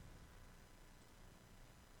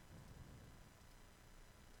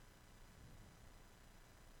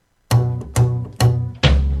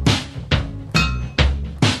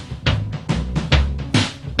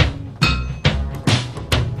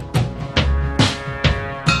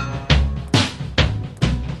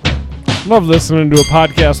Love listening to a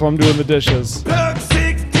podcast while I'm doing the dishes. Plug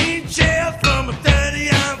 16 shells from a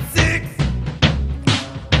 30-ounce six.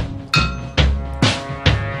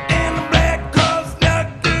 And the black cross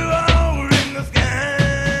snuck through a hole in the sky.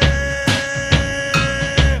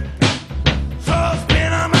 So I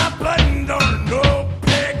spin on my buttons on a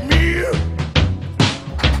no-peg mule.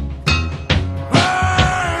 Oh,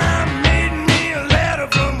 I made me a letter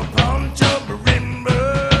from a poncho marimba.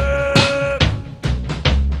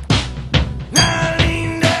 Now I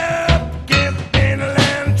leaned up against the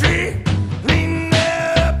dandelion tree. Leaned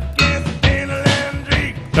up against the dandelion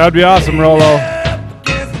tree. That would be awesome, Rolo. Up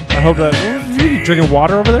against the I hope that. You drinking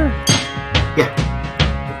water over there? Yeah.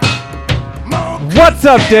 What's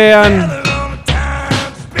up, Dan? dandelion on a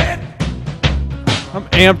time spit. I'm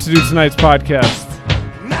amped to do tonight's podcast.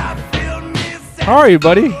 Now filled me a How are you,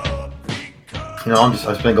 buddy? You know, I've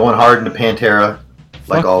just been going hard into Pantera,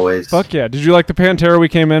 like always. Fuck yeah. Did you like the Pantera we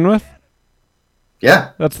came in with?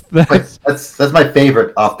 Yeah. That's That's my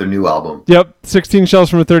favorite off their new album. Yep, 16 shells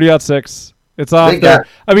from a 30-06. It's off They there. got-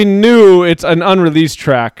 I mean, new. It's an unreleased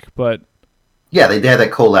track, but Yeah, they had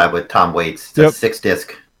that collab with Tom Waits. It's Yep. a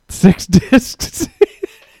 6-disc. 6 discs.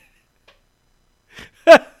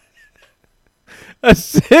 A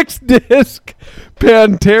 6-disc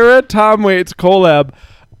Pantera Tom Waits collab.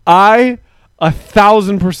 I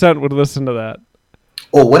 1,000% would listen to that.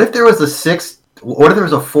 Oh, what if there was what if there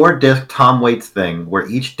was a 4-disc Tom Waits thing where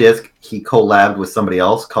each disc he collabed with somebody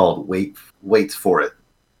else called Waits for It?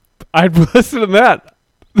 I'd listen to that.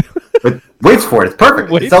 But Waits for It, it's perfect.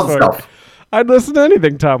 Waits It sells for it. itself. I'd listen to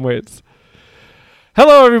anything Tom Waits.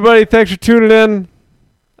 Hello, everybody. Thanks for tuning in.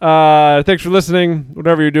 Thanks for listening.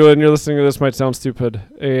 Whatever you're doing, you're listening to This Might Sound Stupid,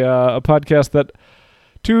 a podcast that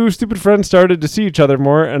two stupid friends started to see each other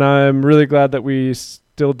more, and I'm really glad that we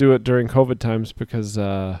still do it during COVID times because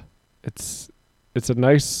it's a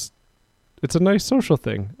nice social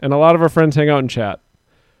thing, and a lot of our friends hang out and chat.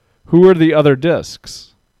 Who are the other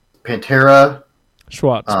discs? Pantera,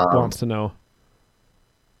 Schwartz wants to know.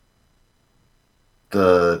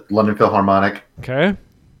 the London Philharmonic, Okay.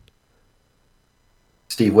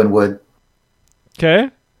 Steve Winwood, Okay.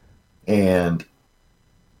 and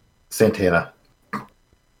Santana.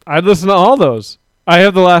 I'd listen to all those. I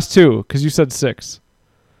have the last two because you said 6.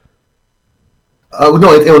 Oh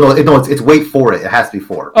no! It's Wait for It. It has to be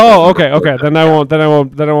 4. Oh, okay. Then I won't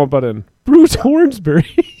butt in. Bruce Hornsby.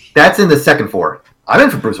 That's in the second 4. I'm in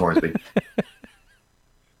for Bruce Hornsby.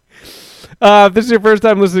 If this is your first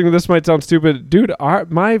time listening to This Might Sound Stupid, dude,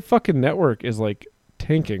 my fucking network is like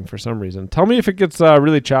tanking for some reason. Tell me if it gets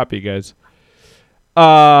really choppy, guys.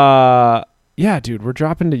 Yeah, dude, we're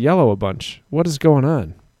dropping to yellow a bunch. What is going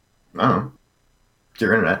on? I don't know. It's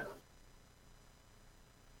your internet.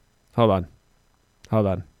 Hold on.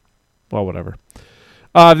 Well, whatever.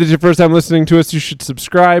 If this is your first time listening to us, you should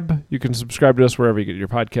subscribe. You can subscribe to us wherever you get your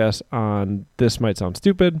podcasts on This Might Sound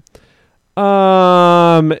Stupid.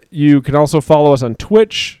 You can also follow us on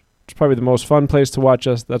Twitch. It's probably the most fun place to watch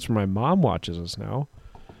us. That's where my mom watches us now.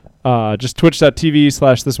 Just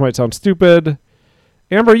twitch.tv/This Might Sound Stupid.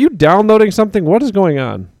 Amber, are you downloading something? What is going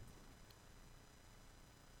on?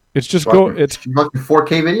 It's just it's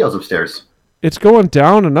 4K videos upstairs. It's going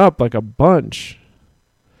down and up like a bunch.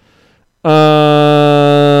 Is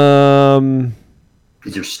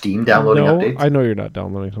your Steam downloading no, updates? I know you're not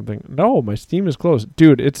downloading something. No, my Steam is closed.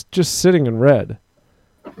 Dude, it's just sitting in red.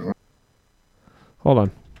 Hold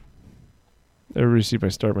on. Everybody see my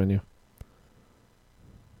start menu.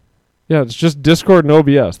 Yeah, it's just Discord and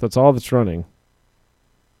OBS. That's all that's running.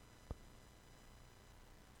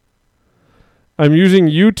 I'm using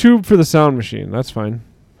YouTube for the sound machine. That's fine.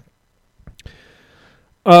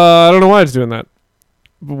 I don't know why it's doing that.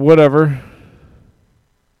 But whatever. I'm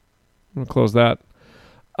going to close that.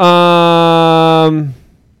 I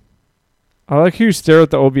like how you stare at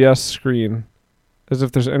the OBS screen as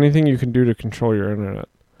if there's anything you can do to control your internet.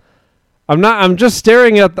 I'm just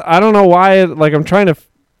staring at I don't know why I'm trying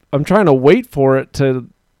to wait for it to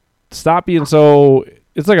stop being so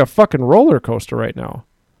it's like a fucking roller coaster right now.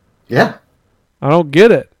 Yeah. I don't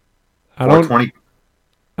get it. I don't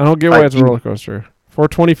get why it's a 5G. roller coaster.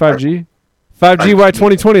 425G? 5G by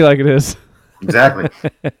 2020 like it is. Exactly.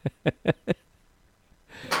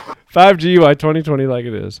 5G by 2020 like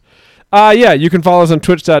it is. Yeah, you can follow us on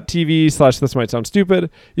twitch.tv/This Might Sound Stupid.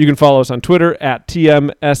 You can follow us on Twitter at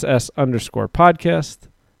TMSS_podcast.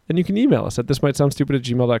 And you can email us at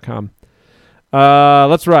thismightsoundstupid@gmail.com.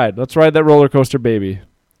 Let's ride. Let's ride that roller coaster, baby.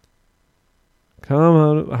 Come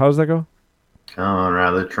on. How does that go? Come on,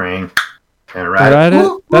 ride the train. And ride, Ride it?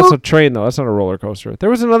 Woo, That's woo. a train, though. That's not a roller coaster. There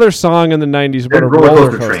was another song in the 90s about They're a roller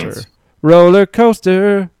coaster coaster. trains. Roller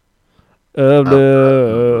coaster. of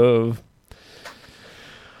love.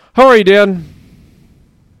 How are you, Dan?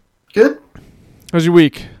 Good. How's your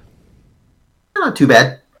week? Not too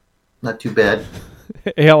bad. Not too bad.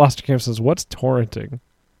 A.L. Osterkamp says, what's torrenting?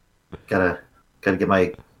 Gotta get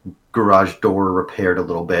my garage door repaired a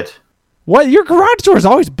little bit. What? Your garage door is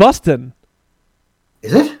always busting.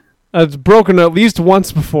 Is it? It's broken at least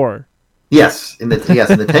once before. Yes. In the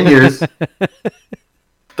 10 years,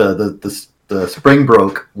 the spring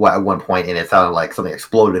broke at one point, and it sounded like something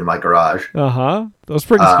exploded in my garage. Uh-huh. Those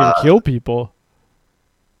springs can kill people.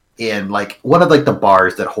 And like one of like the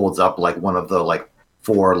bars that holds up like one of the like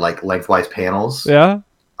 4 like lengthwise panels, Yeah?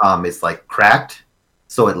 is like cracked,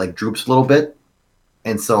 so it like droops a little bit,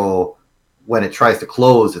 and so when it tries to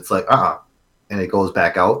close, it's like and it goes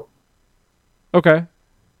back out. Okay.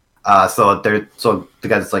 So the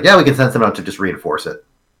guy's like, yeah, we can send someone out to just reinforce it.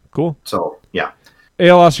 Cool. So yeah,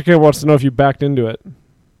 A.L. Osterkamp wants to know if you backed into it.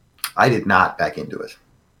 I did not back into it.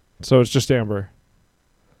 So it's just Amber.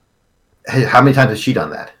 Hey, how many times has she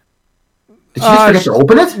done that? Did she just forget to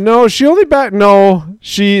open it? No, she only backed. No,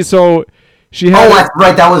 she had. Oh, that's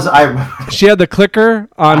right. That was She had the clicker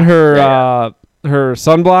on her Yeah. her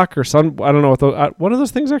sunblock or sun. I don't know what are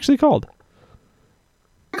those things actually called?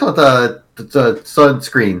 I call it the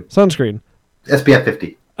sunscreen Sunscreen. SPF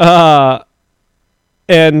 50.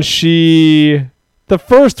 And the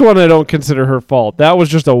first one I don't consider her fault. That was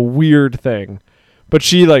just a weird thing. But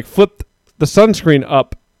she like flipped the sunscreen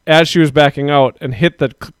up as she was backing out and hit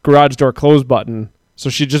the garage door close button. So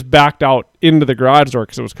she just backed out into the garage door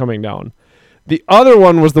because it was coming down. The other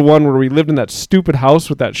one was the one where we lived in that stupid house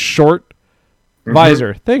with that short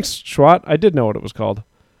visor. Thanks, Schwat. I did know what it was called.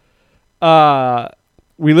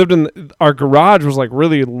 We lived in our garage was like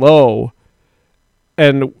really low,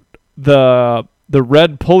 and the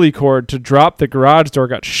red pulley cord to drop the garage door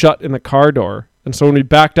got shut in the car door, and so when we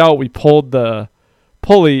backed out, we pulled the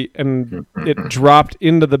pulley and it dropped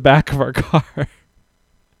into the back of our car.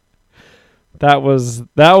 That was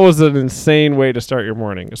an insane way to start your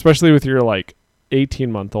morning, especially with your like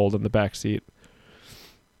 18-month-old in the back seat.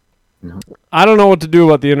 No. I don't know what to do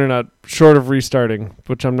about the internet short of restarting,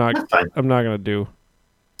 which I'm not That's fine. going to do.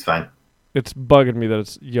 It's fine. It's bugging me that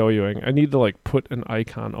it's yo-yoing. I need to like put an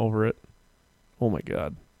icon over it. Oh my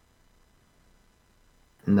god.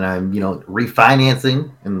 And then I'm,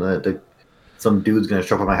 refinancing, and some dude's gonna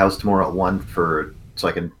show up at my house tomorrow at 1 so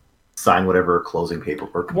I can sign whatever closing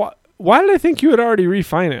paperwork. Why did I think you had already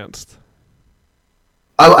refinanced?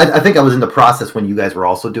 I think I was in the process when you guys were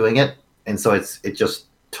also doing it, and so it just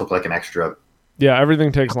took like an extra. Yeah,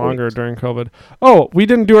 everything takes longer during COVID. Oh, we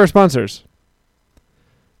didn't do our sponsors.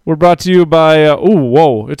 We're brought to you by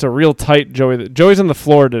it's a real tight Joey. Joey's on the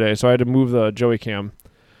floor today, so I had to move the Joey cam.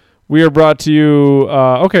 We are brought to you.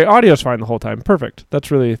 Okay, audio's fine the whole time. Perfect. That's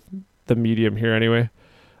really the medium here anyway.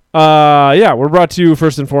 We're brought to you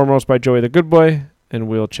first and foremost by Joey the Good Boy, and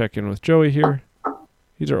we'll check in with Joey here.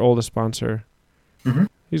 He's our oldest sponsor. Mm-hmm.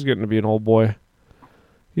 He's getting to be an old boy.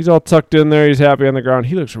 He's all tucked in there. He's happy on the ground.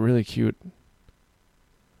 He looks really cute.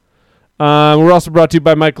 We're also brought to you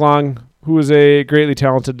by Mike Long, who is a greatly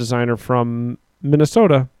talented designer from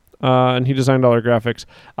Minnesota, and he designed all our graphics.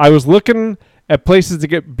 I was looking at places to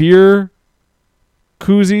get beer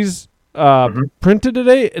koozies printed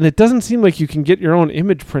today, and it doesn't seem like you can get your own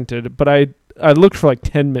image printed, but I looked for like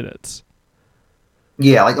 10 minutes.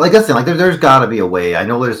 Yeah, like I said, like there's got to be a way. I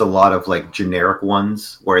know there's a lot of like generic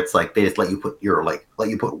ones where it's like they just let you put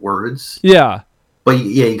words. Yeah. But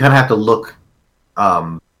yeah, you kind of have to look.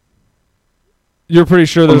 You're pretty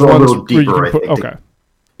sure there's A ones little where you deeper, can put, I think, okay.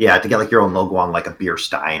 To get like your own logo on like a beer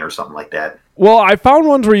stein or something like that. Well, I found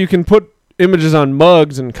ones where you can put images on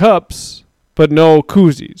mugs and cups, but no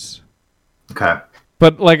koozies. Okay.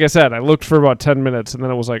 But like I said, I looked for about 10 minutes, and then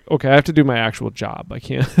it was like, okay, I have to do my actual job. I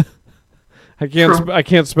can't I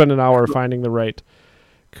can't spend an hour finding the right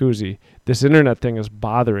koozie. This internet thing is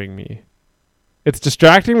bothering me. It's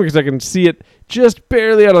distracting because I can see it just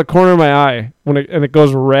barely out of the corner of my eye and it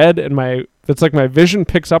goes red, and it's like my vision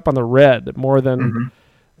picks up on the red more than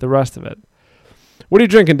the rest of it. What are you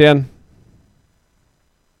drinking, Dan?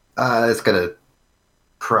 It's got a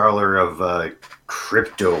prowler of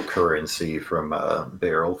cryptocurrency from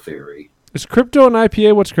Barrel Theory. Is crypto an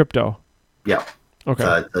IPA? What's crypto? Yeah.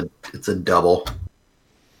 Okay. It's a double.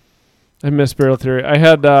 I miss Barrel Theory. I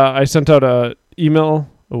had I sent out a email.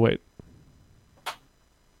 Oh wait.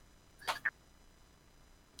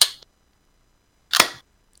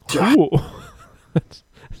 Ooh.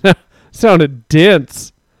 Sounded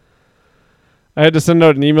dense. I had to send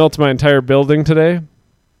out an email to my entire building today.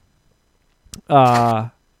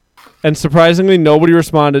 And surprisingly, nobody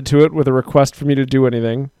responded to it with a request for me to do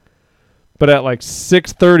anything. But at like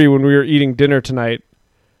 6:30 when we were eating dinner tonight,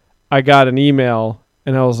 I got an email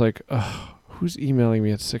and I was like, ugh, who's emailing me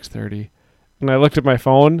at 6:30? And I looked at my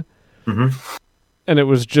phone and it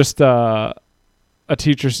was just a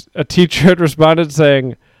teacher had responded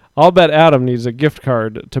saying, I'll bet Adam needs a gift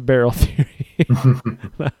card to Barrel Theory.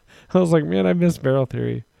 I was like, man, I miss Barrel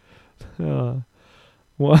Theory. Well,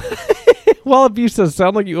 Wallop says,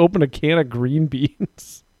 sound like you opened a can of green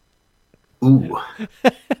beans. Ooh.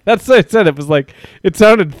 That's what I said. It was like, it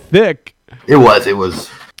sounded thick. It was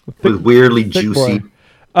weirdly juicy. Boy.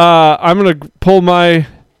 I'm going to pull my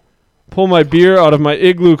beer out of my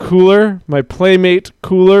Igloo cooler, my Playmate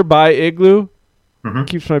cooler by Igloo.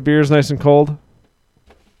 Keeps my beers nice and cold.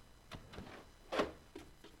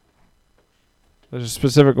 There's a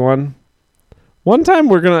specific one. One time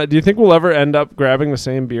do you think we'll ever end up grabbing the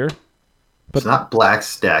same beer? But it's not Black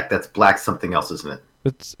Stack. That's Black something else, isn't it?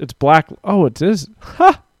 It's black. Oh, it is.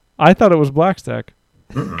 Ha! I thought it was Black Stack.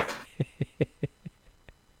 I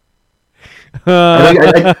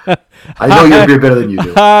know your beer better than you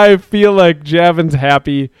do. I feel like Javin's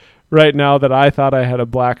happy right now that I thought I had a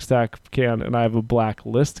Black Stack can and I have a Black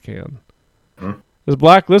List can. Is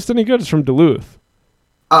Black List any good? It's from Duluth.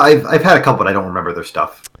 I've had a couple, but I don't remember their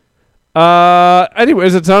stuff.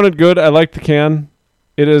 Anyways, it sounded good. I like the can.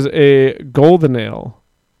 It is a golden ale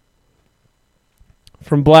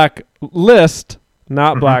from Black List,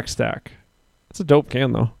 not Black Stack. It's a dope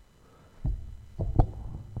can though.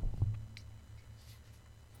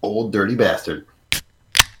 Old dirty bastard.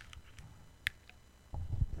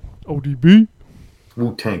 ODB.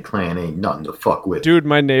 Wu-Tang Clan ain't nothing to fuck with. Dude,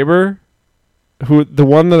 my neighbor, the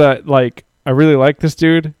one that I really like this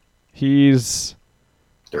dude. He's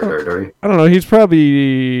Dirty. I don't know. He's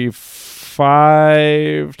probably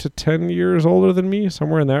 5 to 10 years older than me,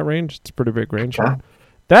 somewhere in that range. It's a pretty big range. Okay.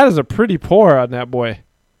 That is a pretty pour on that boy.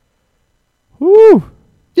 Woo!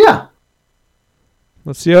 Yeah.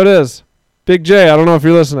 Let's see how it is. Big J, I don't know if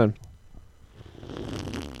you're listening.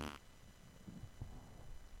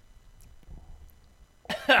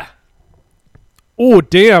 Oh,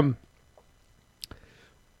 damn.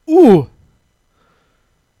 Ooh.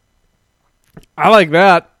 I like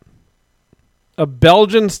that. A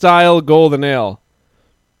Belgian-style golden ale.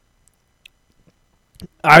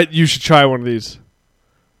 You should try one of these.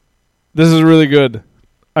 This is really good.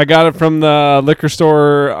 I got it from the liquor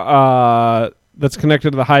store that's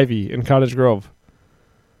connected to the Hy-Vee in Cottage Grove.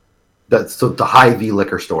 That's the Hy-Vee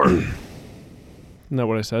liquor store. Isn't that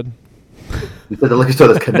what I said? You said the liquor store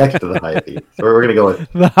that's connected to the Hy-Vee. So we're going to go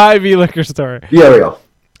with... The Hy-Vee liquor store. Yeah, there we go.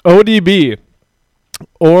 ODB.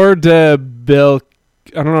 Or de Bel...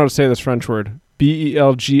 I don't know how to say this French word.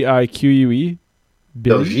 Belgique.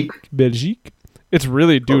 Belgique. It's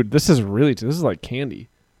really... Dude, this is like candy.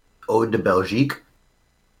 Eau de Belgique.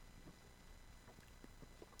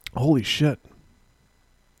 Holy shit.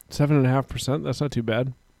 7.5%? That's not too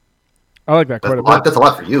bad. I like that quite a bit. That's a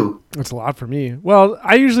lot for you. That's a lot for me. Well,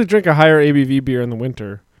 I usually drink a higher ABV beer in the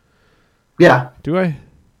winter. Yeah. Do I?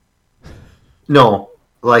 No.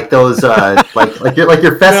 Like those, like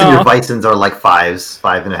your Fest and your Weissens are like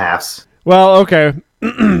 5.5s. Well, okay.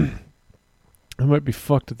 I might be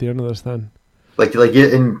fucked at the end of this then. Like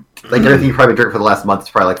everything you probably drink for the last month is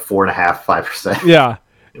probably like 4.5%, 5%. Yeah.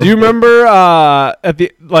 Do you remember after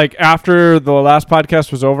the last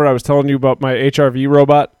podcast was over, I was telling you about my HRV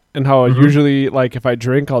robot and how usually if I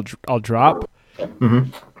drink, I'll drop.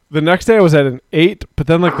 Mm-hmm. The next day I was at an 8, but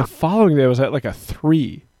then the following day I was at a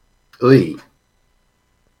 3. Oy.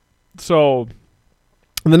 So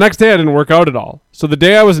the next day I didn't work out at all. So the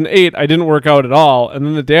day I was an 8, I didn't work out at all, and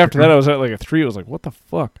then the day after that I was at a 3. I was like, what the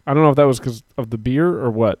fuck? I don't know if that was because of the beer or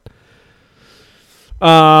what.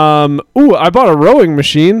 I bought a rowing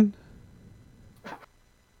machine.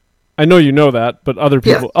 I know you know that, but other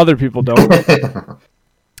people don't.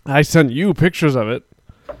 I sent you pictures of it.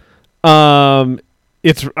 I've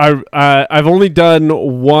only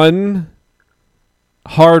done one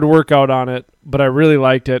hard workout on it, but I really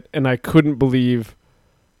liked it, and I couldn't believe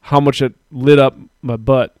how much it lit up my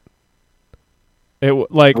butt. It's a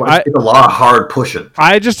lot of hard pushing.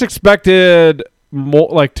 I just expected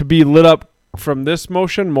more, to be lit up from this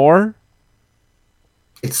motion more.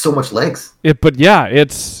 It's so much legs. But yeah,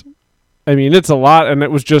 it's a lot, and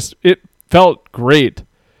it felt great.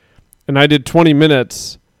 And I did 20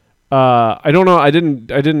 minutes. I don't know. I didn't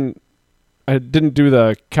do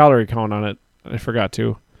the calorie count on it. I forgot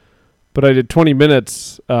to, but I did 20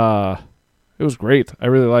 minutes. It was great. I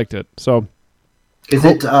really liked it. So, is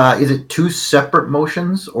it two separate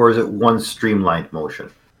motions or is it one streamlined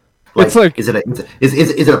motion? It's is it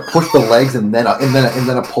a push the legs and then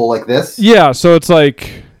a pull like this? Yeah. So it's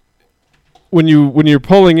like when you're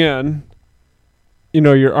pulling in,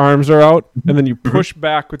 your arms are out, and then you push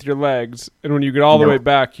back with your legs, and when you get all the way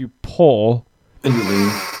back, you pull. And you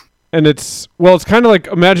lean. And it's kind of like,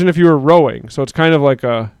 imagine if you were rowing. So it's kind of like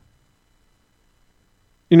a,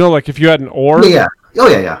 like if you had an oar. Yeah. Oh,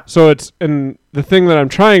 yeah. So and the thing that I'm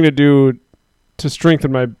trying to do to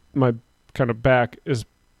strengthen my kind of back is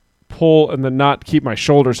pull and then not keep my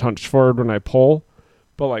shoulders hunched forward when I pull,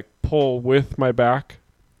 but like pull with my back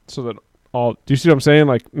so that do you see what I'm saying?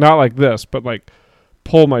 Like not like this, but like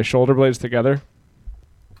pull my shoulder blades together.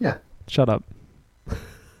 Yeah. Shut up.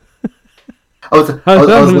 I was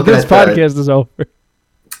looking this at podcast is over.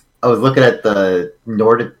 I was looking at the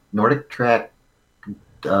Nordic Track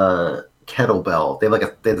kettlebell. They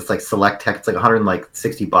have this like Select Tech. It's like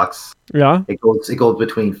 $160. Yeah. It goes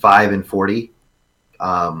between 5 and 40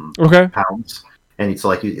 pounds, and it's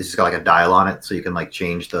just got like a dial on it, so you can like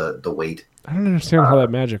change the weight. I don't understand how that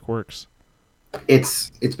magic works.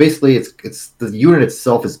 It's basically the unit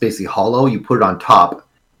itself is basically hollow. You put it on top,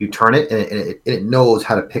 you turn it, and it knows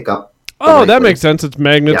how to pick up. Oh, that makes sense. It's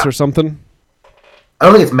magnets or something. I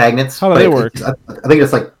don't think it's magnets. How do they work? I think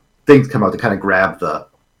it's like things come out to kind of grab the.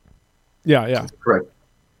 Yeah. Correct.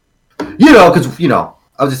 Because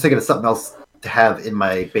I was just thinking of something else to have in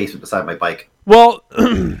my basement beside my bike. Well,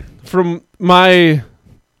 I'm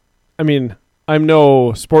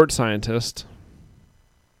no sports scientist,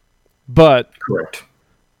 but correct.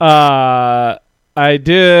 I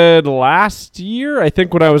did last year. I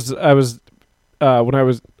think when I was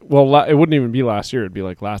it wouldn't even be last year. It'd be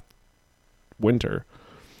like last winter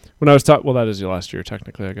when I was that is your last year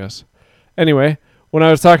technically, I guess. Anyway, when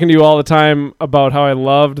I was talking to you all the time about how I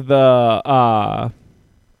loved the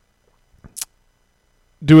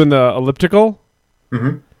doing the elliptical,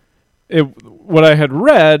 what I had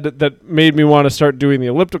read that made me want to start doing the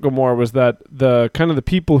elliptical more was that the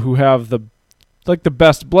people who have the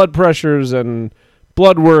best blood pressures and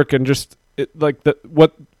blood work and just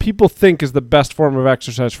what people think is the best form of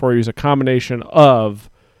exercise for you is a combination of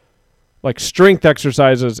like strength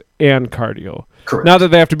exercises and cardio. Correct. Not that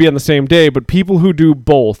they have to be on the same day, but people who do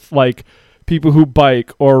both, like people who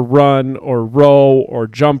bike or run or row or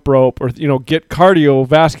jump rope or get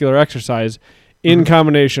cardiovascular exercise in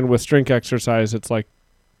combination with strength exercise, it's like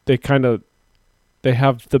they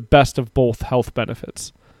have the best of both health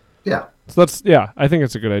benefits. Yeah. So I think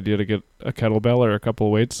it's a good idea to get a kettlebell or a couple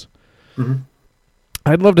of weights. Mm-hmm.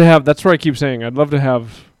 I'd love to have, that's where I keep saying, I'd love to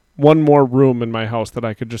have one more room in my house that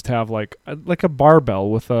I could just have like a barbell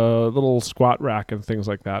with a little squat rack and things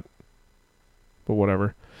like that. But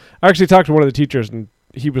whatever. I actually talked to one of the teachers, and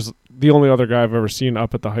he was the only other guy I've ever seen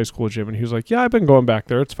up at the high school gym, and he was like, yeah, I've been going back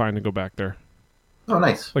there. It's fine to go back there. Oh,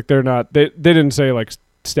 nice. Like they didn't say like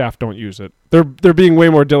staff don't use it. They're being way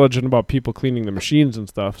more diligent about people cleaning the machines and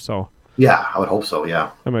stuff, so. Yeah, I would hope so,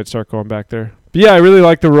 yeah. I might start going back there. But yeah, I really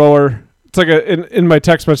like the rower. It's like in my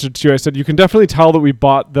text message to you, I said, you can definitely tell that we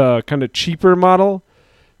bought the kind of cheaper model.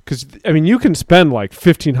 Because, you can spend like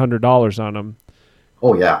 $1,500 on them.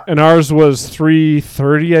 Oh, yeah. And ours was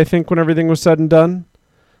 $330, I think, when everything was said and done.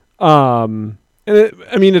 And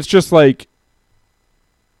it's just like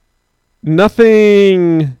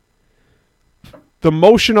nothing. The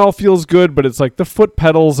motion all feels good, but it's like the foot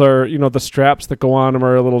pedals are, the straps that go on them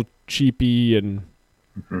are a little cheapy, and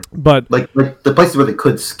but like the places where they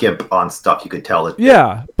could skimp on stuff, you could tell it.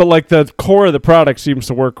 Yeah, but like the core of the product seems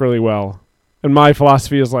to work really well. And my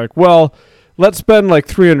philosophy is like, well, let's spend like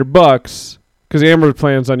 $300 because Amber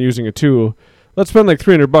plans on using it too. Let's spend like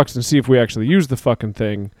 $300 and see if we actually use the fucking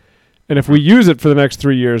thing. And if we use it for the next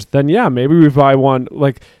 3 years, then yeah, maybe we buy one.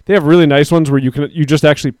 Like they have really nice ones where you just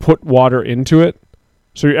actually put water into it.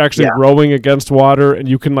 So you're actually rowing against water, and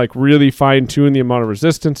you can like really fine tune the amount of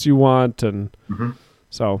resistance you want. And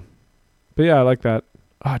so, but yeah, I like that.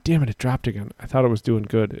 Oh, damn it. It dropped again. I thought it was doing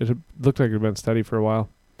good. It looked like it had been steady for a while.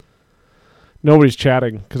 Nobody's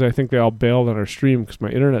chatting because I think they all bailed on our stream because my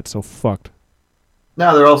internet's so fucked.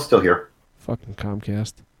 No, they're all still here. Fucking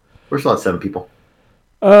Comcast. We're still at 7 people.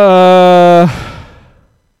 Is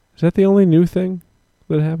that the only new thing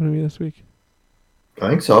that happened to me this week? I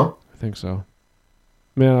think so. I think so.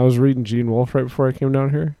 Man, I was reading Gene Wolfe right before I came down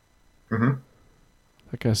here. Mm-hmm.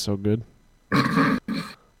 That guy's so good.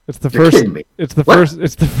 It's the You're first. kidding me. It's the What? first.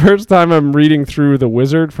 It's the first time I'm reading through The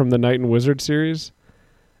Wizard from the Knight and Wizard series,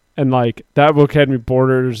 and like that book had me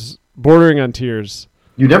bordering on tears.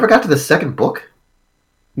 You never got to the second book?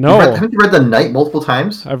 No, Haven't you read The Knight multiple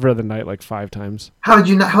times? I've read The Knight like 5 times. How did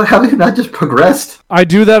you not? How have you not just progressed? I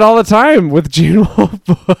do that all the time with Gene Wolfe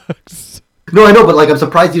books. No, I know, but like I'm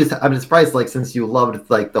surprised you. I'm surprised, like since you loved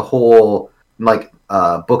like the whole like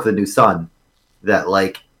Book of the New Sun, that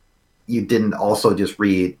like you didn't also just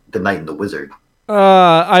read The Knight and the Wizard.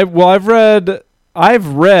 I've read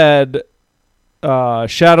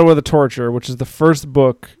Shadow of the Torture, which is the first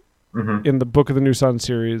book in the Book of the New Sun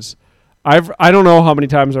series. I don't know how many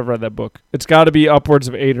times I've read that book. It's got to be upwards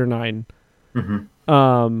of 8 or 9.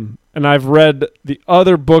 And I've read the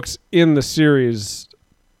other books in the series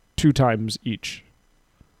 2 times each.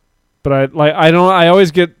 But I always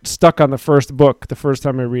get stuck on the first book the first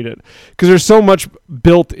time I read it because there's so much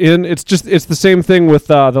built in. It's the same thing with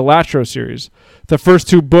the Latro series. The first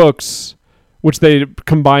 2 books, which they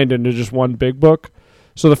combined into just one big book.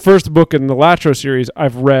 So the first book in the Latro series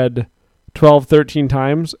I've read 12, 13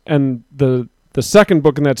 times, and the second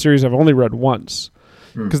book in that series I've only read once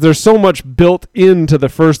because there's so much built into the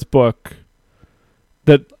first book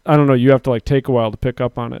that I don't know. You have to like take a while to pick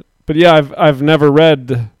up on it. But yeah, I've never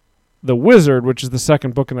read The Wizard, which is the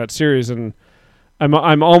second book in that series, and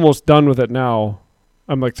I'm almost done with it now.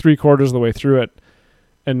 I'm like 3/4 of the way through it,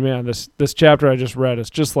 and man, this chapter I just read is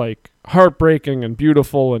just like heartbreaking and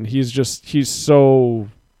beautiful, and he was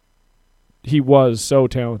so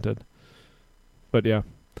talented. But yeah,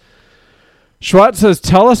 Schwat says,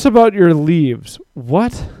 "Tell us about your leaves."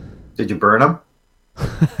 What? Did you burn them?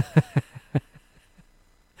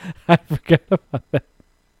 I forget about that.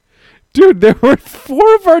 Dude, there were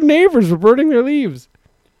 4 of our neighbors were burning their leaves.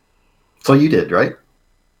 So you did, right?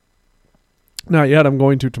 Not yet. I'm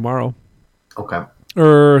going to tomorrow. Okay.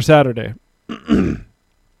 Or Saturday. And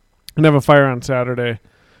have a fire on Saturday.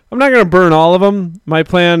 I'm not going to burn all of them. My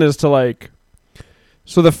plan is to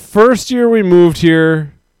so the first year we moved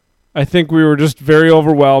here, I think we were just very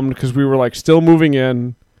overwhelmed because we were still moving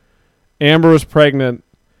in. Amber was pregnant.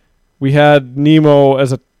 We had Nemo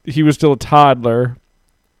he was still a toddler.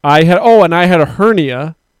 I had a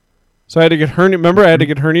hernia, so I had to get hernia. Remember, I had to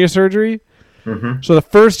get hernia surgery. So the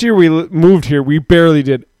first year we moved here, we barely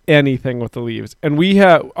did anything with the leaves, and we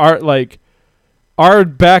have our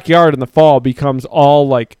backyard in the fall becomes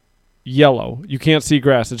all yellow. You can't see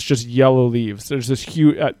grass; it's just yellow leaves. There's this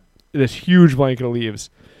huge blanket of leaves.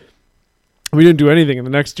 We didn't do anything, and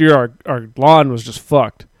the next year our lawn was just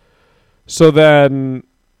fucked. So then.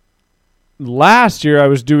 Last year I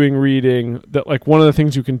was reading that one of the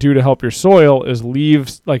things you can do to help your soil is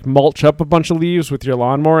mulch up a bunch of leaves with your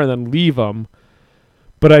lawnmower and then leave them.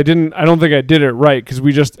 But I don't think I did it right because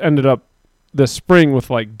we just ended up this spring with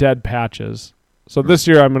dead patches. So this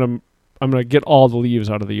year I'm going to get all the leaves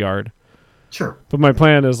out of the yard. Sure. But my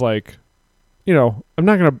plan is I'm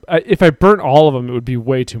not going to, if I burnt all of them, it would be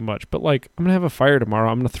way too much. But I'm going to have a fire tomorrow.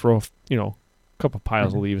 I'm going to throw, a couple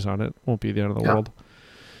piles of leaves on it. Won't be the end of the world.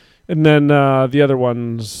 And then the other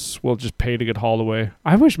ones we'll just pay to get hauled away.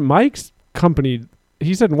 I wish Mike's company,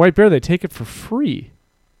 he said in White Bear, they take it for free.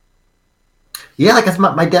 Yeah, I guess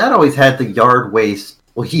my dad always had the yard waste.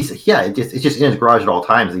 Well, it's just in his garage at all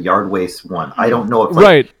times, the yard waste one. I don't know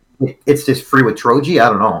if it's just free with Troji. I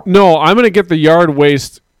don't know. No, I'm going to get the yard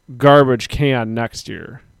waste garbage can next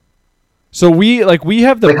year. So we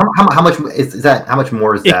have the... how much is that? How much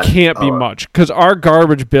more is that? It can't be much because our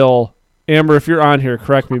garbage bill... Amber, if you're on here,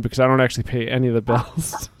 correct me because I don't actually pay any of the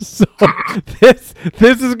bills. So this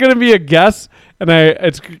is going to be a guess, and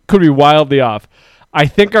it could be wildly off. I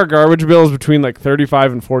think our garbage bill is between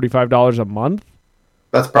 $35 and $45 a month.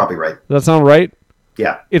 That's probably right. Does that sound right?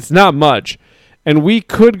 Yeah. It's not much, and we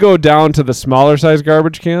could go down to the smaller size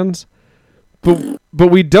garbage cans, but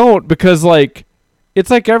we don't because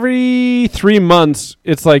it's every 3 months.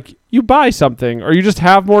 It's you buy something or you just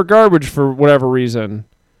have more garbage for whatever reason.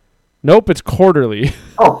 Nope, it's quarterly.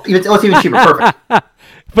 Oh, it's even cheaper. Perfect.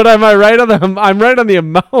 But am I right on I'm right on the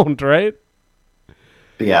amount, right?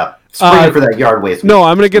 But yeah, spring for that yard waste. No,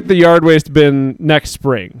 I'm gonna get the yard waste bin next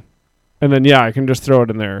spring, and then I can just throw it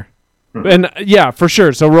in there. And yeah, for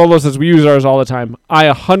sure. So Rolo says we use ours all the time. I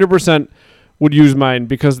 100% would use mine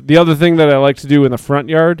because the other thing that I like to do in the front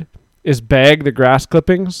yard is bag the grass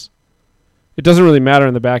clippings. It doesn't really matter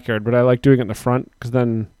in the backyard, but I like doing it in the front because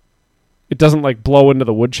then. It doesn't blow into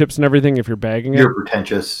the wood chips and everything if you're bagging it. You're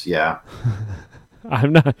pretentious, yeah.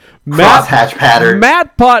 I'm not. Crosshatch pattern.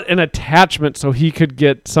 Matt bought an attachment so he could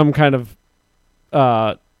get some kind of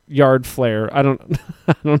yard flare. I don't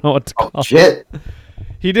know what to call it. Shit.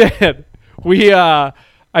 He did.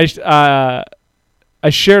 I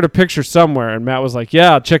shared a picture somewhere and Matt was like,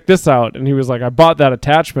 "Yeah, check this out." And he was like, "I bought that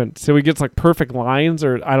attachment." So he gets perfect lines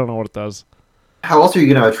or I don't know what it does. How else are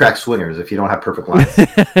you going to attract swingers if you don't have perfect lines?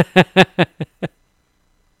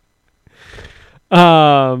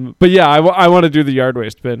 But yeah, I want to do the yard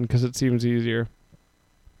waste bin because it seems easier.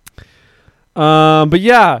 But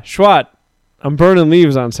yeah, Schwat, I'm burning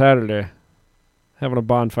leaves on Saturday. Having a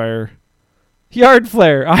bonfire. Yard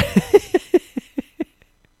flare.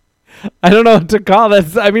 I don't know what to call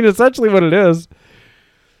that. I mean, essentially what it is.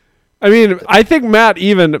 I mean, I think Matt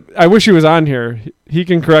I wish he was on here. He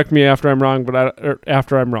can correct me after I'm wrong,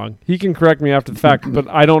 after I'm wrong. He can correct me after the fact, but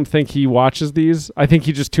I don't think he watches these. I think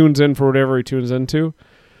he just tunes in for whatever he tunes into.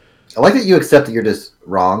 I like that you accept that you're just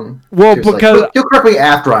wrong. Well, You're just because he'll correct me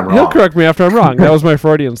after I'm wrong. He'll correct me after I'm wrong. That was my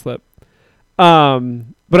Freudian slip.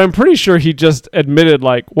 But I'm pretty sure he just admitted,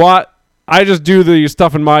 like, what? I just do the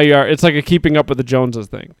stuff in my yard. It's like a keeping up with the Joneses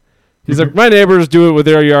thing. He's like, my neighbors do it with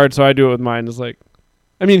their yard, so I do it with mine. It's like,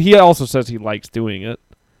 I mean, he also says he likes doing it.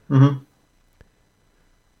 Mm-hmm.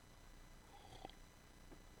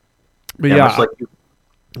 But yeah. Like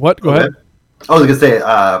what? Go ahead. I was going to say,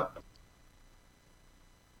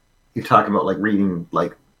 you're talking about, like, reading,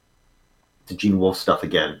 like, the Gene Wolfe stuff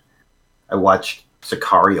again. I watched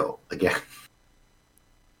Sicario again.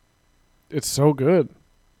 It's so good.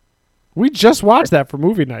 We just watched that for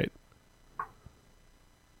movie night.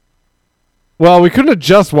 Well, we couldn't have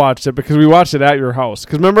just watched it because we watched it at your house.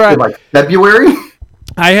 Because remember, like February?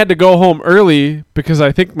 I had to go home early because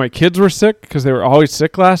I think my kids were sick because they were always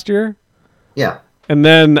sick last year. Yeah. And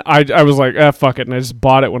then I was like, fuck it. And I just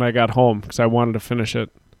bought it when I got home because I wanted to finish it.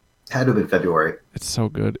 Had to have been February. It's so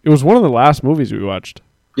good. It was one of the last movies we watched.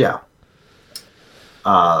 Yeah.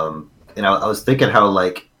 And I was thinking how,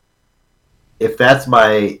 like, if that's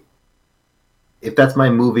my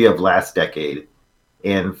movie of last decade,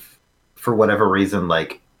 and for whatever reason,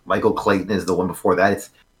 like, Michael Clayton is the one before that,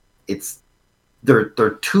 there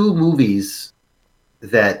are two movies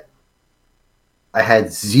that I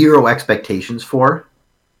had zero expectations for.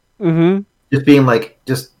 Mm-hmm. Just being like,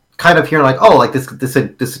 just kind of hearing like, oh, like this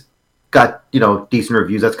got, decent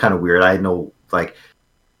reviews. That's kind of weird. I know, like,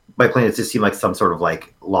 my plan it just seemed like some sort of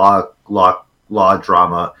like law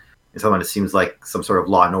drama, and someone it seems like some sort of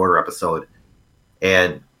Law and Order episode,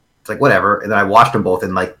 and it's like whatever. And then I watched them both,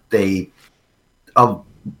 and like they,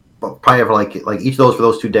 probably ever like each of those for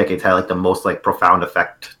those 2 decades had like the most like profound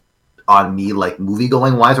effect on me, like movie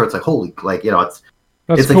going wise, where it's like holy, like it's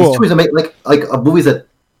That's like cool. these movies that make like movies that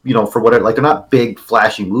for whatever, like they're not big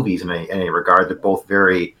flashy movies in any regard. They're both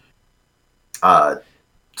very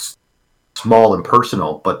small and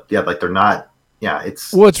personal, but yeah, like they're not. Yeah,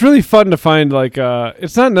 it's really fun to find like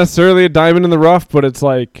it's not necessarily a diamond in the rough, but it's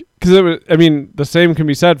like because I mean the same can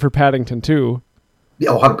be said for Paddington too. Yeah,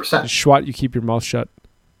 100%. Schwat, you keep your mouth shut.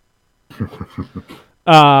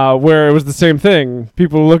 Where it was the same thing.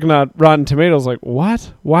 People looking at Rotten Tomatoes like,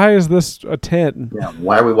 what? Why is this a 10? Yeah,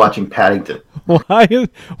 why are we watching Paddington? Why do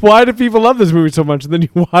people love this movie so much? And then you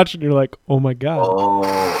watch it and you're like, oh my god. Oh,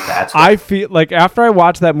 that's. I feel like after I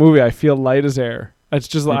watch that movie, I feel light as air. It's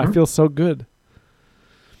just I feel so good.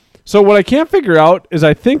 So what I can't figure out is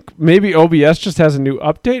I think maybe OBS just has a new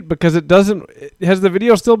update because it doesn't. Has the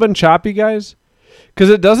video still been choppy, guys? Because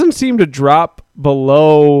it doesn't seem to drop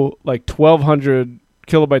below like 1,200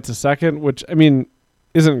 kilobytes a second, which I mean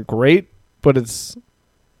isn't great, but it's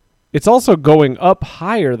also going up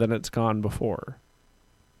higher than it's gone before.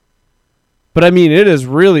 But I mean, it's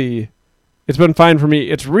been fine for me.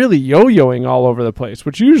 It's really yo-yoing all over the place,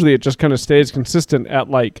 which usually it just kind of stays consistent at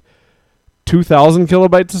like 2,000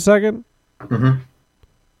 kilobytes a second. Mm-hmm.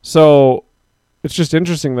 So it's just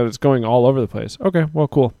interesting that it's going all over the place. Okay, well,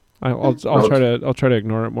 cool. I'll try to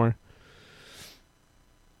ignore it more.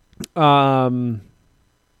 Turn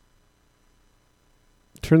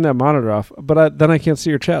that monitor off, but then I can't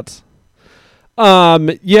see your chats.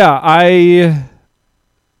 Michael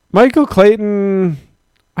Clayton,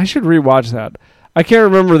 I should rewatch that. I can't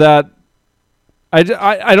remember that.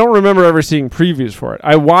 I don't remember ever seeing previews for it.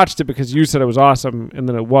 I watched it because you said it was awesome, and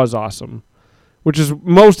then it was awesome, which is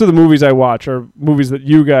most of the movies I watch are movies that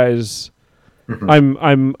you guys.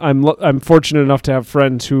 Mm-hmm. I'm fortunate enough to have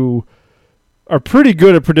friends who are pretty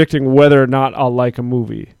good at predicting whether or not I'll like a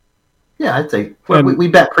movie. Yeah, I'd say we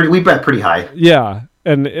bet pretty high. Yeah,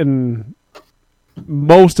 and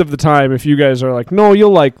most of the time, if you guys are like, no,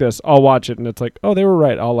 you'll like this, I'll watch it, and it's like, oh, they were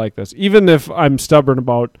right, I'll like this. Even if I'm stubborn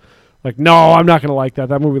about, like, no, I'm not gonna like that.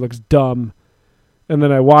 That movie looks dumb, and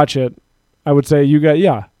then I watch it, I would say you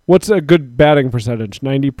got What's a good batting percentage?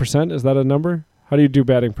 90%? Is that a number? How do you do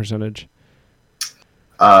batting percentage?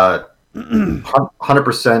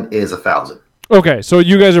 100% is 1,000. Okay, so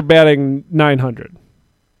you guys are batting 900.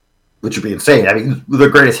 Which would be insane. I mean, the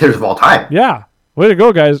greatest hitters of all time. Yeah. Way to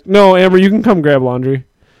go, guys. No, Amber, you can come grab laundry.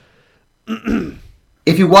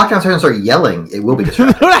 If you walk downstairs and start yelling, it will be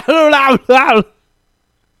distracting.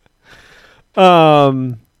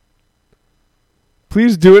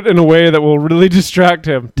 Please do it in a way that will really distract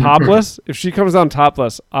him. Topless? If she comes down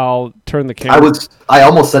topless, I'll turn the camera. I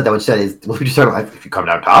almost said that when she said, if you come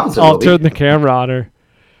down topless, I'll turn the camera on her.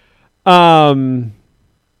 Um,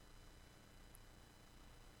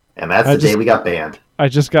 And that's I the day just- we got banned. I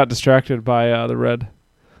just got distracted by the red.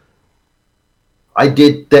 I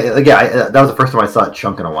did. That was the first time I saw it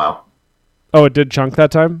chunk in a while. Oh, it did chunk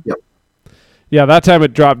that time? Yep. Yeah, that time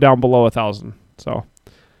it dropped down below 1,000. So,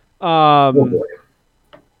 Oh boy.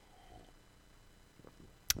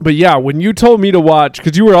 but yeah, when you told me to watch,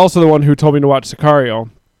 because you were also the one who told me to watch Sicario,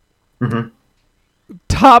 Mm-hmm.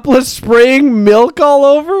 topless spraying milk all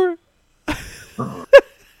over?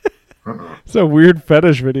 It's a weird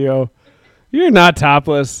fetish video. You're not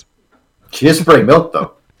topless. She is spraying milk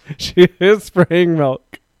though. She is spraying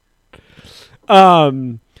milk.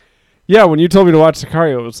 Yeah, when you told me to watch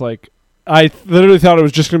Sicario, it was like, I literally thought it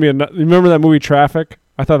was just going to be remember that movie Traffic?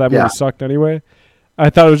 I thought that movie Yeah. sucked anyway. I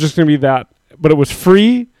thought it was just going to be that, but it was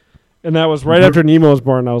free, and that was right Mhm. after Nemo was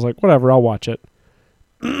born. And I was like, whatever, I'll watch it.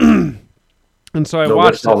 And so I No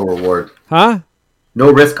watched risk, all it. the reward. Huh?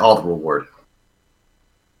 No risk, all the reward.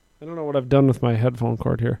 I don't know what I've done with my headphone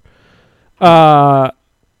cord here. Yeah.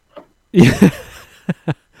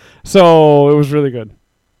 So it was really good.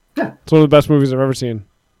 Yeah. It's one of the best movies I've ever seen.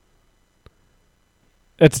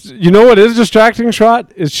 It's, you know what is distracting,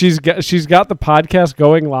 Shot? Is she's got the podcast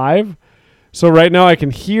going live. So right now I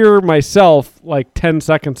can hear myself like 10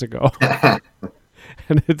 seconds ago.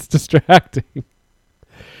 And it's distracting.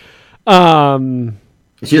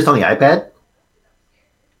 Is she just on the iPad?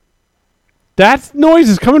 That noise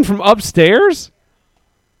is coming from upstairs?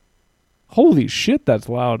 Holy shit, that's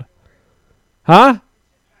loud. Huh?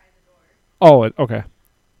 Oh, okay.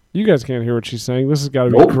 You guys can't hear what she's saying. This has got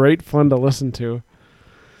to be Nope. great fun to listen to.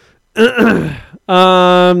 Yeah.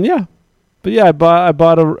 But yeah,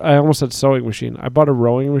 I almost said sewing machine. I bought a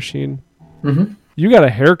rowing machine. Mm-hmm. You got a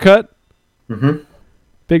haircut? Mm-hmm.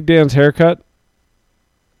 Big Dan's haircut.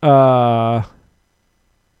 That's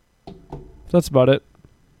about it.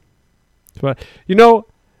 But you know,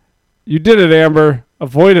 you did it, Amber.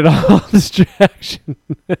 Avoided all distraction.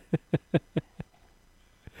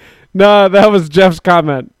 No, that was Jeff's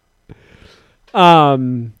comment. I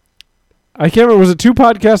can't remember. Was it 2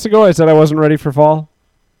 podcasts ago? I said I wasn't ready for fall.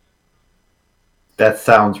 That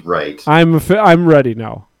sounds right. I'm ready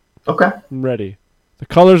now. Okay. I'm ready. The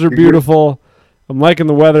colors are You're- beautiful. I'm liking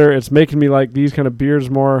the weather. It's making me like these kind of beers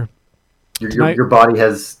more. Your body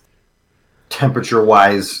has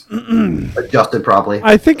temperature-wise adjusted properly.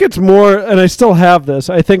 I think it's more, and I still have this.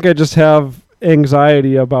 I think I just have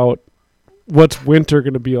anxiety about what's winter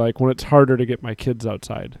going to be like when it's harder to get my kids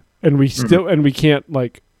outside, and we can't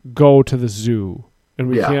like go to the zoo, and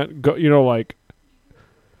we Yeah. can't go. You know, like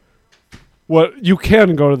what you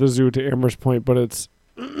can go to the zoo to Amber's point, but it's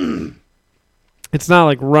it's not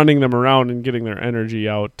like running them around and getting their energy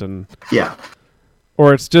out, and Yeah.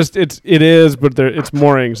 or it's just it is, but it's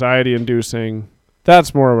more anxiety inducing.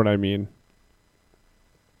 That's more what I mean.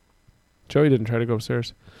 Joey didn't try to go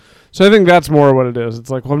upstairs. So I think that's more what it is. It's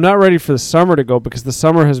like, well, I'm not ready for the summer to go because the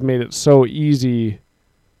summer has made it so easy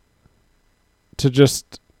to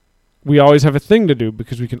just, we always have a thing to do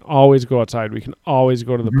because we can always go outside. We can always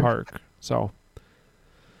go to the park. So,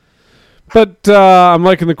 but I'm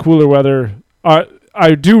liking the cooler weather.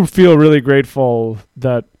 I do feel really grateful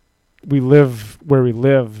that we live where we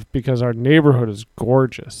live because our neighborhood is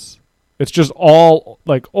gorgeous. It's just all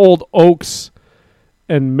like old oaks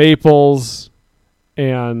and maples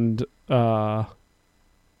and what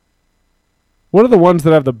are the ones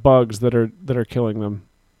that have the bugs that are killing them?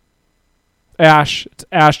 Ash. It's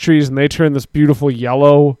ash trees, and they turn this beautiful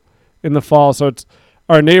yellow in the fall. So it's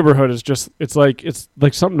our neighborhood is just it's like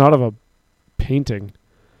something out of a painting.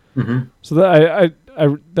 Mm-hmm. So that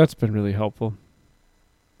I that's been really helpful.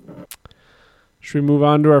 Should we move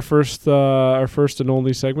on to our first and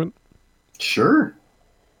only segment? Sure.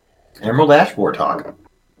 Emerald Ash Boar talk.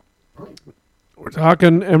 We're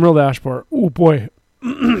talking Emerald Ash Boar. Oh boy,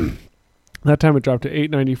 that time it dropped to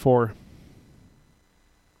 894.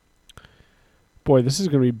 Boy, this is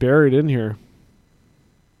gonna be buried in here.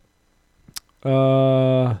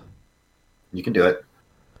 You can do it.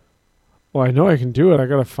 Well, I know I can do it. I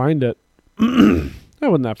gotta find it. That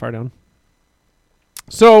wasn't that far down.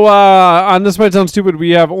 So on This Might Sound Stupid,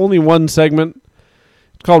 we have only one segment.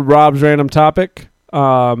 It's called Rob's Random Topic.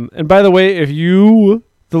 And by the way, if you,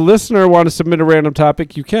 the listener, want to submit a random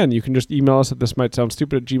topic, you can. You can just email us at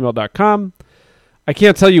thismightsoundstupid@gmail.com. I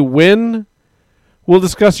can't tell you when we'll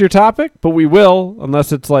discuss your topic, but we will,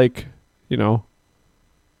 unless it's like, you know,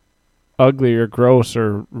 ugly or gross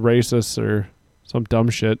or racist or some dumb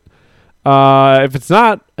shit. If it's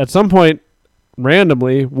not, at some point,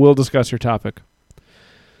 randomly, we'll discuss your topic.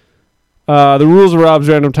 The rules of Rob's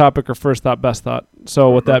Random Topic are first thought, best thought. So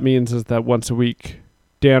what that means is that once a week,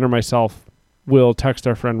 Dan or myself will text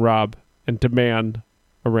our friend Rob and demand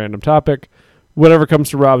a random topic. Whatever comes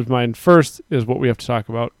to Rob's mind first is what we have to talk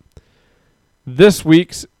about. This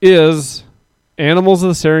week's is Animals of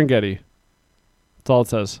the Serengeti. That's all it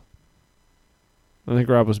says. I think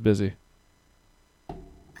Rob was busy.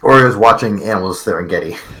 Or he was watching Animals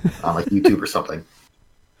Serengeti on like YouTube or something.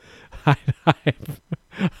 I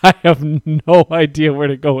have no idea where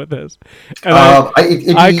to go with this. And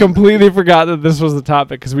I completely forgot that this was the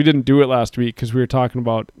topic because we didn't do it last week because we were talking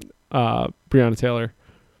about Breonna Taylor.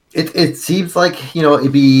 It seems like,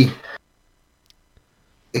 it'd be...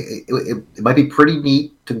 It might be pretty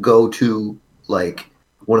neat to go to like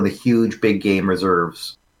one of the huge big game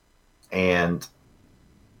reserves and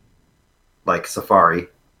like safari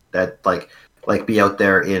that like be out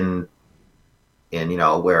there in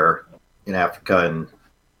where in Africa and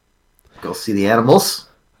go see the animals.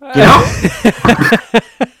 I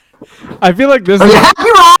feel like this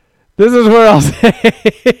is where I'll say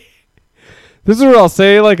this is where I'll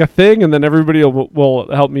say like a thing and then everybody will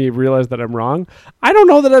help me realize that I'm wrong. I don't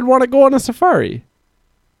know that I'd want to go on a safari.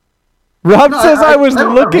 Rob says I was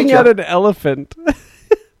looking at an elephant.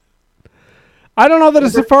 I don't know that a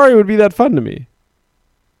safari would be that fun to me.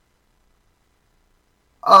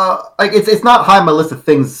 Like it's not high on my list of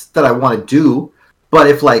things that I want to do, but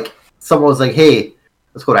if like someone was like, "Hey,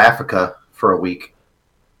 let's go to Africa for a week,"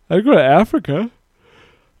 I'd go to Africa.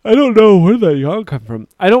 I don't know where that yawn come from.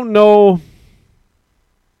 I don't know.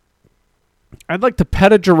 I'd like to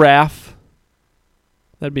pet a giraffe.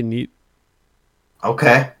 That'd be neat.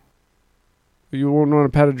 Okay. You wouldn't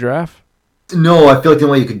want to pet a giraffe? No, I feel like the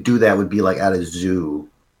only way you could do that would be like at a zoo.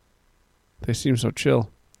 They seem so chill.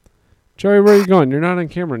 Joey, where are you going? You're not on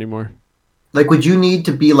camera anymore. Like, would you need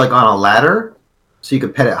to be like on a ladder so you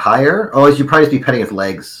could pet it higher? Or you'd probably just be petting its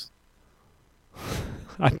legs.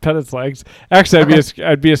 I'd pet its legs. Actually,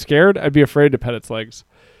 I'd be scared. I'd be afraid to pet its legs.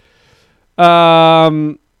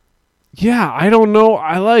 Yeah, I don't know.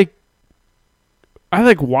 I like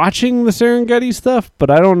watching the Serengeti stuff,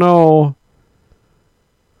 but I don't know.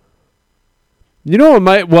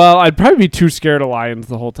 I'd probably be too scared of lions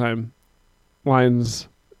the whole time. Lions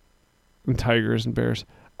and tigers and bears.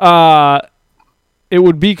 It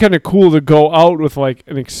would be kind of cool to go out with like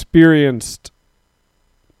an experienced,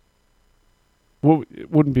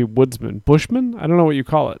 it wouldn't be woodsman, bushman? I don't know what you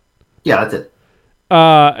call it. Yeah, that's it.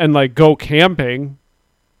 And like go camping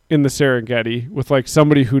in the Serengeti with like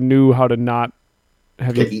somebody who knew how to not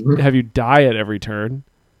have you die at every turn.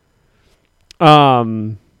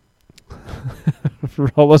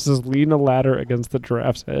 Rolla says lean a ladder against the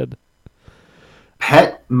giraffe's head.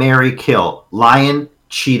 Pet, marry, kill. Lion,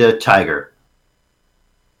 cheetah, tiger.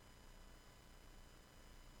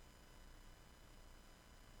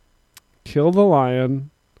 Kill the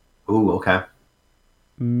lion. Ooh, okay.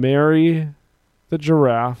 Marry the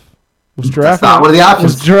giraffe. That's not one of the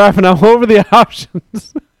options. Was giraffe and all over the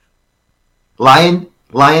options? Lion,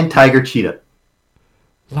 tiger, cheetah.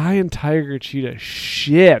 Lion, tiger, cheetah.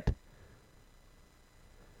 Shit.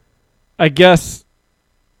 I guess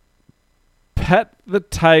pet the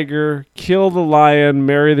tiger, kill the lion,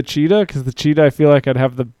 marry the cheetah, because the cheetah I feel like I'd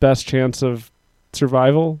have the best chance of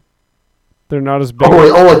survival. They're not as big.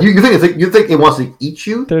 You think it wants to eat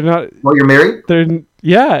you? They're not. While you're married?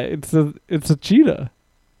 It's a cheetah.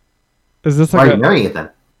 Is this like why are you marrying it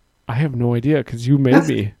then? I have no idea because you made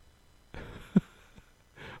me.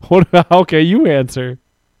 Okay, you answer.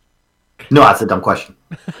 No, that's a dumb question.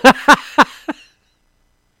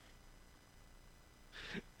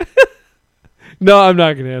 No, I'm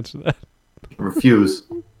not going to answer that. Refuse.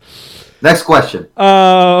 Next question.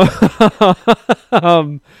 I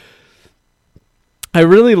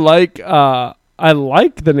really like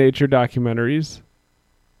the nature documentaries,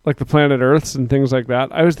 like the Planet Earths and things like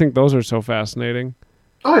that. I always think those are so fascinating.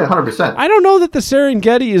 Oh yeah, 100%. I don't know that the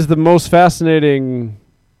Serengeti is the most fascinating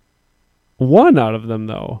one out of them,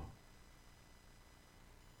 though.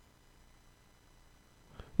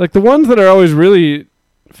 Like the ones that are always really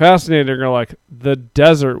fascinating are like the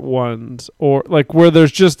desert ones, or like where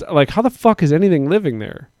there's just like, how the fuck is anything living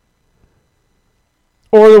there?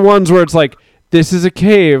 Or the ones where it's like, this is a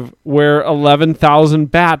cave where 11,000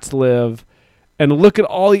 bats live, and look at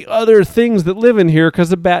all the other things that live in here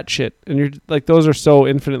because of bat shit. And you're like, those are so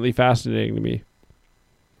infinitely fascinating to me.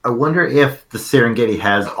 I wonder if the Serengeti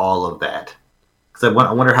has all of that. Because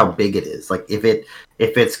I wonder how big it is. Like if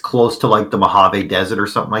it's close to like the Mojave Desert or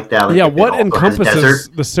something like that. Like yeah, what encompasses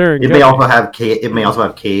the Serengeti? It may also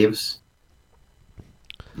have caves.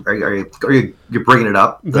 Are you bringing it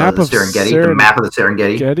up? The Serengeti, the map of the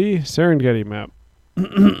Serengeti. Serengeti map.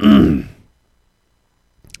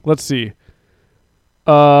 Let's see.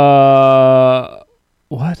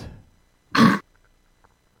 What?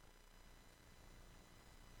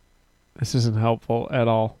 This isn't helpful at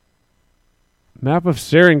all. Map of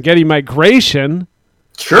Serengeti migration?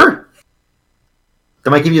 Sure.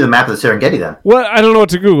 They might give you the map of the Serengeti then. What? I don't know what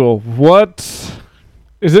to Google. What?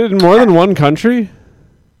 Is it in more than one country?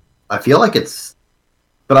 I feel like it's,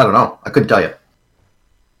 but I don't know. I couldn't tell you.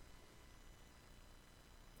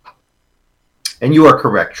 And you are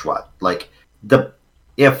correct, Schwat. Like,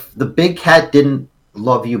 if the big cat didn't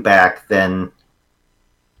love you back, then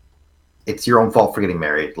it's your own fault for getting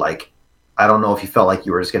married. Like, I don't know if you felt like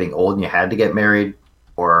you were just getting old and you had to get married,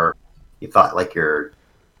 or you thought like your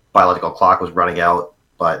biological clock was running out.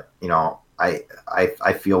 But, you know, I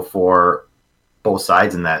feel for both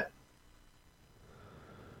sides in that.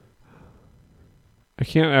 I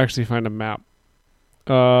can't actually find a map.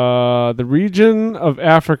 The region of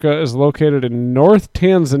Africa is located in North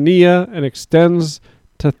Tanzania and extends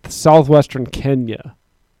to southwestern Kenya.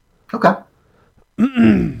 Okay.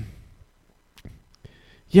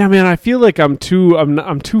 Yeah, man, I feel like I'm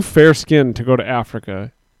too fair skinned to go to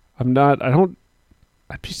Africa. I'd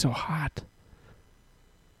be so hot.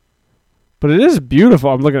 But it is beautiful.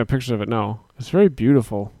 I'm looking at pictures of it now. It's very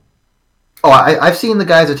beautiful. Oh, I've seen the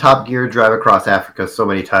guys at Top Gear drive across Africa so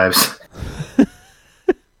many times.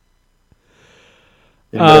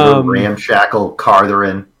 In the ramshackle car they're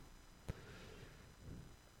in.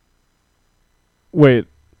 Wait.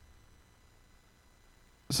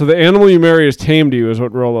 So the animal you marry is tame to you, is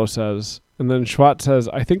what Rollo says. And then Schwat says,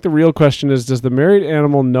 I think the real question is, does the married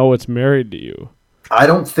animal know it's married to you? I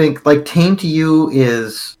don't think, like, tame to you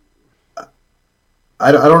is...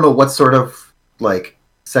 I don't know what sort of, like,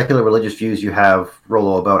 secular religious views you have,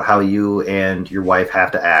 Rollo, about how you and your wife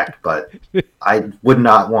have to act, but I would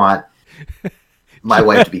not want my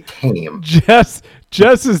wife to be tame. Jess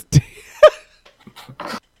is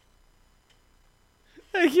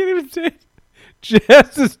I can't even say it.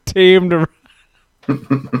 Jess is tamed around.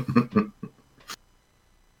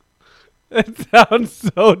 That sounds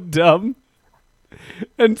so dumb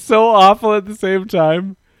and so awful at the same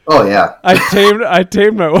time. Oh yeah, I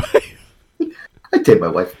tamed my wife. I tamed my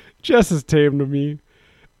wife. Jess is tame to me.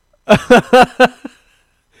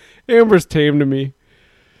 Amber's tame to me.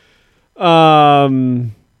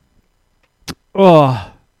 Animals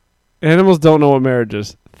don't know what marriage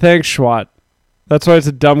is. Thanks, Schwat. That's why it's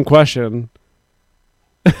a dumb question.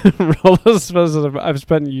 Rollo says that I've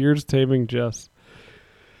spent years taming Jess.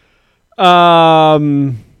 Yeah,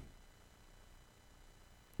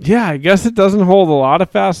 I guess it doesn't hold a lot of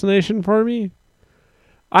fascination for me.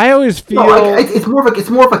 I always feel it's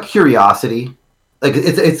more of a curiosity. Like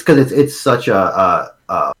it's because it's such a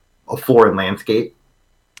foreign landscape.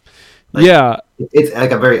 Like, yeah, it's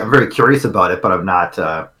like I'm very curious about it, but I'm not.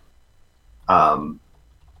 I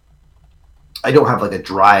don't have like a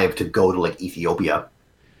drive to go to like Ethiopia.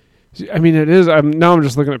 I mean, it is. I'm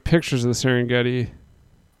just looking at pictures of the Serengeti.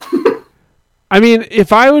 I mean,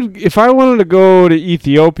 if I wanted to go to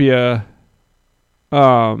Ethiopia,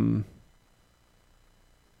 I mean,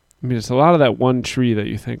 it's a lot of that one tree that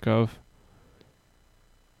you think of.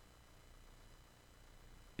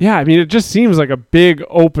 Yeah, I mean, it just seems like a big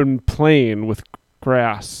open plain with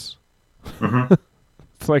grass. Mm-hmm.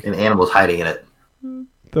 It's like and animals hiding in it.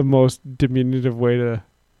 the most diminutive way to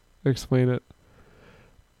explain it.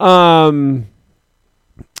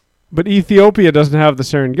 But Ethiopia doesn't have the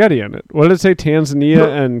Serengeti in it. What did it say? Tanzania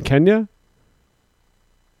and Kenya?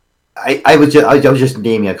 I was just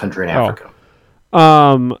naming a country in Africa.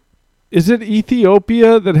 Is it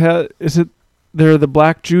Ethiopia that has? Is it? They're the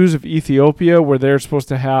Black Jews of Ethiopia, where they're supposed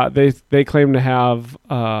to have. They claim to have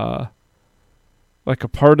like a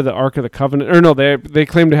part of the Ark of the Covenant, or no? They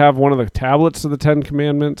claim to have one of the tablets of the Ten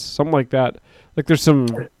Commandments, something like that. Like there's some.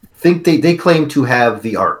 I think they claim to have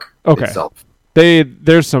the Ark itself.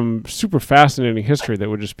 There's some super fascinating history that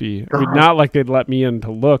would just be. I mean, not like they'd let me in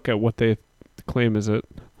to look at what they claim is it.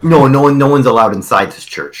 No one's allowed inside this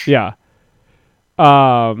church. Yeah.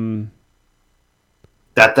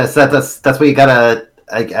 That's what you gotta.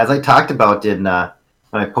 As I talked about in when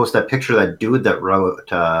I posted that picture of that dude that wrote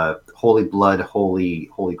 "Holy Blood, Holy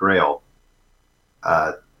Grail,"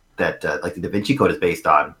 that like the Da Vinci Code is based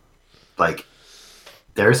on. Like,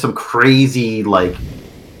 there's some crazy Grail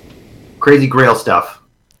stuff.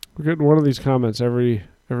 We're getting one of these comments every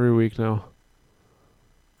week now.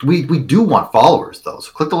 We do want followers though,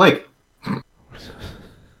 so click the link.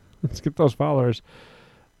 Let's get those followers.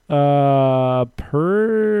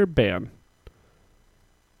 Per ban.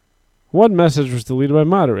 One message was deleted by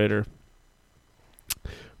moderator.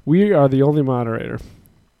 We are the only moderator.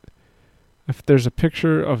 if there's a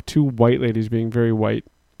picture of two white ladies being very white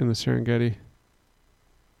in the Serengeti.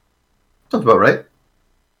 Sounds about right.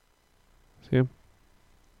 See 'em?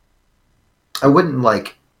 I wouldn't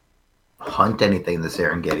like hunt anything in the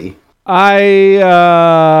Serengeti.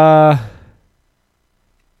 My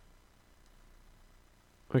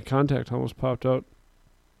contact almost popped out.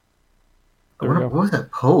 I There we wonder, go. what was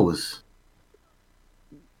that pose?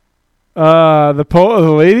 The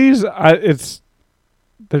ladies, they're I just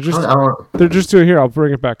don't, they're just doing here. I'll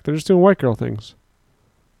bring it back. They're just doing white girl things.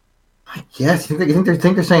 yes, you think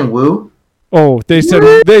they're saying woo? Oh, they said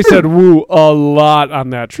woo a lot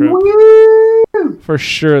on that trip. Woo! For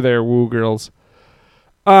sure, they're woo girls.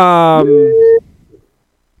 I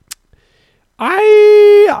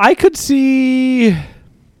could see.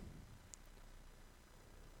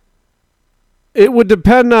 It would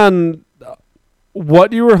depend on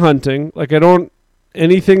what you were hunting. Like,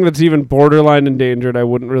 anything that's even borderline endangered, I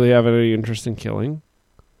wouldn't really have any interest in killing.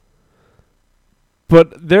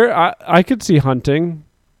 But I could see hunting.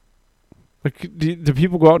 Like, do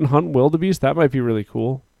people go out and hunt wildebeest? That might be really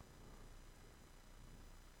cool.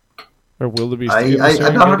 Or wildebeest. I'm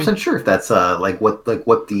not 100% sure if that's what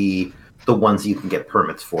the ones you can get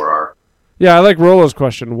permits for are. Yeah, I like Rolo's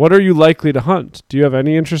question. What are you likely to hunt? Do you have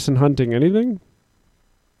any interest in hunting anything?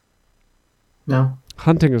 No.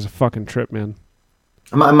 Hunting is a fucking trip, man.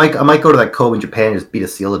 I might go to that cove in Japan and just beat a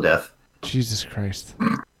seal to death. Jesus Christ.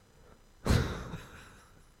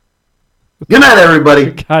 Good night, everybody.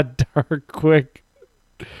 It got dark quick.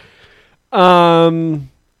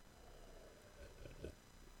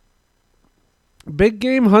 Big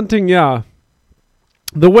game hunting, yeah.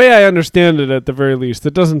 The way I understand it, at the very least,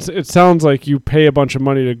 it sounds like you pay a bunch of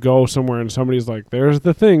money to go somewhere and somebody's like, there's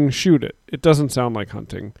the thing, shoot it. It doesn't sound like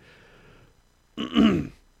hunting.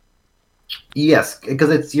 Yes,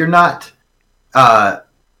 because you're not. The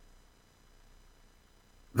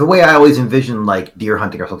way I always envision like deer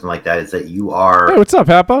hunting or something like that is that you are. Hey, what's up,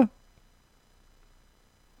 Papa?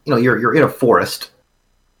 You're in a forest,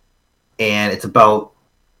 and it's about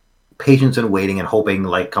patience and waiting and hoping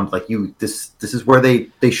this is where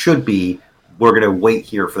they should be. We're gonna wait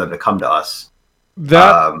here for them to come to us.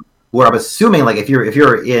 Where I'm assuming like if you're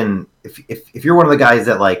one of the guys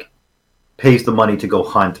that like pays the money to go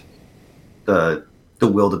hunt the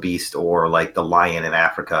wildebeest or like the lion in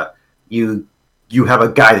Africa, you have a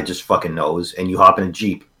guy that just fucking knows, and you hop in a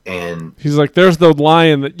Jeep and he's like, there's the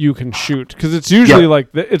lion that you can shoot, because it's usually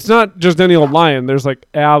it's not just any old lion. There's like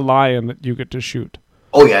a lion that you get to shoot.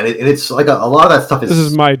 Oh yeah, and it's like a lot of that stuff is. This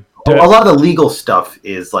is my. A lot of the legal stuff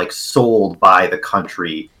is like sold by the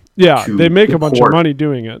country. Yeah, they make a bunch of money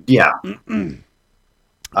doing it. Yeah.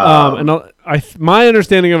 My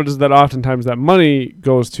understanding of it is that oftentimes that money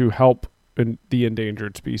goes to help in the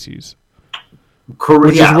endangered species. Correct.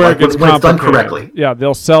 Which is where it gets when it's done complicated. correctly. Yeah,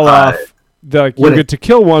 they'll sell off. You get to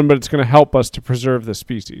kill one, but it's going to help us to preserve the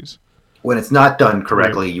species. When it's not done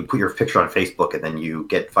correctly, you put your picture on Facebook and then you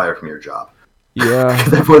get fired from your job. Yeah.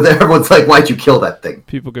 Everyone's like, why'd you kill that thing?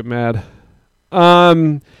 People get mad.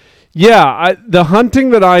 The hunting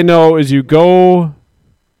that I know is you go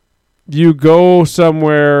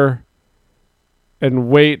somewhere and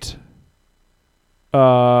wait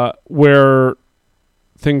where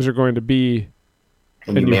things are going to be,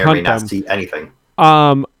 and you may or may not see anything.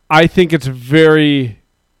 I think it's very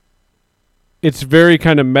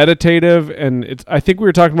kind of meditative, and I think we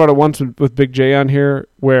were talking about it once with Big J on here,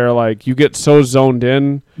 where like you get so zoned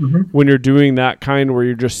in when you're doing that kind, where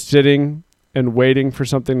you're just sitting and waiting for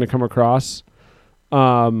something to come across.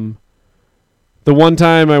 The one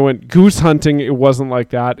time I went goose hunting, it wasn't like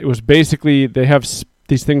that. It was basically, they have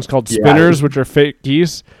these things called spinners, which are fake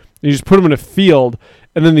geese. You just put them in a field,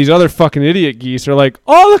 and then these other fucking idiot geese are like,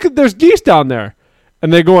 oh, look, there's geese down there.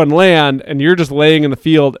 And they go on land, and you're just laying in the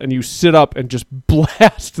field, and you sit up and just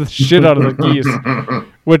blast the shit out of the geese,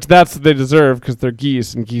 which that's what they deserve, because they're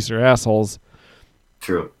geese, and geese are assholes.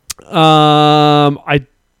 True. I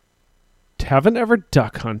haven't ever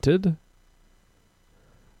duck hunted.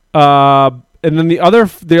 And then the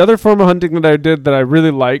other form of hunting that I did that I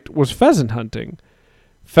really liked was pheasant hunting.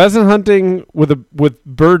 Pheasant hunting with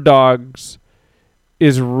bird dogs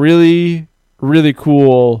is really, really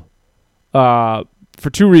cool. For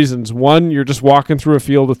two reasons. One, you're just walking through a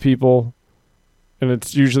field with people, and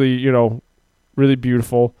it's usually, really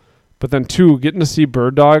beautiful. But then two, getting to see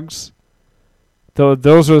bird dogs,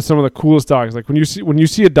 those are some of the coolest dogs. Like when you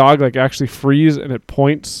see a dog like actually freeze and it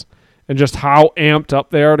points, and just how amped up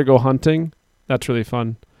they are to go hunting, that's really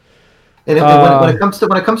fun. And when it comes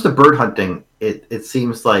to bird hunting, it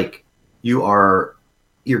seems like you're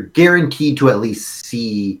guaranteed to at least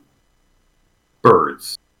see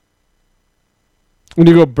birds. When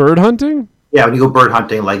you go bird hunting? Yeah, when you go bird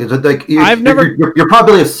hunting, like it's like I've never- your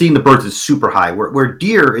probability of seeing the birds is super high. Where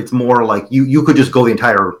deer, it's more like you could just go the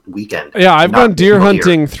entire weekend. Yeah, I've not gone deer single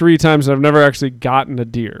hunting 3 times and I've never actually gotten a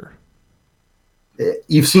deer.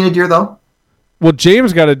 You've seen a deer though, Well,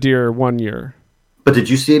 James got a deer one year. but did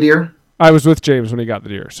you see a deer? I was with James when he got the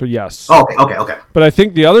deer, so yes. Oh, okay. But I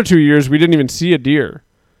think the other 2 years we didn't even see a deer.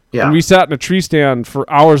 Yeah. And we sat in a tree stand for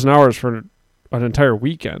hours and hours for an entire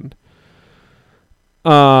weekend.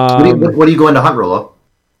 What do you go into hunt, Rolo?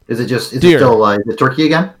 Is it Deer. still is it turkey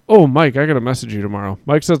again? Oh, Mike, I got to message you tomorrow.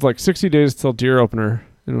 Mike says like 60 days till deer opener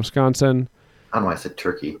in Wisconsin. I don't know why I said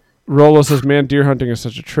turkey. Rolo says, man, deer hunting is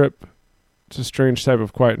such a trip. It's a strange type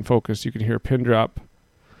of quiet and focus. You can hear a pin drop.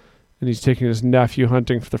 And he's taking his nephew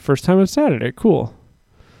hunting for the first time on Saturday. Cool.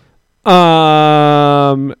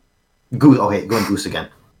 Goose. Okay, going goose again.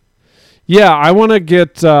 Yeah, I want to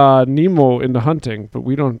get Nemo into hunting, but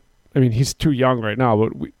we don't. I mean, he's too young right now,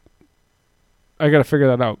 but I got to figure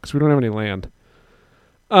that out because we don't have any land.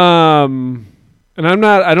 And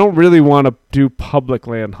I don't really want to do public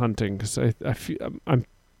land hunting because I feel I'm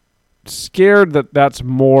scared that that's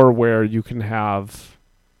more where you can have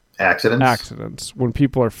accidents when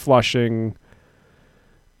people are flushing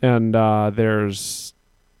and there's.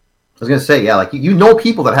 I was gonna say, yeah, like you know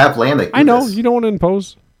people that have land. That I know this. you don't want to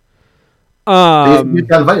impose. You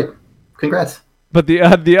got invited. Congrats. But the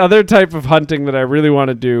other type of hunting that I really want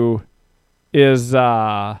to do is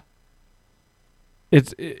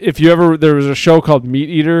it's if you ever there was a show called Meat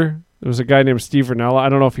Eater. There was a guy named Steve Ranella. I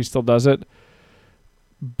don't know if he still does it,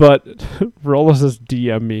 but Rolo says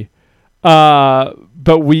DM me. But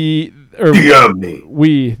DM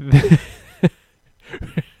me.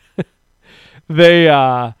 They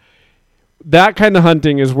that kind of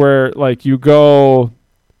hunting is where like you go.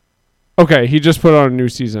 Okay, he just put on a new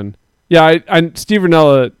season. Yeah, I Steve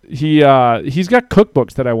Ranella, he's got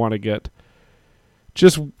cookbooks that I want to get.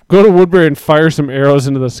 Just go to Woodbury and fire some arrows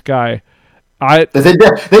into the sky. Then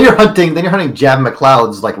you're hunting Jab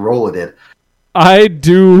McLeod's like Rolo did. I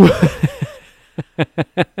do.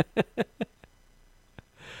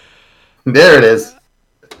 There it is.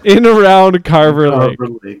 In around Carver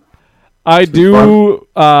Lake. I do want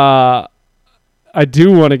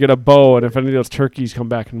to get a bow, and if any of those turkeys come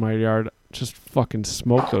back in my yard, just fucking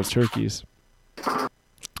smoke those turkeys.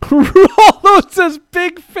 Rolo says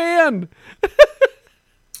big fan.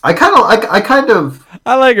 I kind of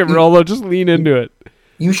I like it, Rolo. Just lean into it.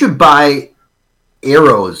 You should buy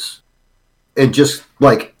arrows and just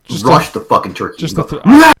rush the fucking turkey. Just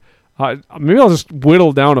maybe I'll just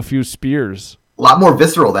whittle down a few spears. A lot more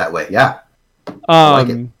visceral that way. Yeah. I like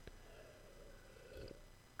it.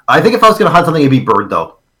 I think if I was going to hunt something, it'd be bird,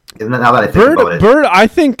 though. And now that I think about it. Bird, I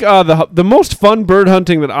think the most fun bird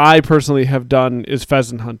hunting that I personally have done is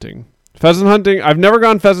pheasant hunting. Pheasant hunting, I've never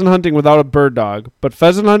gone pheasant hunting without a bird dog, but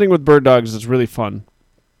pheasant hunting with bird dogs is really fun.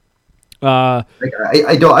 I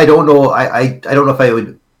don't know. I don't know if I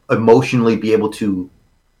would emotionally be able to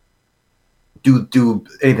do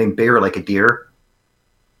anything bigger like a deer.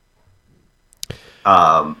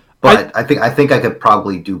 But I think I could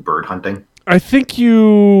probably do bird hunting. I think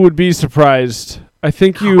you would be surprised. I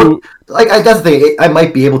think you that's the thing. I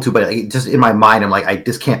might be able to, but just in my mind, I'm like, I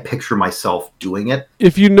just can't picture myself doing it.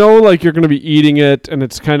 If you know, like you're going to be eating it, and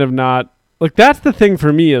it's kind of not like that's the thing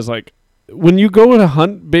for me is like when you go to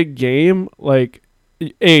hunt big game, like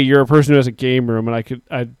you're a person who has a game room, and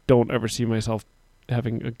I don't ever see myself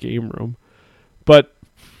having a game room, but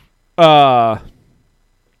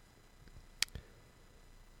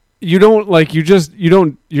you don't like you're just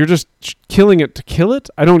killing it to kill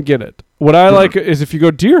it. I don't get it. What I like is if you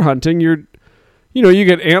go deer hunting, you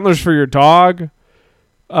get antlers for your dog.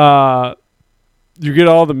 You get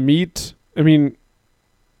all the meat. I mean,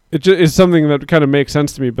 it just is something that kind of makes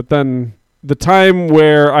sense to me. But then the time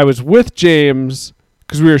where I was with James,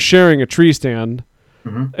 because we were sharing a tree stand,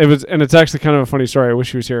 it's actually kind of a funny story. I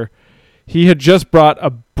wish he was here. He had just brought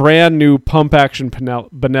a brand new pump action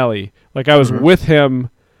Benelli. Like I was with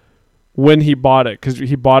him when he bought it, because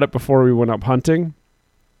he bought it before we went up hunting.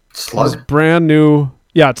 Slug? It's brand new.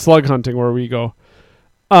 Yeah, it's slug hunting where we go.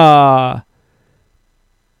 And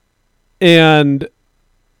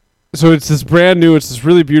so it's this brand new, it's this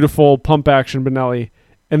really beautiful pump action Benelli.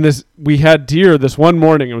 And we had deer this one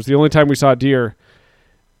morning. It was the only time we saw deer.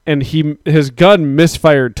 And his gun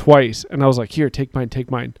misfired twice. And I was like, here, take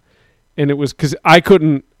mine. And it was because I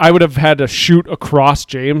would have had to shoot across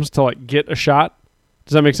James to like get a shot.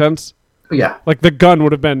 Does that make sense? Yeah. Like the gun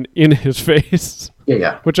would have been in his face.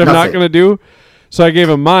 Yeah. Which I'm not going to do. So I gave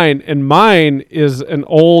him mine, and mine is an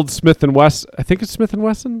old Smith & Wesson. I think it's Smith &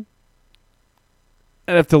 Wesson.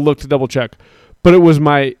 I'd have to look to double check. but it was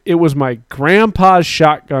my grandpa's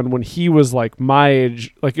shotgun when he was like my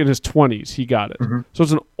age, like in his 20s. He got it, so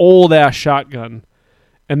it's an old ass shotgun,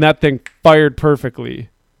 and that thing fired perfectly.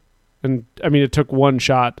 And I mean, it took one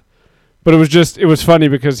shot, but it was funny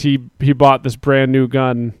because he bought this brand new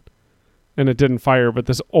gun, and it didn't fire, but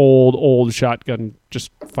this old shotgun just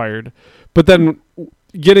fired. But then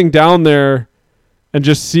getting down there and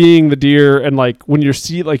just seeing the deer, and like when you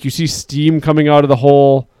see steam coming out of the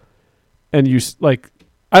hole. And you like,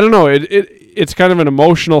 I don't know. It's kind of an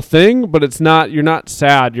emotional thing, but it's not. You're not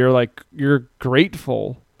sad. You're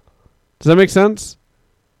grateful. Does that make sense?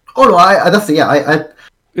 Oh no, I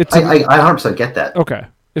 100% get that. Okay,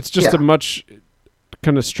 it's just a much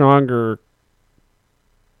kind of stronger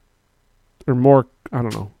or more. I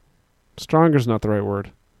don't know. Stronger is not the right word.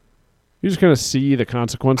 You just kind of see the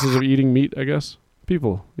consequences of eating meat. I guess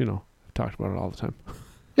people, talked about it all the time.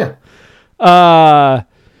 Yeah.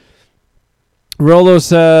 Rolo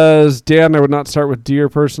says, Dan, I would not start with deer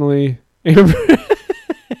personally. Amber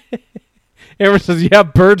says, yeah,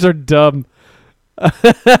 birds are dumb.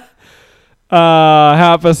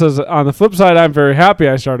 Hapa says, on the flip side, I'm very happy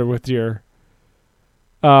I started with deer.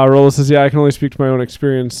 Rolo says, yeah, I can only speak to my own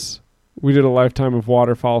experience. We did a lifetime of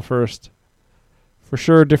waterfowl first. For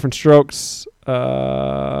sure, different strokes.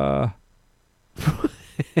 That's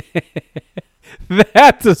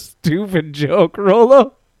a stupid joke,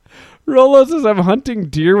 Rolo. Rolo says, I'm hunting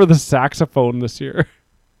deer with a saxophone this year.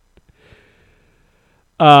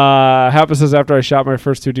 Hapa says, after I shot my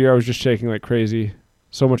first 2 deer, I was just shaking like crazy.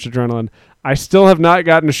 So much adrenaline. I still have not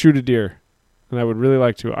gotten to shoot a deer, and I would really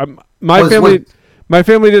like to. My family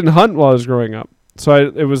didn't hunt while I was growing up,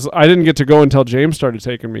 so I didn't get to go until James started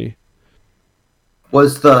taking me.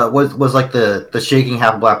 Was like the shaking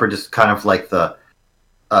half blapper just kind of like the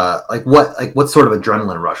what sort of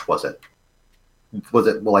adrenaline rush was it? Was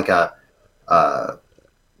it like a oh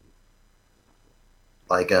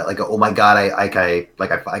my god, I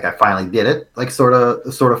finally did it, like sort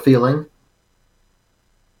of feeling?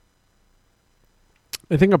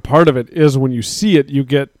 I think a part of it is when you see it, you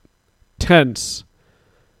get tense.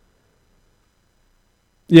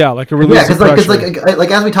 Yeah, like a release of pressure.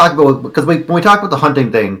 Like as we talked about, because when we talk about the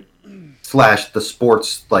hunting thing / the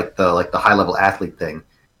sports, like the high level athlete thing,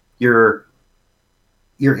 you're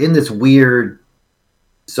in this weird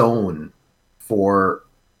zone for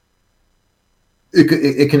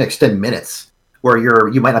it can extend minutes where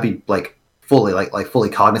you might not be fully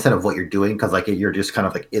cognizant of what you're doing, because like you're just kind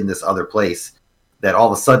of like in this other place that all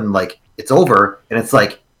of a sudden like it's over, and it's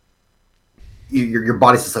like your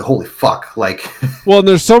body's just like, holy fuck, like. Well, and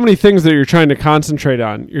there's so many things that you're trying to concentrate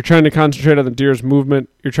on. You're trying to concentrate on the deer's movement.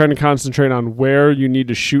 You're trying to concentrate on where you need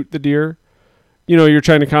to shoot the deer. You're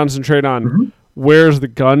trying to concentrate on where's the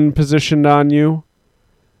gun positioned on you.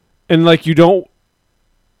 And like you don't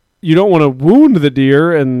want to wound the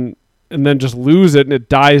deer and then just lose it and it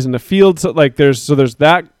dies in the field. So like there's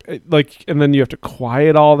that, like, and then you have to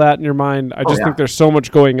quiet all that in your mind. I just think there's so much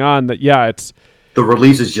going on that it's the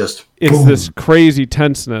release is just boom. This crazy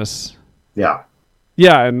tenseness. Yeah.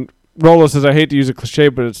 Yeah, and Rolo says, I hate to use a cliche,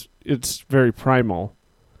 but it's very primal.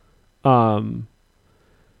 And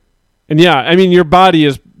yeah, I mean your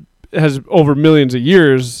body has over millions of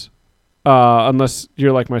years. Unless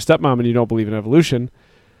you're like my stepmom and you don't believe in evolution,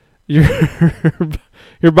 your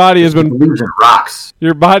body has been rocks.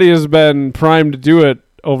 Your body has been primed to do it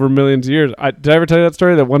over millions of years. Did I ever tell you that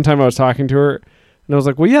story? That one time I was talking to her and I was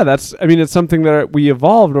like, well, yeah, it's something that we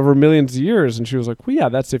evolved over millions of years. And she was like, well, yeah,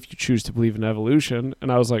 that's if you choose to believe in evolution.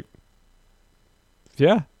 And I was like,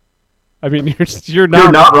 yeah. I mean, you're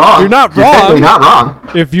not wrong. You're not wrong. You're not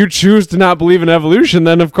wrong. If you choose to not believe in evolution,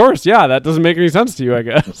 then of course, yeah, that doesn't make any sense to you, I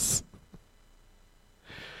guess.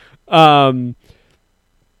 But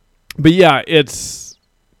yeah,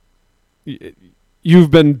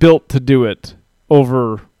 you've been built to do it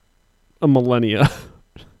over a millennia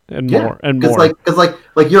and more.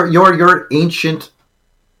 Because your ancient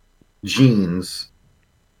genes,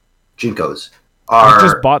 Jinkos, are. I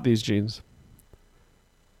just bought these genes.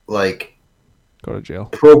 Like, go to jail.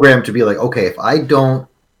 Programmed to be like, okay, if I don't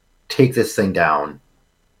take this thing down,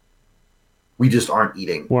 we just aren't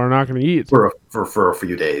eating. We're not going to eat for a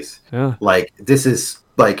few days. Yeah, like this is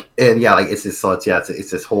like, and yeah, like it's this. So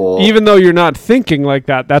it's this whole. Even though you're not thinking like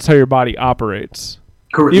that, that's how your body operates.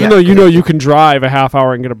 Correct. Even though you can drive a half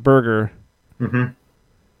hour and get a burger. Mm-hmm.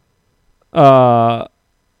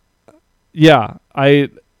 Yeah,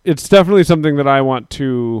 it's definitely something that I want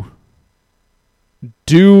to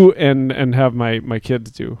do and have my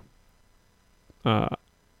kids do. And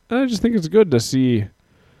I just think it's good to see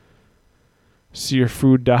your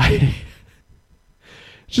food die.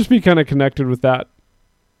 just be kind of connected with that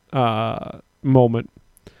moment.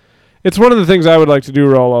 It's one of the things I would like to do,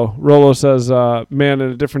 Rolo. Rolo says, man, in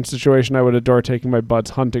a different situation, I would adore taking my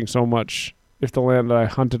buds hunting so much if the land that I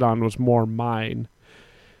hunted on was more mine.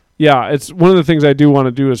 Yeah, it's one of the things I do want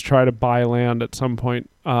to do is try to buy land at some point.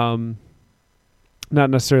 Not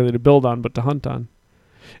necessarily to build on, but to hunt on.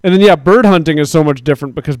 And then, yeah, bird hunting is so much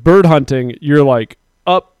different because bird hunting, you're like,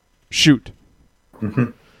 up, shoot.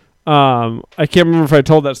 Mm-hmm. I can't remember if I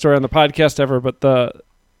told that story on the podcast ever, but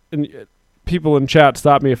people in chat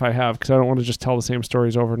stop me if I have, because I don't want to just tell the same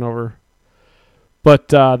stories over and over. But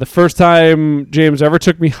the first time James ever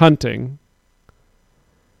took me hunting,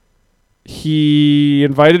 he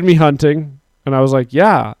invited me hunting, and I was like,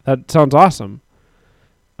 yeah, that sounds awesome.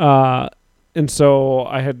 And so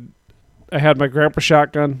I had my grandpa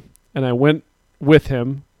shotgun, and I went with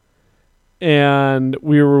him, and it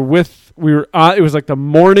was like the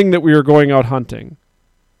morning that we were going out hunting,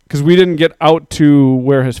 because we didn't get out to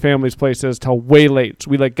where his family's place is till way late.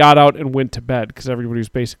 So we like got out and went to bed because everybody was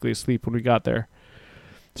basically asleep when we got there.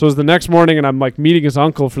 So it was the next morning, and I'm like meeting his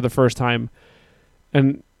uncle for the first time,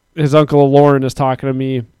 and his uncle Lauren is talking to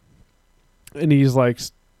me, and he's like,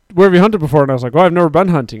 where have you hunted before? And I was like, oh, I've never been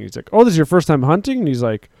hunting. He's like, oh, this is your first time hunting? And he's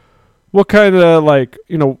like, what kind of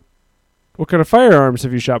firearms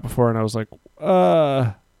have you shot before? And I was like,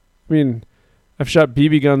 I mean, I've shot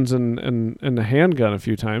BB guns and a handgun a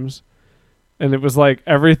few times. And it was like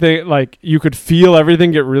everything, like you could feel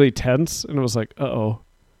everything get really tense. And it was like, uh-oh.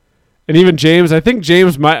 And even James, I think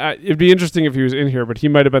James it'd be interesting if he was in here, but he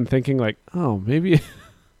might have been thinking like, oh, maybe.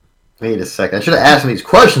 Wait a second. I should have asked him these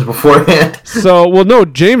questions beforehand. So, well, no,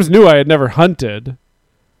 James knew I had never hunted.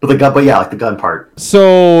 But like the gun part.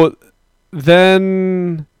 So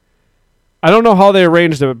then I don't know how they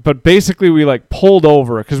arranged it, but basically we like pulled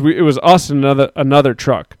over because it was us and another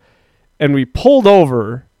truck, and we pulled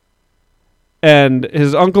over, and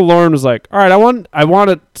his uncle Lauren was like, all right, I want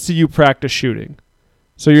to see you practice shooting.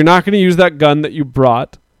 So you're not going to use that gun that you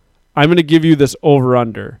brought. I'm going to give you this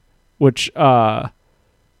over-under, which, an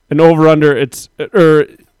over-under,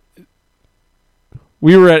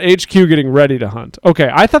 we were at HQ getting ready to hunt. Okay,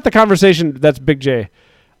 I thought the conversation, that's Big J.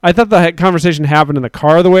 I thought the conversation happened in the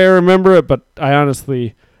car the way I remember it, but I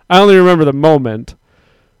only remember the moment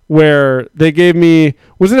where they gave me,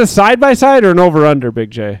 was it a side-by-side or an over-under,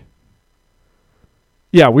 Big J?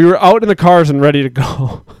 Yeah, we were out in the cars and ready to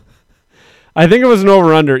go. I think it was an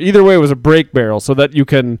over-under. Either way, it was a break barrel so that you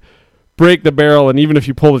can break the barrel, and even if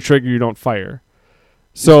you pull the trigger, you don't fire.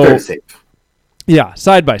 So, very safe. Yeah,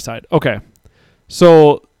 side-by-side. Okay.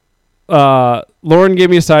 So Lauren gave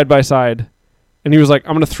me a side-by-side, and he was like,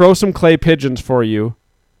 I'm going to throw some clay pigeons for you,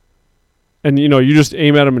 and, you just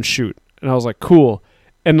aim at them and shoot. And I was like, cool.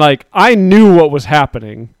 And, like, I knew what was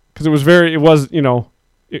happening because it was very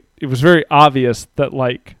obvious that,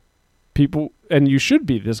 like, people, and you should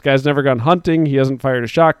be. This guy's never gone hunting. He hasn't fired a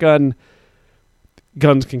shotgun.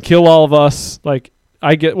 Guns can kill all of us. Like,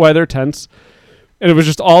 I get why they're tense. And it was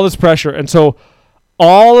just all this pressure. And so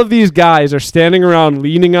all of these guys are standing around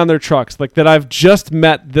leaning on their trucks, like that I've just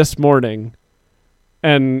met this morning.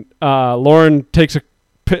 And Lauren takes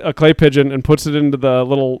a clay pigeon and puts it into the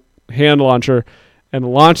little hand launcher and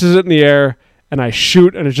launches it in the air. And I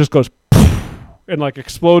shoot, and it just goes and like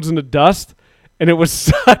explodes into dust. And it was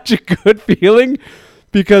such a good feeling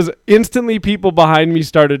because instantly people behind me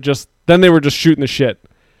then they were just shooting the shit.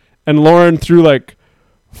 And Lauren threw like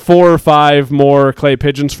 4 or 5 more clay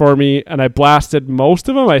pigeons for me, and I blasted most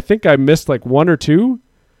of them. I think I missed like 1 or 2.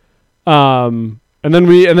 And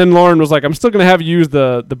then Lauren was like, I'm still going to have you use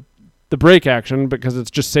the break action because it's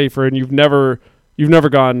just safer, and you've never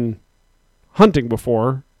gone hunting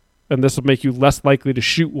before, and this will make you less likely to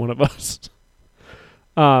shoot one of us.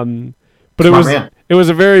 But it was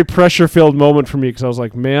a very pressure-filled moment for me because I was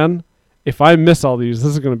like, man, if I miss all these,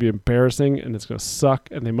 this is going to be embarrassing, and it's going to suck,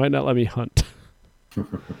 and they might not let me hunt.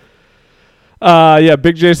 Yeah,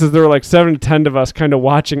 Big J says there were like 7 to 10 of us kind of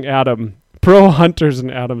watching Adam, pro hunters in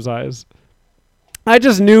Adam's eyes. I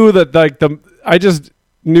just knew that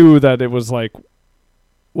it was like,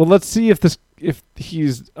 well, let's see if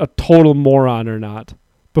he's a total moron or not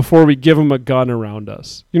before we give him a gun around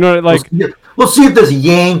us. You know, like we'll see if this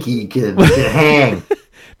Yankee can hang.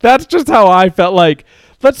 That's just how I felt. Like,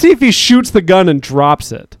 let's see if he shoots the gun and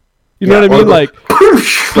drops it. You know what I mean? Like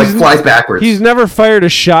flies backwards. He's never fired a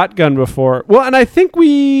shotgun before. Well, and I think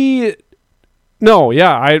I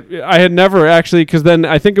had never actually, because then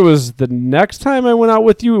I think it was the next time I went out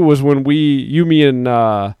with you. It was when me and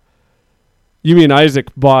Isaac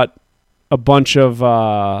bought a bunch of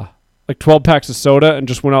like 12 packs of soda and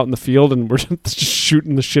just went out in the field and we're just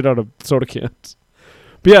shooting the shit out of soda cans.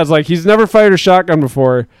 But yeah, it's like he's never fired a shotgun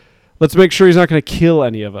before. Let's make sure he's not going to kill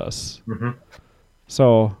any of us. Mm-hmm.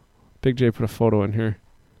 So, Big J put a photo in here.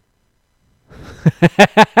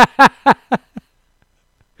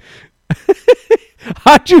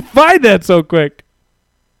 How'd you find that so quick?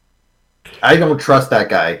 I don't trust that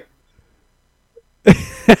guy.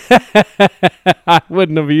 I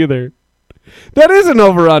wouldn't have either. That is an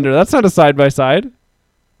over-under. That's not a side-by-side.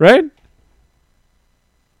 Right?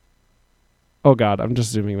 Oh, God. I'm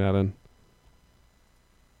just zooming that in.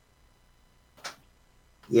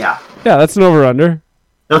 Yeah. Yeah, that's an over-under.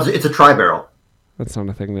 No, it's a tri-barrel. That's not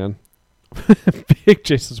a thing, then. Big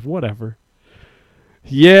J says, whatever.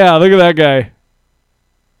 Yeah, look at that guy.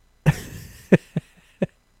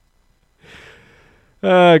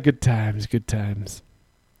 Good times, good times.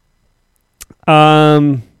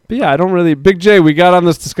 But yeah, I don't really... Big J, we got on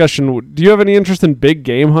this discussion. Do you have any interest in big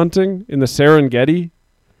game hunting in the Serengeti?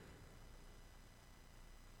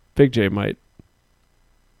 Big J might.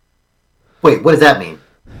 Wait, what does that mean?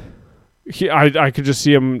 I could just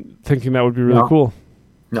see him thinking that would be really No. cool.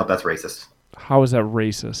 No, that's racist. How is that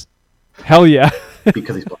racist? Hell yeah.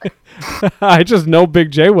 Because he's black. I just know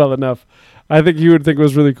Big J well enough. I think he would think it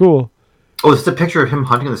was really cool. Oh, is this a picture of him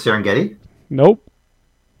hunting in the Serengeti? Nope.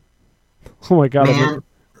 Oh my God. Man,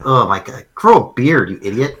 oh my God. Grow a beard, you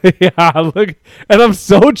idiot. Yeah, look. And I'm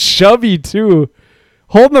so chubby, too.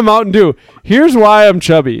 Hold the Mountain Dew. Here's why I'm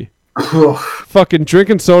chubby. Fucking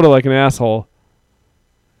drinking soda like an asshole.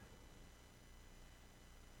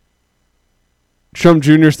 Trump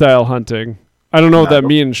Jr. style hunting. I don't know what that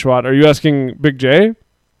means, Schwat. Are you asking Big J?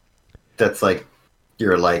 That's like,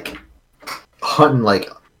 you're like hunting like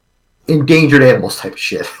endangered animals type of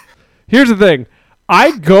shit. Here's the thing.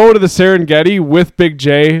 I go to the Serengeti with Big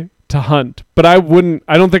J to hunt, but I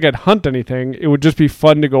don't think I'd hunt anything. It would just be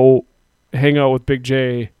fun to go hang out with Big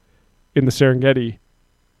J in the Serengeti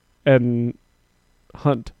and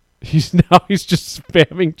hunt. He's just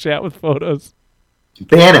spamming chat with photos.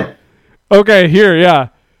 Ban him. Okay,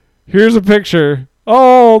 here's a picture.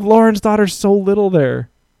 Oh, Lauren's daughter's so little there.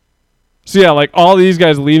 So yeah, like all these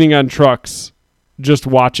guys leaning on trucks, just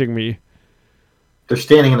watching me. They're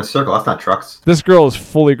standing in a circle. That's not trucks. This girl is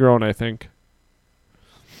fully grown, I think.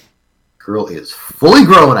 Girl is fully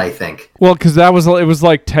grown, I think. Well, because it was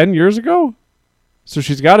like 10 years ago, so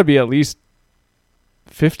she's got to be at least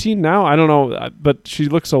 15 now. I don't know, but she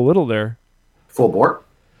looks so little there. Full bore.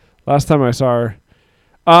 Last time I saw her.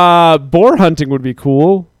 Boar hunting would be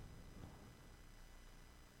cool.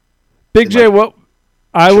 Big J, what?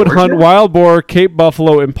 I would hunt wild boar, Cape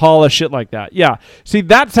buffalo, impala, shit like that. Yeah. See,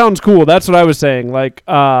 that sounds cool. That's what I was saying. Like,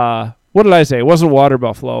 what did I say? It wasn't water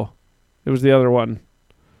buffalo. It was the other one.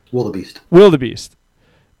 Wildebeest.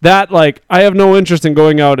 That, like, I have no interest in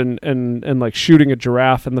going out and like shooting a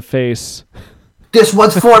giraffe in the face. This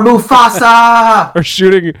one's for Mufasa.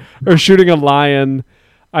 or shooting a lion.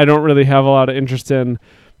 I don't really have a lot of interest in.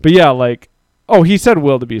 But yeah, like, oh, he said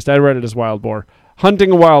wildebeest. I read it as wild boar.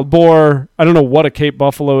 Hunting a wild boar. I don't know what a Cape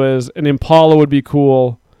buffalo is. An impala would be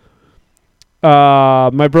cool.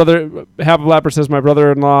 My brother, Half of Lapper says, my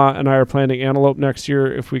brother-in-law and I are planting antelope next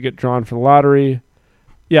year if we get drawn for the lottery.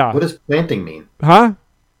 Yeah. What does planting mean? Huh?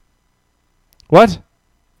 What?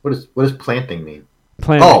 What does planting mean?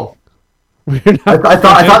 Planting. Oh. I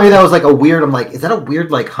thought maybe that was like a weird. I'm like, is that a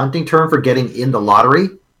weird like hunting term for getting in the lottery?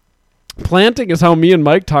 Planting is how me and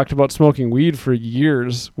Mike talked about smoking weed for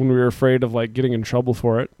years when we were afraid of like getting in trouble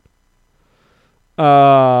for it.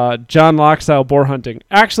 John Locke style boar hunting.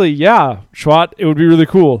 Actually, yeah, Schwat, it would be really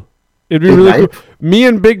cool. It'd be really cool. Me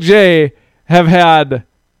and Big J have had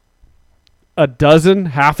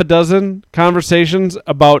half a dozen conversations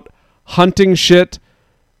about hunting shit.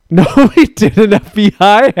 No, we didn't.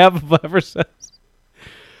 FBI Half of Lapper says.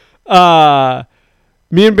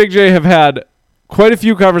 Me and Big J have had quite a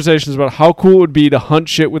few conversations about how cool it would be to hunt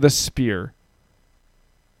shit with a spear.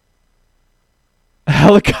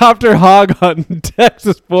 Helicopter hog hunt in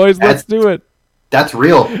Texas, boys. Let's do it. That's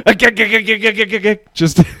real.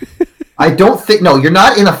 Just. I don't think. No, you're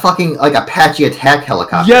not in a fucking like Apache attack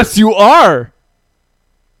helicopter. Yes, you are.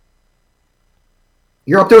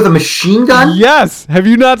 You're up there with a machine gun. Yes. Have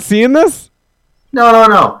you not seen this?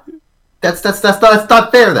 No. That's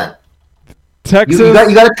not fair then. Texas. You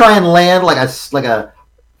got to try and land like a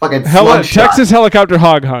fucking slingshot. Texas helicopter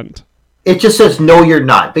hog hunt. It just says no, you're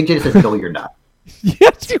not. Big J says no, you're not.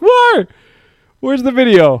 Yes, you are. Where's the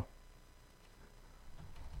video?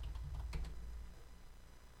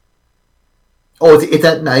 Oh, it's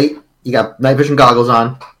at night. You got night vision goggles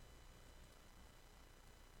on.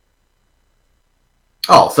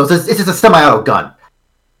 Oh, so it's just a semi-auto gun.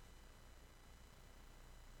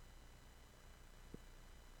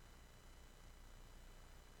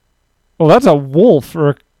 Oh, that's a wolf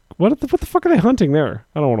or what the fuck are they hunting there?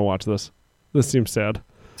 I don't want to watch this. This seems sad.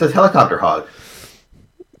 It says helicopter hog.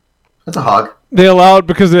 That's a hog. They allow it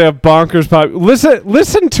because they have bonkers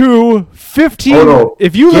listen to 15 Oh no!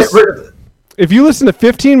 if you Get listen rid of it. if you listen to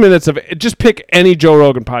 15 minutes of it, just pick any Joe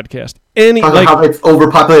Rogan podcast. Any Talking about how it's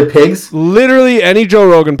overpopulated pigs. literally any Joe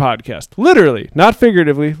Rogan podcast. Literally, not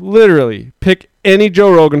figuratively, literally. Pick any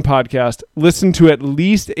Joe Rogan podcast, listen to at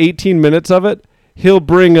least 18 minutes of it. He'll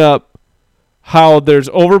bring up how there's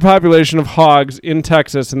overpopulation of hogs in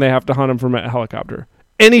Texas and they have to hunt them from a helicopter.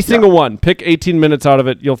 Any single one. Pick 18 minutes out of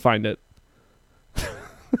it, you'll find it.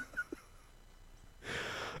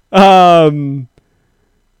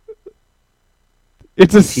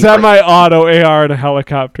 It's a semi-auto AR in a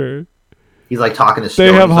helicopter. He's like talking to They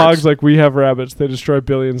Snowden. have He's hogs like we have rabbits. They destroy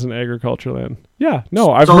billions in agriculture land. Yeah,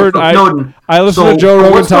 no, I've So, heard. Snowden, I listened to Joe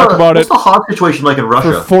Rogan what's talk about what's it the hog situation like in for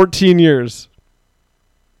Russia? 14 years.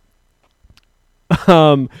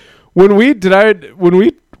 When we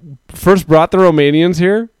first brought the Romanians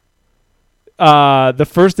here, the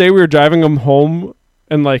first day we were driving them home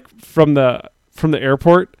and like from the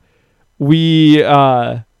airport,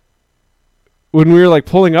 when we were like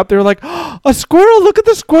pulling up, they were like, oh, a squirrel, look at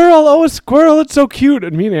the squirrel. Oh, a squirrel, it's so cute.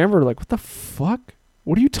 And me and Amber were like, what the fuck?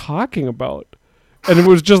 What are you talking about? And it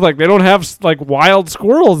was just like, they don't have like wild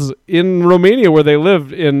squirrels in Romania where they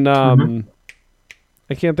live in,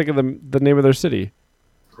 I can't think of the name of their city.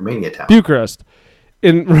 Romania town. Bucharest.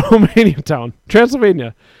 In Romania town.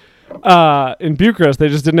 Transylvania. In Bucharest, they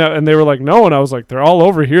just didn't have, and they were like, no. And I was like, they're all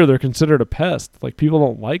over here. They're considered a pest. Like, people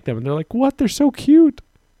don't like them. And they're like, what? They're so cute.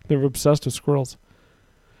 They were obsessed with squirrels.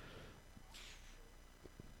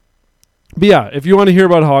 But yeah, if you want to hear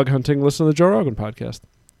about hog hunting, listen to the Joe Rogan podcast.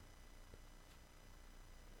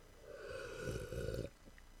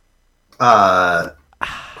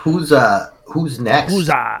 Who's next? Who's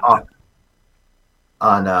on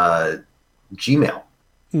Gmail?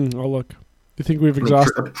 I'll look. You think we've I mean,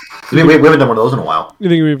 exhausted? we haven't done one of those in a while. You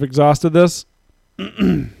think we've exhausted this?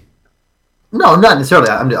 No, not necessarily.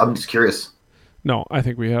 I'm just curious. No, I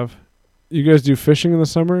think we have. You guys do fishing in the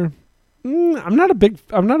summer? I'm not a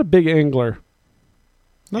big angler.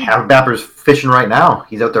 Have Dapper's fishing right now.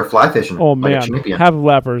 He's out there fly fishing. Oh like a man, champion. have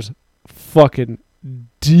lappers fucking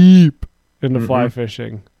deep into fly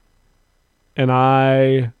fishing, and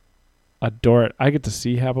I adore it. I get to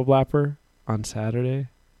see Have a Blapper on Saturday.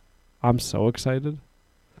 I'm so excited.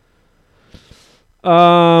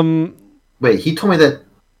 Wait, he told me that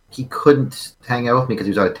he couldn't hang out with me because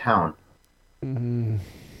he was out of town.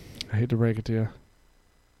 I hate to break it to you.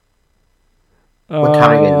 What time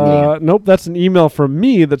are you getting? Nope, that's an email from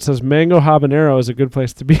me that says Mango Habanero is a good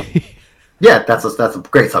place to be. Yeah, that's a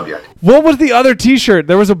great subject. What was the other T-shirt?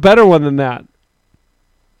 There was a better one than that.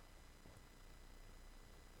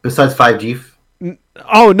 Besides 5G,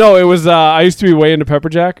 Oh no, it was. I used to be way into Pepper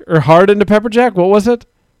Jack or hard into Pepper Jack. What was it? I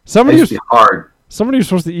Somebody used to be hard. Somebody was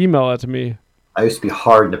supposed to email that to me. I used to be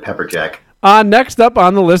hard into Pepper Jack. Next up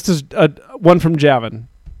on the list is one from Javin.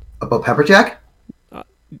 About Pepper Jack?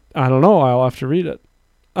 I don't know. I'll have to read it.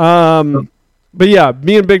 But yeah,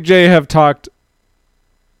 me and Big J have talked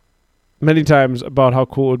many times about how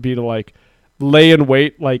cool it would be to like lay in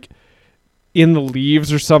wait, like in the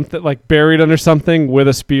leaves or something, like buried under something with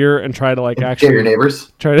a spear and try to like And actually scare your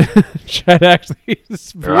neighbors? try to actually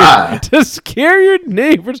Ah. to scare your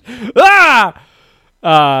neighbors.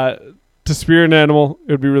 To spear an animal,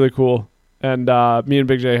 it would be really cool. And me and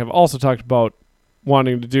Big J have also talked about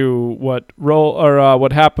wanting to do what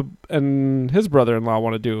Hap and his brother-in-law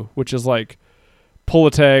want to do, which is like pull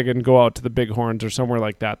a tag and go out to the Bighorns or somewhere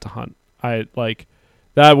like that to hunt. I like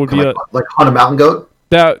that would be Like hunt a mountain goat?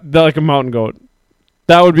 that like a mountain goat.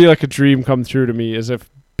 That would be like a dream come true to me, is if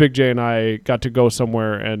Big J and I got to go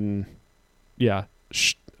somewhere and I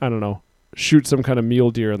don't know, shoot some kind of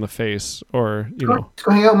mule deer in the face, or Let's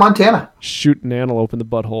go hang out in Montana. shoot an antelope in the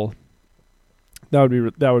butthole.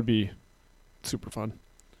 That would be super fun.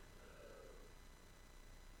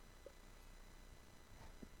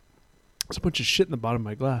 There's a bunch of shit in the bottom of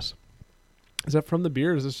my glass. Is that from the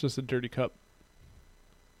beer, or is this just a dirty cup?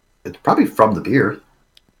 It's probably from the beer.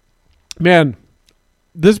 Man,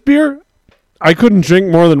 this beer, I couldn't drink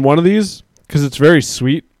more than one of these because it's very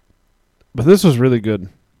sweet. But this was really good.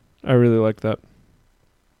 I really like that.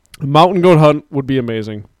 A mountain goat hunt would be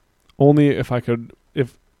amazing. Only if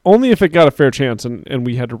it got a fair chance and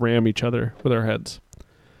we had to ram each other with our heads.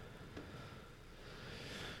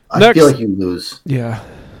 I Next. feel like you lose. Yeah.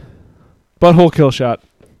 Butthole Kill Shot.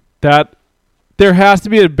 There has to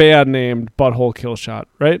be a band named Butthole Kill Shot,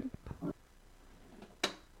 right?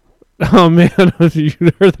 Oh man, you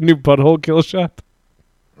heard the new Butthole Kill Shot?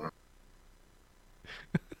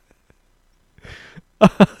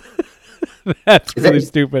 That's Is really that-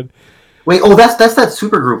 stupid. Wait, oh, that's that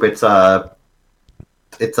super group. It's that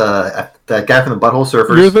guy from the Butthole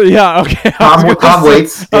Surfers, Yeah, okay. I was Tom, gonna Tom say-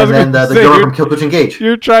 Waits, I was and then gonna the say, girl you're- from Killswitch Engage.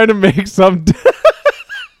 You're trying to make some.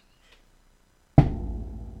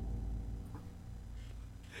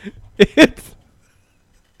 it's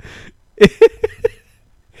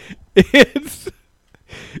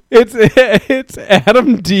it's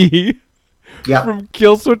Adam D Yep, from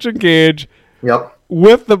Killswitch Engage yep.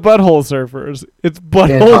 with the Butthole Surfers. It's Tom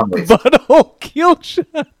Butthole Waits. Butthole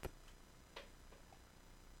Killshot.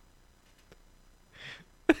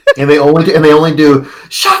 And they only do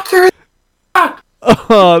shot through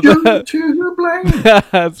Oh, to blame.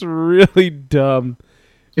 that's really dumb.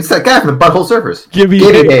 It's that guy from the Butthole Surfers. Gibby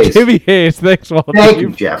Hayes. Gibby Hayes. Thanks, Walter. Thank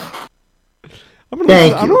you, Jeff. I'm gonna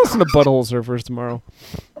Thank listen, I'm you. gonna listen to Butthole Surfers tomorrow.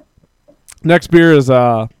 Next beer is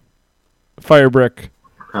Fire Brick.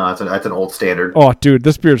 That's an old standard. Oh, dude,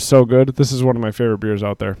 this beer is so good. This is one of my favorite beers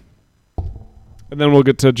out there. And then we'll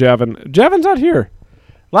get to Javin. Javin's not here.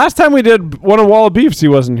 Last time we did one of Wall of Beefs, he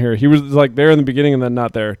wasn't here. He was like there in the beginning and then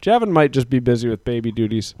not there. Javin might just be busy with baby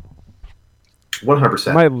duties.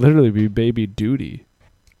 100%. Might literally be baby duty.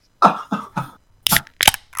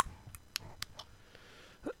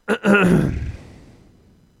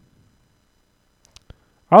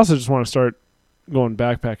 I also just want to start going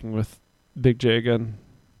backpacking with Big J again.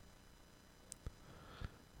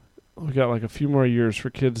 We got like a few more years for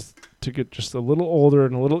kids to get just a little older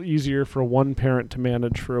and a little easier for one parent to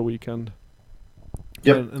manage for a weekend.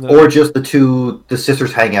 Yep. And then- Or just the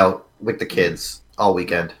sisters hang out with the kids all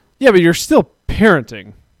weekend. Yeah, but you're still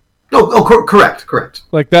parenting. Correct.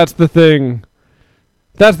 Like that's the thing.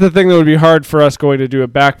 That's the thing that would be hard for us going to do a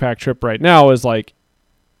backpack trip right now is like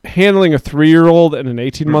handling a 3-year-old and an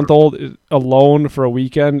 18-month-old alone for a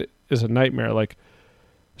weekend is a nightmare. Like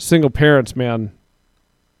single parents, man.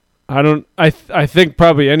 I think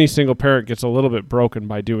probably any single parent gets a little bit broken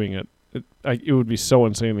by doing it. It would be so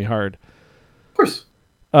insanely hard. Of course.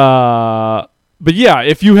 But yeah,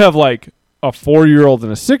 if you have like a 4-year-old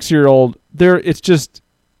and a 6-year-old,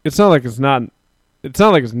 it's not like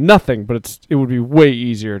it's nothing, but it would be way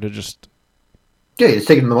easier to just Yeah, you're just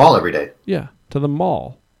taking them all every day. to the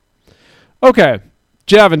mall. Okay,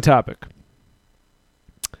 Javin topic.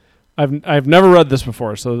 I've never read this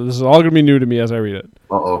before, so this is all going to be new to me as I read it.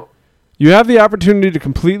 Uh-oh. You have the opportunity to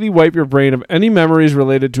completely wipe your brain of any memories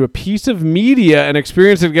related to a piece of media and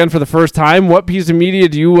experience it again for the first time. What piece of media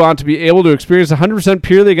do you want to be able to experience 100%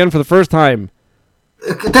 purely again for the first time?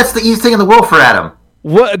 That's the easiest thing in the world for Adam.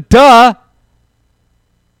 What? Duh!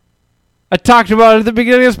 I talked about it at the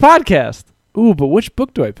beginning of this podcast. Ooh, but which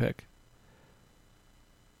book do I pick?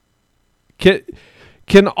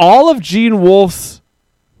 Can all of Gene Wolfe's...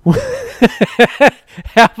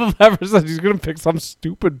 Half of ever said he's going to pick some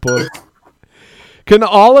stupid book. Can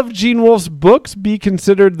all of Gene Wolfe's books be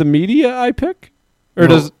considered the media I pick? Or No.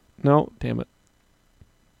 does... No? Damn it.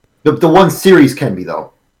 The one series can be,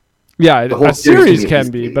 though. Yeah, The whole a series series can be a can piece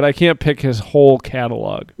of be, media. but I can't pick his whole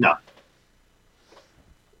catalog. No.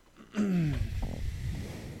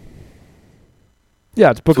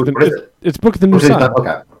 Yeah, it's Book So of the what is it? it's Book of the New Sun.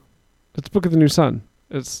 Okay. It's Book of the New Sun.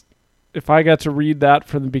 It's if I got to read that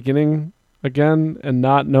from the beginning again and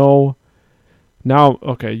not know now.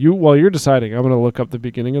 Okay, while you're deciding, I'm going to look up the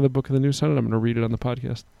beginning of the Book of the New Sun and I'm going to read it on the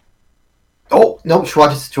podcast. Oh, no,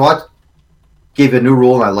 Schwartz gave a new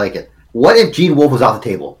rule, and I like it. What if Gene Wolfe was off the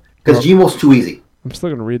table? Because Well- Gene Wolfe's too easy. I'm still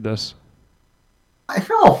going to read this. I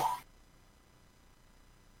know.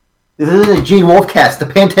 This isn't a Gene Wolfe cast, the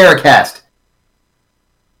Pantera cast.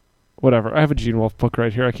 Whatever. I have a Gene Wolfe book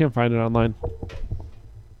right here. I can't find it online. Look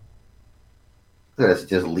at this,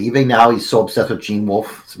 just leaving now. He's so obsessed with Gene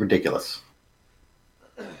Wolfe. It's ridiculous.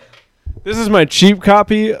 This is my cheap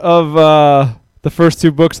copy of the first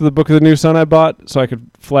 2 books of the Book of the New Sun I bought, so I could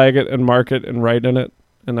flag it and mark it and write in it.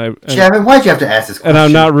 And Javin, why'd you have to ask this question? and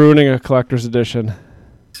I'm not ruining a collector's edition.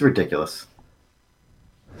 It's ridiculous.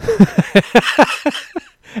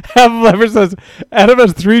 Half Lever says Adam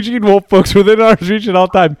has 3 Gene Wolfe books within arm's reach at all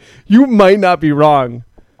time. You might not be wrong.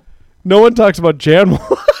 No one talks about Jan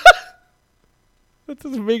Wolfe. That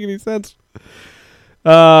doesn't make any sense.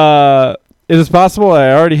 It is possible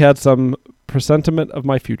I already had some presentiment of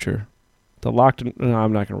my future. The locked in... No,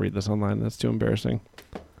 I'm not going to read this online. That's too embarrassing.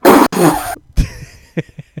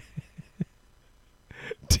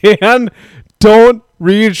 Dan, don't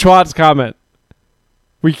read Schwartz's comment.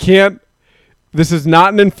 We can't... This is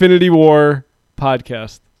not an Infinity War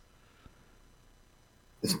podcast.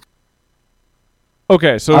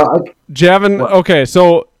 Okay, so Javin. What? Okay,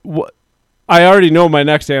 so I already know my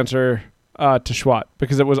next answer. to Schwat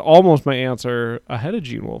because it was almost my answer ahead of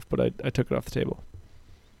Gene Wolfe, but I took it off the table.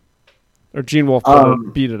 Or Gene Wolfe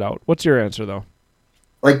beat it out. What's your answer though?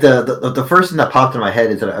 Like the first thing that popped in my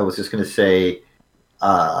head is that I was just going to say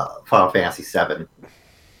Final Fantasy VII.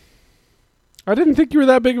 I didn't think you were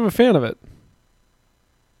that big of a fan of it.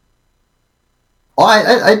 Oh,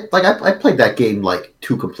 I played that game like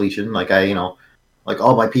to completion. Like like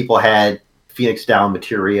all my people had Phoenix Down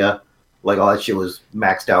materia, like all that shit was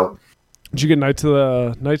maxed out. Did you get Knights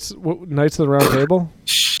of the Round Table?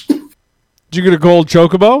 Did you get a gold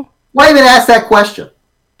chocobo? Why even ask that question?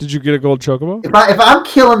 Did you get a gold chocobo? If I'm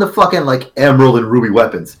killing the fucking like emerald and ruby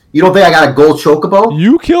weapons, you don't think I got a gold chocobo?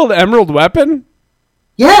 You killed Emerald Weapon?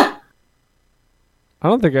 Yeah. I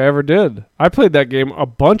don't think I ever did. I played that game a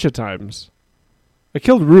bunch of times. I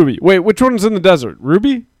killed Ruby. Wait, which one's in the desert?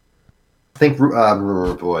 Ruby? I think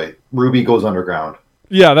Ruby goes underground.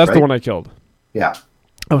 Yeah, that's right? the one I killed. Yeah.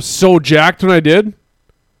 I was so jacked when I did.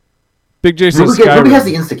 Big J says Ruby Skyrim. has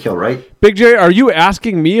the insta kill, right? Big J, are you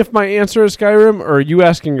asking me if my answer is Skyrim, or are you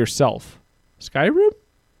asking yourself? Skyrim?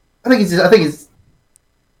 I think it's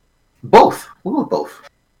both. We'll go with both.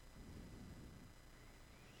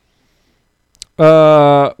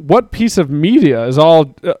 What piece of media is all...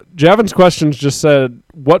 Javin's questions just said,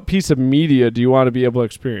 what piece of media do you want to be able to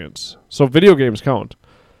experience? So video games count.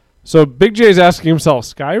 So Big J's asking himself,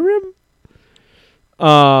 Skyrim?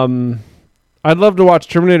 I'd love to watch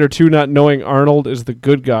Terminator 2 not knowing Arnold is the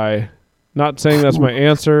good guy. Not saying that's my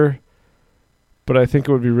answer, but I think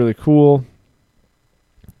it would be really cool.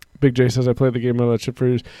 Big J says I played the game on that shit for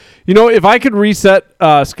years. You know, if I could reset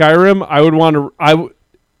Skyrim, I would want to...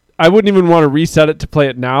 I wouldn't even want to reset it to play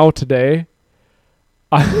it now, today.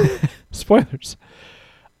 Spoilers.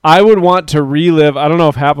 I would want to relive... I don't know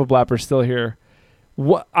if Hapablapper's still here.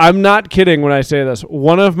 I'm not kidding when I say this.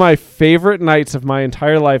 One of my favorite nights of my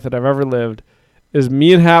entire life that I've ever lived is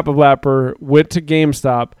me and Hapablapper went to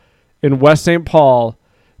GameStop in West St. Paul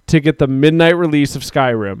to get the midnight release of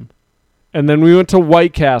Skyrim. And then we went to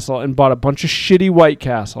White Castle and bought a bunch of shitty White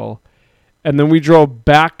Castle. And then we drove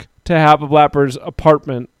back to Hapablapper's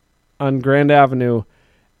apartment on Grand Avenue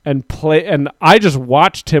and I just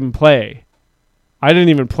watched him play. I didn't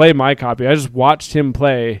even play my copy. I just watched him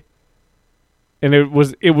play. And it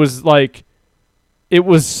was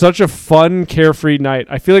such a fun, carefree night.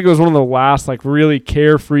 I feel like it was one of the last like really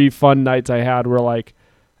carefree, fun nights I had where like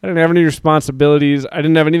I didn't have any responsibilities. I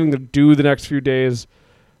didn't have anything to do the next few days.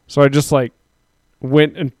 So I just like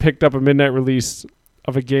went and picked up a midnight release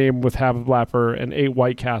of a game with Hapablapper and ate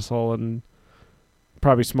White Castle and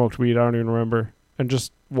probably smoked weed. I don't even remember. And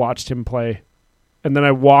just watched him play. And then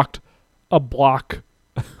I walked a block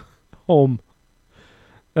home.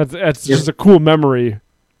 That's just a cool memory.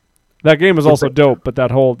 That game is also dope, but that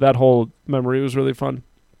whole memory was really fun.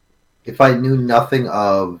 If I knew nothing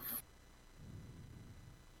of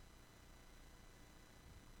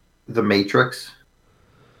The Matrix,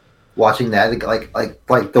 watching that,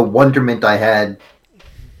 like the wonderment I had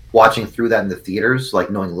watching through that in the theaters, like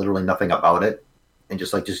knowing literally nothing about it, and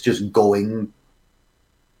just going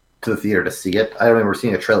to the theater to see it. I don't remember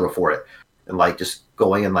seeing a trailer before it, and like just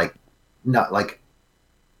going and like not like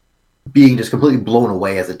being just completely blown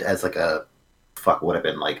away as like a fuck would have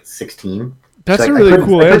been like 16. That's so, a like, really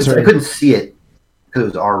cool answer. I couldn't see it because it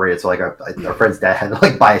was R-rated, so like our friend's dad had to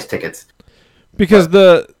like buy us tickets. Because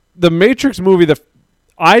the Matrix movie,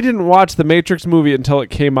 I didn't watch the Matrix movie until it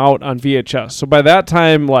came out on VHS. So by that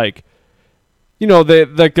time, like, you know, there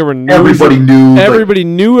were news. Everybody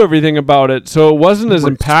knew everything about it, so it wasn't as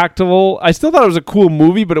impactful. I still thought it was a cool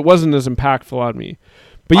movie, but it wasn't as impactful on me.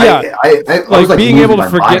 But yeah, I like being able to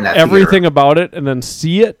forget everything about it and then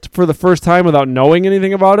see it for the first time without knowing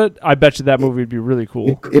anything about it, I bet you that movie would be really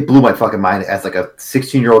cool. It blew my fucking mind as like a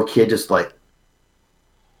 16-year-old kid, just like,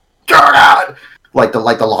 God! Like the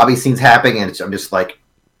lobby scenes happening, and I'm just like,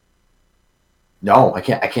 no, I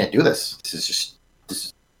can't do this. This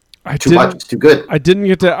is too much. It's too good. I didn't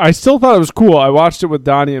get to. I still thought it was cool. I watched it with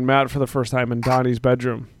Donnie and Matt for the first time in Donnie's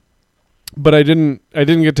bedroom, but I didn't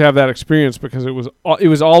get to have that experience because it was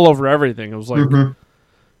all over everything. It was like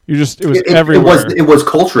it was everywhere. It was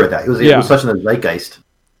culture at that. It was such a zeitgeist.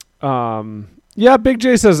 Yeah. Big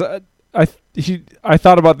J says I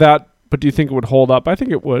thought about that, but do you think it would hold up? I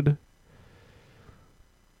think it would.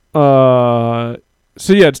 So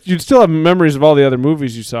yeah, you'd still have memories of all the other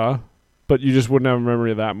movies you saw, but you just wouldn't have a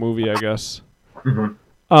memory of that movie, I guess. Mm-hmm.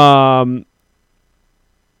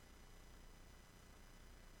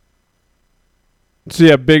 So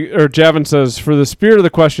yeah, Javin says, for the spirit of the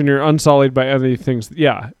question, you're unsullied by any things.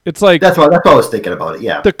 Yeah, it's like that's what I was thinking about it.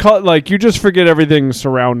 Yeah, like you just forget everything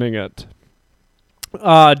surrounding it.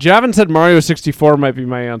 Javin said Mario 64 might be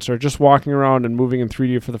my answer. Just walking around and moving in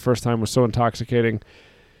 3D for the first time was so intoxicating.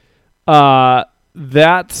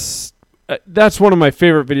 That's one of my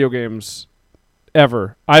favorite video games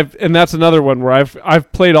ever. And that's another one where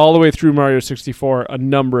I've played all the way through Mario 64 a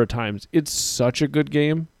number of times. It's such a good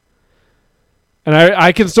game. And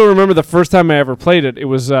I can still remember the first time I ever played it. It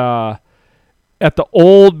was at the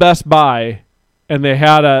old Best Buy, and they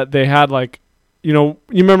had like, you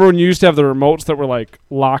remember when you used to have the remotes that were like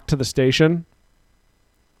locked to the station?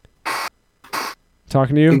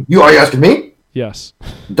 Talking to you? Are you asking me? Yes.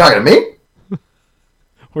 You talking to me?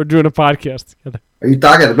 We're doing a podcast together. Are you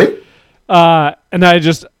talking to me? And I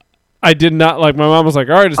did not, like, my mom was like,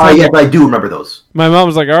 all right, it's Oh, time yeah, to, but I do remember those. my mom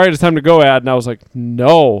was like, all right, it's time to go, Ad. And I was like,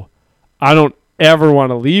 no, I don't ever want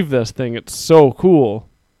to leave this thing. It's so cool.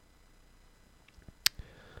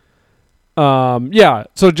 Yeah,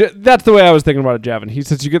 so that's the way I was thinking about it, Javin. He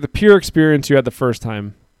says you get the pure experience you had the first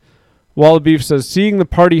time. Walla Beef says, seeing the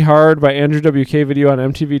Party Hard by Andrew WK video on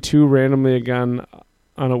MTV2 randomly again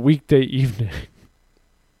on a weekday evening.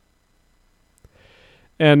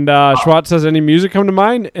 And Schwartz says, any music come to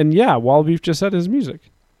mind? And yeah, Walla Beef just said his music.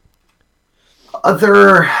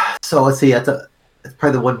 So let's see, that's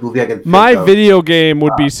probably the one movie I can think My of. video game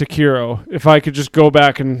would be Sekiro. If I could just go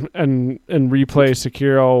back and replay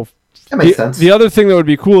Sekiro. That makes sense. The other thing that would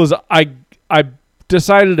be cool is I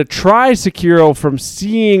decided to try Sekiro from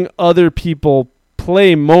seeing other people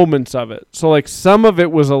play moments of it. So like some of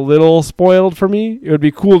it was a little spoiled for me. It would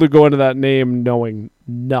be cool to go into that name knowing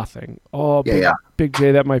nothing. Oh, yeah. Big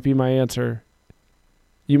J, that might be my answer.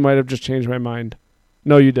 You might have just changed my mind.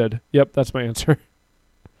 No, you did. Yep, that's my answer.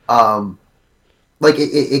 Like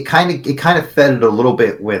it kind of fed it a little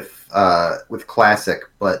bit with classic,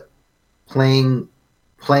 but playing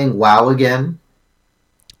WoW again,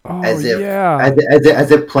 Oh, as if yeah.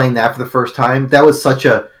 as if playing that for the first time. That was such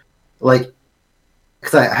a like,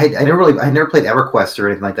 because I never played EverQuest or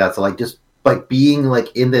anything like that. So like just like being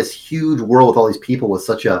like in this huge world with all these people was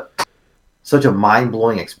such a mind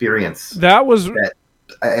blowing experience. That was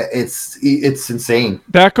It's insane.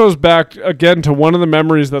 that goes back again to one of the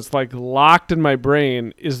memories that's like locked in my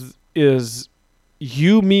brain is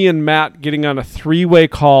you, me, and Matt getting on a 3-way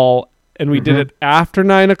call, and we did it after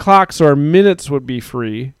 9:00, so our minutes would be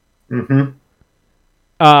free. Mm-hmm.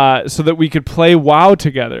 So that we could play WoW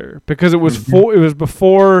together, because it was it was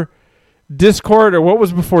before Discord, or what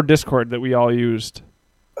was before Discord that we all used?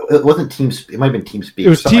 It wasn't Teamspeak. It might have been Teamspeak. It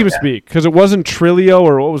was or something like that. TeamSpeak, because it wasn't Trilio,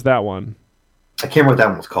 or what was that one? I can't remember what that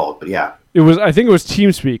one was called, but yeah. I think it was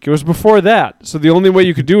TeamSpeak. It was before that. So the only way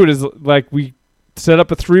you could do it is like we set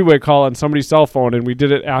up a 3-way call on somebody's cell phone, and we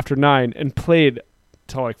did it after 9 and played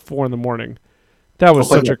till like 4 a.m. That was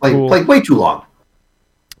Played way too long.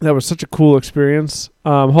 That was such a cool experience.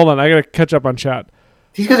 Hold on, I gotta catch up on chat.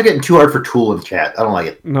 These guys are getting too hard for Tool in the chat. I don't like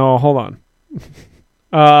it. No, hold on.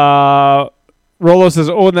 Rolo says,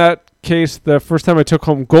 in that case, the first time I took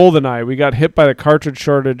home GoldenEye, we got hit by the cartridge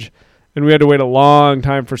shortage, and we had to wait a long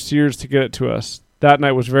time for Sears to get it to us. That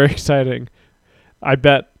night was very exciting. I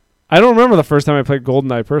bet. I don't remember the first time I played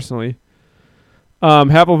GoldenEye personally.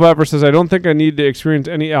 Apple Pepper says, I don't think I need to experience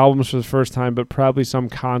any albums for the first time, but probably some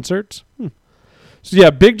concerts. So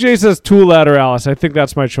yeah, Big J says Tool Lateralis. I think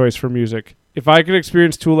that's my choice for music. If I could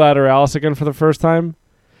experience Tool Lateralis again for the first time,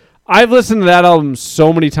 I've listened to that album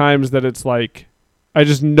so many times that it's like, I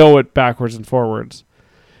just know it backwards and forwards.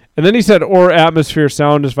 And then he said, or Atmosphere,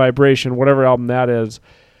 Sound is Vibration, whatever album that is.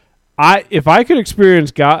 If I could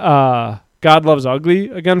experience God Loves Ugly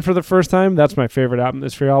again for the first time, that's my favorite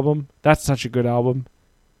Atmosphere album. That's such a good album.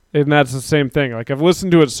 And that's the same thing. Like, I've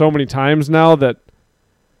listened to it so many times now that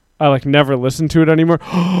I like never listen to it anymore.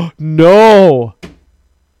 No!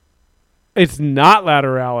 It's not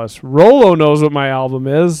Lateralis. Rolo knows what my album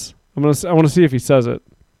is. I want to see if he says it.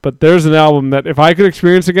 But there's an album that if I could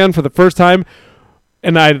experience again for the first time,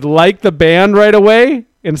 and I'd like the band right away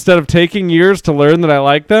instead of taking years to learn that I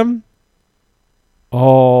like them.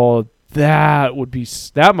 Oh,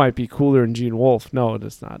 that might be cooler than Gene Wolfe. No, it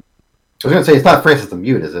is not. I was gonna say it's not Francis the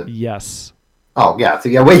Mute, is it? Yes. Oh yeah, so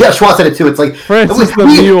yeah, Schwartz said it too. It's like Francis the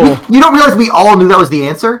Mule. You don't realize we all knew that was the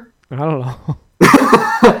answer? I don't know.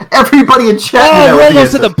 Everybody in chat. Oh, knew that was the Rolo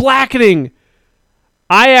answer. said The Blackening.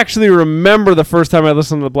 I actually remember the first time I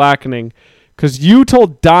listened to The Blackening because you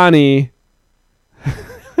told Donnie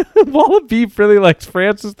Walla Beef really likes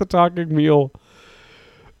Francis the Talking Mule.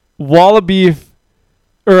 Walla Beef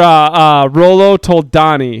or Rolo told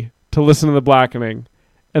Donnie to listen to The Blackening,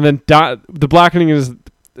 and then The Blackening is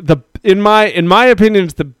in my opinion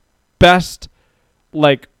it's the best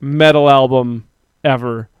like metal album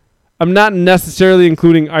ever. I'm not necessarily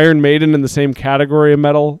including Iron Maiden in the same category of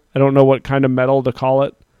metal. I don't know what kind of metal to call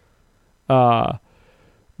it. But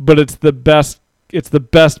it's the best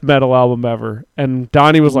metal album ever. And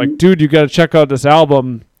Donnie was like, dude, you got to check out this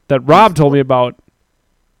album that Rob told me about.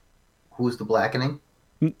 Who's the Blackening?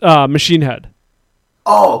 Machine Head.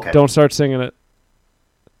 Oh, okay. Don't start singing it.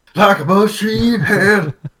 Like a machine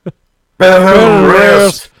head. Better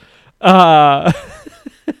rest.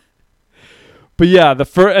 But yeah,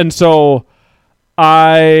 and so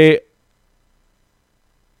I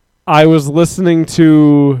was listening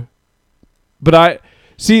to, but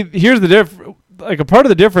here's the like a part of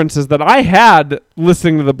the difference is that I had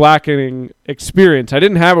listening to the Blackening experience. I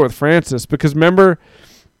didn't have it with Francis because remember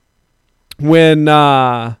when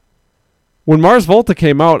Mars Volta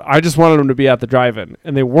came out, I just wanted them to be at the drive-in,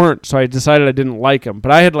 and they weren't, so I decided I didn't like them.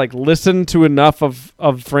 But I had like listened to enough of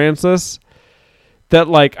Francis that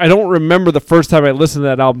like I don't remember the first time I listened to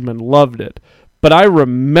that album and loved it, but I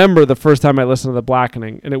remember the first time I listened to the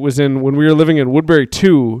Blackening, and it was when we were living in Woodbury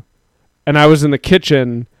 2, and I was in the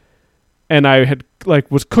kitchen, and I had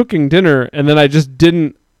was cooking dinner, and then I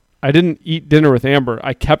didn't eat dinner with Amber.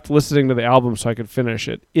 I kept listening to the album so I could finish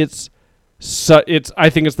it. I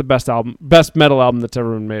think it's the best metal album that's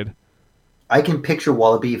ever been made. I can picture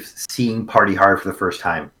Wallaby seeing Party Hard for the first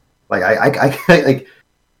time. Like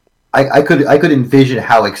I could envision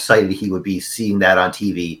how excited he would be seeing that on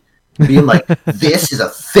TV, being like, "This is a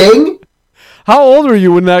thing." How old were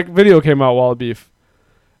you when that video came out, Wallabeef?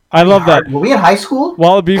 I love that. Were we in high school?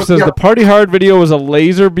 Wallabeef says the Party Hard video was a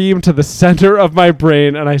laser beam to the center of my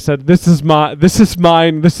brain, and I said, "This is mine. This is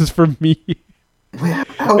for me."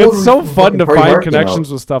 It's so fun to find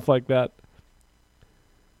connections with stuff like that.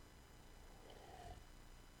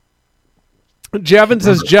 Javin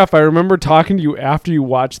says, Jeff, I remember talking to you after you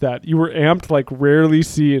watched that. You were amped like rarely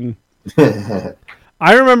seen.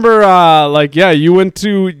 I remember, you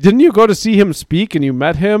didn't you go to see him speak and you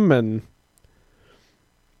met him? And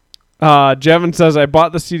Javin says, I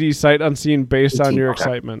bought the CD sight unseen based 18, on your okay.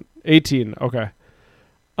 excitement. 18, okay.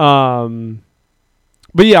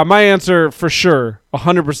 But yeah, my answer for sure,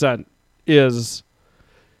 100%, is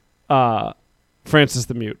Francis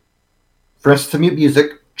the Mute. Francis the Mute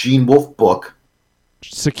music, Gene Wolfe book,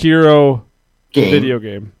 Sekiro game. video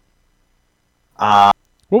game.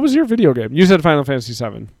 What was your video game? You said Final Fantasy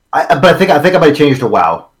VII. But I think I might change to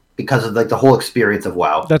WoW because of like the whole experience of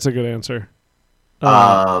WoW. That's a good answer.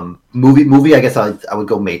 Movie. I guess I would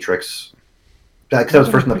go Matrix because that was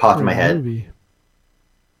first in the pop in my head. Movie.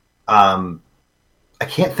 I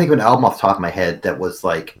can't think of an album off the top of my head that was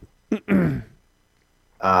like, because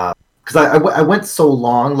I went so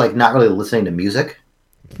long like not really listening to music.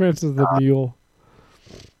 Francis the Mule.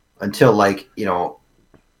 Until like I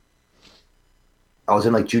was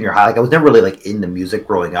in like junior high. Like I was never really like into music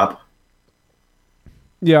growing up.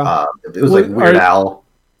 Yeah, it was like Weird Al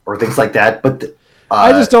or things like that. But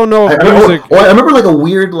I just don't know if music. I remember like a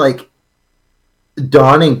weird like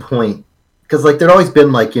dawning point because like there'd always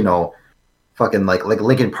been like fucking like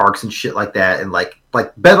Linkin Parks and shit like that, and like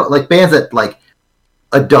bands that like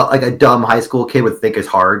a dumb high school kid would think is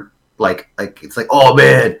hard. Like it's like, oh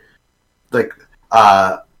man, like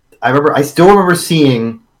I still remember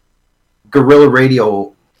seeing Guerrilla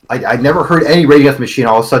Radio. I never heard any Rage Against the Machine.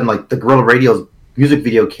 All of a sudden, like the Guerrilla Radio's music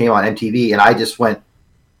video came on MTV, and I just went,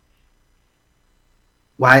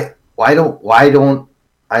 why don't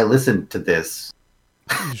I listen to this?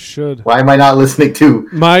 You should. Why am I not listening to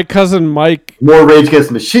my cousin Mike? More Rage Against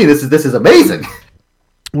the Machine. This is amazing.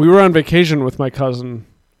 We were on vacation with my cousin,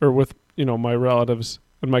 or with my relatives,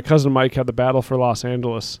 and my cousin Mike had the Battle for Los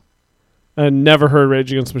Angeles. I had never heard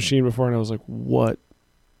Rage Against the Machine before, and I was like, "What?"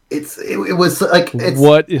 It was like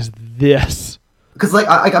what is this? Because like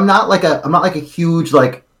I'm not like a huge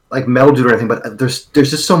like metal dude or anything, but there's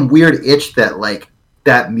just some weird itch that like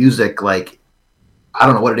that music, like I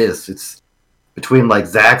don't know what it is. It's between like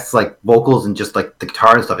Zach's like vocals and just like the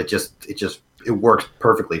guitar and stuff. It works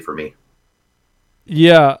perfectly for me.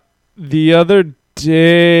 Yeah, the other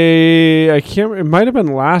day it might have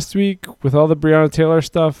been last week with all the Breonna Taylor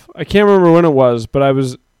stuff. I can't remember when it was, but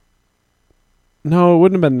no, it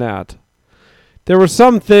wouldn't have been that. There was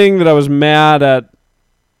something that I was mad at.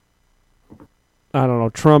 I don't know,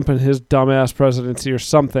 Trump and his dumbass presidency or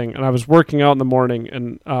something. And I was working out in the morning,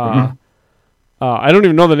 and I don't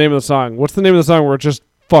even know the name of the song. What's the name of the song where it's just,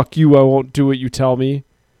 fuck you, I won't do what you tell me?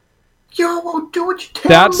 You won't do what you tell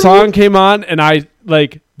me. That song came on, and I,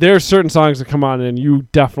 like, there are certain songs that come on, and you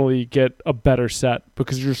definitely get a better set,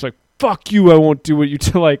 because you're just like, fuck you, I won't do what you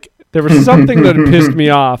tell. Like, there was something that had pissed me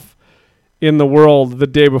off in the world the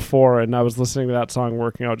day before, and I was listening to that song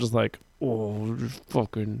working out, just like, Oh, just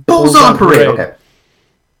fucking Bulls on Parade. Okay.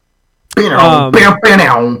 Wait,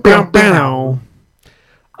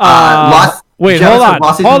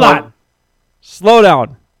 hold on. Slow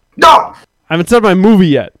down. No. I haven't said my movie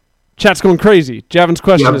yet. Chat's going crazy. Javin's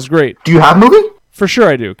question is great. Do you have a movie? For sure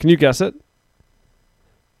I do. Can you guess it?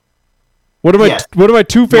 What are my Yes. What are my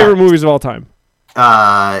two favorite movies of all time?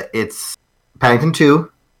 It's Paddington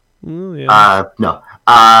 2. Yeah. No.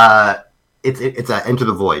 It's Enter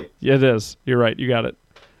the Void. Yeah, it is. You're right. You got it.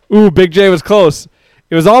 Ooh, Big J was close.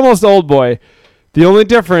 It was almost Old Boy. The only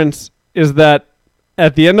difference is that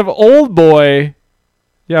at the end of Old Boy,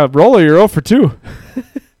 yeah, Roller, you're 0 for 2.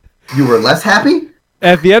 You were less happy?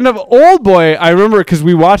 At the end of Old Boy, I remember because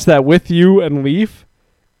we watched that with you and Leaf.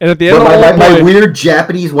 And at the end of Old my Boy, weird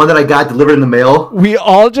Japanese one that I got delivered in the mail. we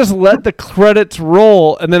all just let the credits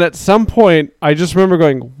roll. And then at some point, I just remember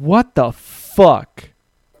going, what the fuck?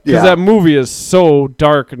 Because that movie is so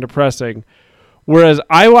dark and depressing. Whereas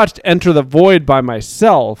I watched Enter the Void by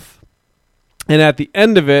myself, and at the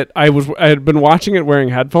end of it, I had been watching it wearing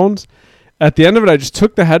headphones. At the end of it, I just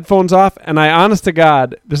took the headphones off, and I, honest to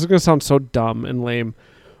God, this is going to sound so dumb and lame,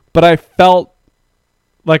 but I felt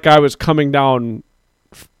like I was coming down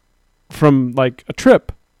from like a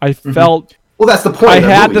trip. I felt... Well, that's the point. I of the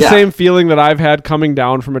had movie, the yeah. same feeling that I've had coming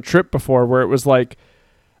down from a trip before, where it was like,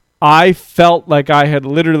 I felt like I had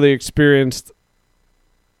literally experienced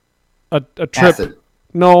a trip. Acid.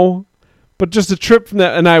 No, but just a trip from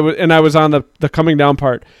that, and I was on the coming down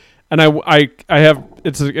part, and I have I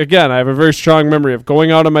have a very strong memory of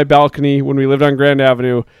going out on my balcony when we lived on Grand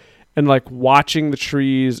Avenue, and like watching the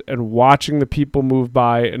trees and watching the people move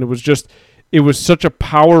by, and it was such a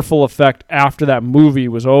powerful effect after that movie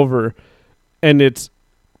was over, and it's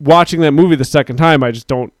watching that movie the second time. It's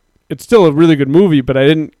still a really good movie, but I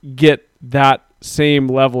didn't get that same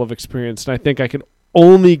level of experience, and I think I could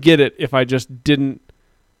only get it if I just didn't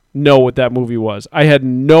know what that movie was. I had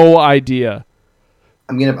no idea.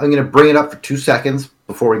 I'm gonna bring it up for 2 seconds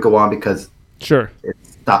before we go on because Sure.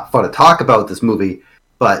 it's not fun to talk about this movie.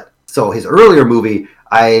 But so his earlier movie,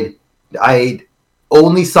 I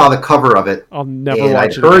only saw the cover of it. I'll never and watch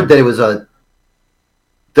I'd it. heard that it was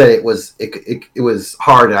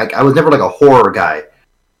hard. And I was never like a horror guy,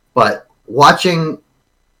 but watching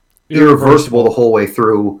Irreversible the whole way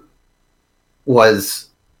through was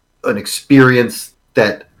an experience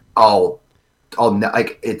that I'll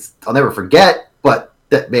never forget. But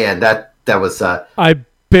that was I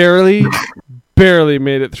barely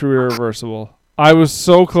made it through Irreversible. I was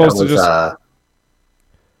so close to just. I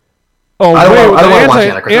Oh, don't wait, want to the watch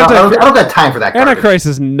Antichrist. I don't got time for that. garbage. Antichrist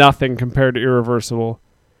is nothing compared to Irreversible.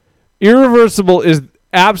 Irreversible is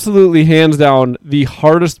absolutely hands down the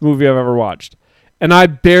hardest movie I've ever watched, and I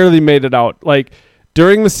barely made it out. Like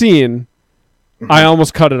during the scene, I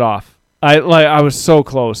almost cut it off. I was so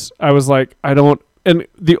close. I was like, I don't. And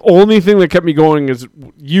the only thing that kept me going is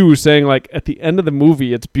you saying like at the end of the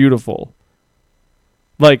movie, it's beautiful.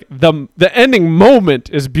 Like the ending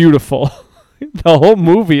moment is beautiful. The whole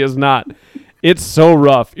movie is not. It's so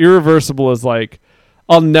rough. Irreversible is like,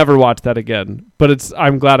 I'll never watch that again. But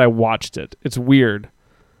I'm glad I watched it. It's weird.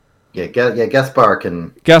 Yeah, Gaspar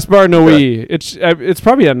can. Gaspar Noé. It's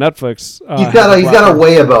probably on Netflix. He's got a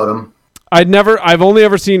way about him. I've only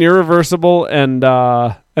ever seen Irreversible and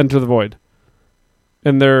Enter the Void.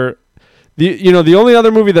 And the only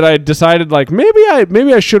other movie that I decided like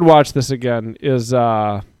maybe I should watch this again is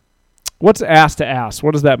what's Ass to Ass?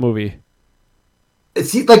 What is that movie?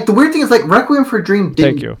 See, like the weird thing is like Requiem for a Dream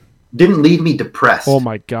didn't leave me depressed. Oh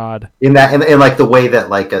my god! In like the way that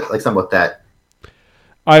like something with that.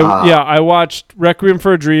 I watched Requiem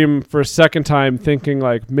for a Dream for a second time, thinking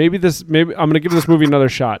like maybe I'm gonna give this movie another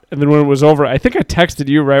shot. And then when it was over, I think I texted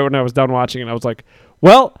you right when I was done watching it. I was like,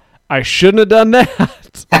 well, I shouldn't have done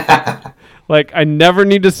that. Like I never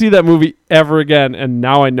need to see that movie ever again, and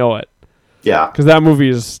now I know it. Yeah, because that movie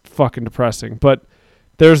is fucking depressing. But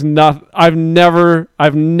there's nothing. I've never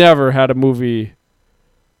had a movie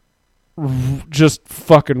just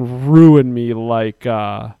fucking ruin me like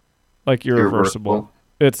Irreversible.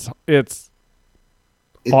 It's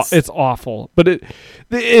awful, but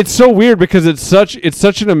it's so weird because it's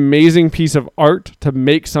such an amazing piece of art to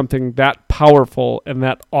make something that powerful and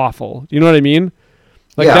that awful. You know what I mean?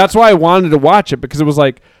 Like that's why I wanted to watch it, because it was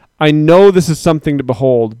like I know this is something to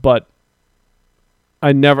behold, but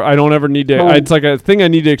I don't ever need to. It's like a thing I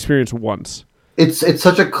need to experience once. It's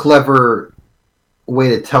such a clever way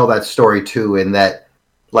to tell that story too, in that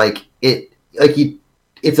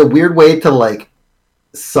it's a weird way to like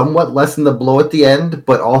somewhat lessen the blow at the end,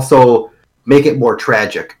 but also make it more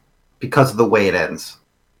tragic because of the way it ends.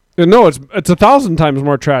 No, it's 1,000 times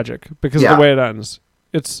more tragic because of Yeah. the way it ends.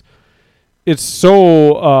 It's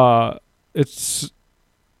so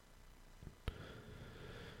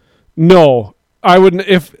no, I wouldn't.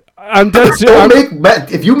 If I'm dead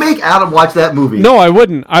serious. If you make Adam watch that movie, No, I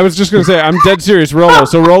wouldn't. I was just gonna say I'm dead serious. Rolo.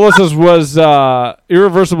 So Rolo says was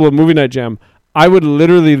Irreversible a movie night jam. I would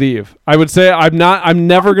literally leave. I would say I'm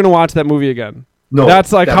never gonna watch that movie again. no,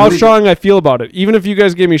 That's like that how movie- strong I feel about it. Even if you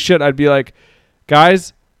guys gave me shit, I'd be like,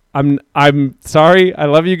 guys, I'm sorry. I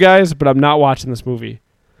love you guys, but I'm not watching this movie.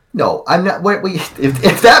 No, I'm not.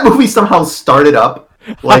 If that movie somehow started up,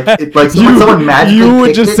 like someone magically you would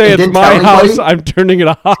picked just it say and it's didn't my tell house. anybody, I'm turning it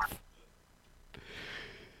off.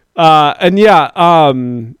 And yeah,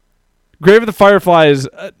 Grave of the Fireflies.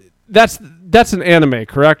 That's an anime,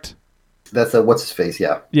 correct? That's a what's his face?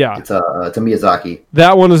 Yeah, Yeah. It's a Miyazaki.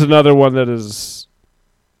 That one is another one that is.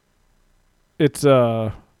 It's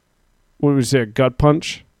what would we say? A gut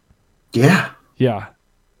punch. Yeah. Yeah,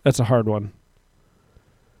 that's a hard one.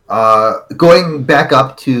 Going back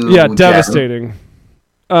up to Yeah, Jasmine, devastating.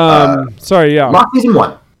 Sorry, yeah. Lost season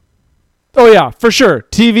 1. Oh yeah, for sure.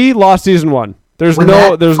 TV Lost season 1. There's When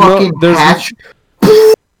no, that there's no, fucking there's hatch,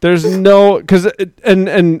 there's no, because and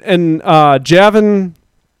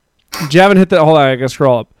Javin hit the. Hold on, I gotta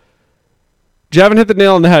scroll up. Javin hit the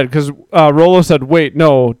nail on the head because Rolo said, "Wait,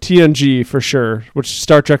 no, TNG for sure," which is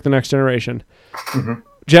Star Trek: The Next Generation. Mm-hmm.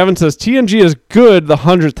 Javin says TNG is good the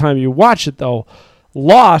 100th time you watch it, though.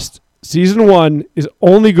 Lost season 1 is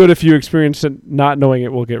only good if you experience it, not knowing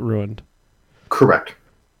it will get ruined. correct.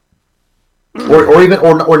 Or even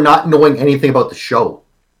not knowing anything about the show.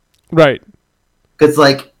 Right. Because,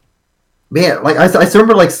 like, man, like I still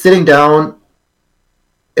remember, like, sitting down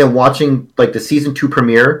and watching, like, the season 2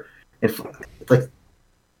 premiere, and like,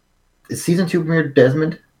 is season 2 premiere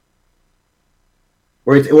Desmond?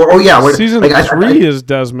 Where Season like, 3 is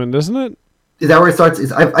Desmond, isn't it? is that where it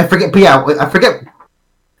starts? I forget, but yeah, I forget.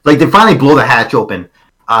 Like, they finally blow the hatch open.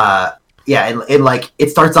 And like it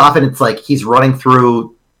starts off, and it's like he's running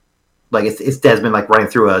through, like it's Desmond like running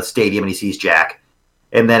through a stadium, and he sees Jack,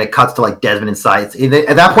 and then it cuts to like Desmond inside. And then,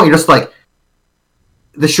 at that point, you're just like,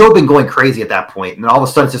 the show had been going crazy at that point, and all of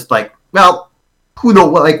a sudden it's just like, well, who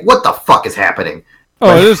knows? Like, what the fuck is happening? Oh,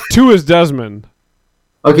 Like, it is 2 is Desmond.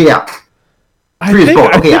 Okay, yeah. I 3 is think, both.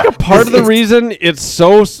 I Okay, think yeah. a part of the It's- reason it's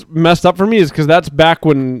so messed up for me is because that's back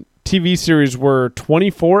when TV series were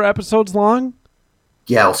 24 episodes long.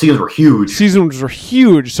 Yeah, well, seasons were huge. Seasons were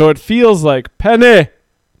huge, so it feels like penny.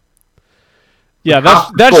 Yeah,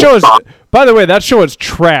 that Oh, show is. stop. By the way, that show is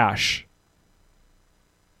trash.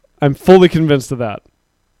 I'm fully convinced of that.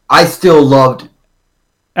 I still loved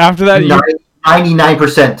After that,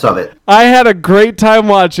 99% of it. I had a great time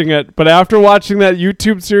watching it, but after watching that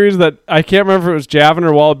YouTube series that I can't remember if it was Javin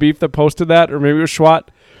or Wall of Beef that posted that, or maybe it was Schwat,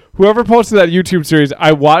 whoever posted that YouTube series,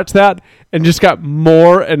 I watched that and just got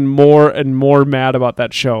more and more and more mad about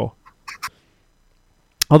that show.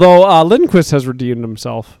 Although Lindquist has redeemed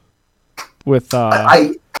himself with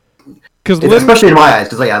because Especially in my eyes,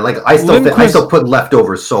 because I Lindquist- still put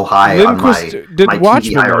Leftovers so high Lindquist on did my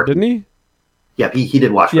Watchmen, TV though, hierarchy. didn't he? Yeah, he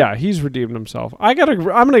did watch. Yeah, he's redeemed himself. I'm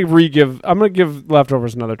gonna give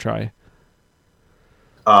Leftovers another try.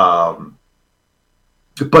 But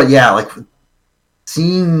yeah, like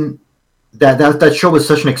seeing that show was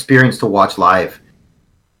such an experience to watch live.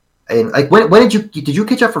 And like, when did you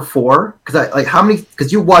catch up for 4? Because how many?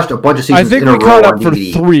 Because you watched a bunch of I seasons. think in a we caught row up on for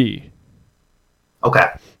DVD. 3 Okay.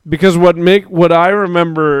 because what I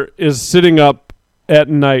remember is sitting up at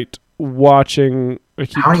night watching.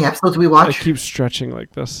 How many episodes did we I watch? keep stretching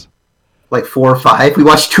like this. Like 4 or 5. We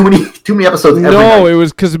watched too many episodes. Every No, night. it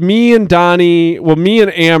was because me and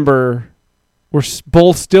Amber were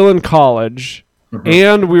both still in college,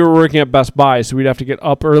 and we were working at Best Buy, so we'd have to get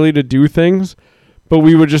up early to do things. But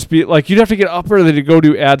we would just be like, you'd have to get up early to go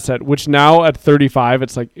do ad set, which now at 35,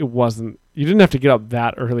 it's like it wasn't. You didn't have to get up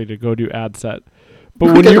that early to go do ad set. But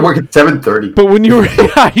We when got to you work at 7:30. But when you were,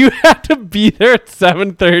 yeah, you had to be there at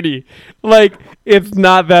 7:30. Like, it's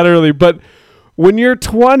not that early. But when you're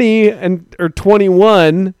 20 or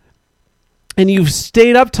 21 and you've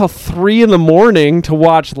stayed up till 3 a.m. to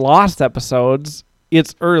watch Lost episodes,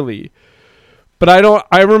 it's early. But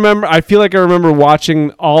I feel like I remember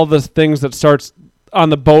watching all the things that starts on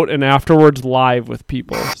the boat and afterwards live with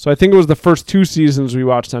people. So I think it was the first 2 seasons we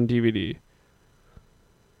watched on DVD.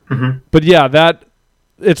 But yeah,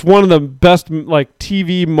 it's one of the best like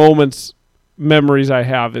TV memories I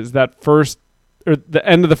have is that first or the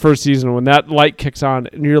end of the first season when that light kicks on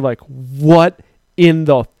and you're like, what in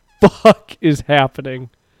the fuck is happening?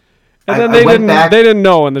 And then they didn't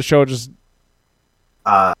know, and the show just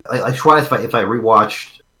Like Schweiss, if I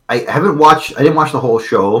rewatched, I haven't watched. I didn't watch the whole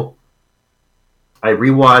show. I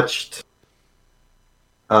rewatched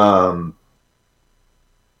The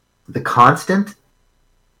Constant.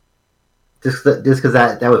 Just because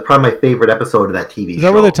that was probably my favorite episode of that TV show. Is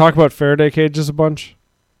that where they talk about Faraday cages a bunch?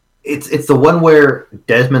 It's the one where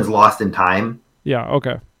Desmond's lost in time. Yeah.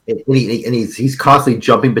 Okay. And he's constantly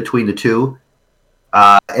jumping between the two.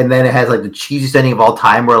 And then it has like the cheesiest ending of all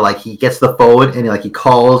time, where like he gets the phone and he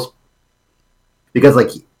calls because like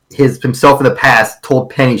himself in the past told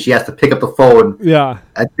Penny she has to pick up the phone. Yeah.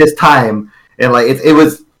 At this time, and like it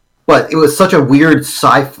was such a weird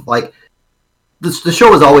like the show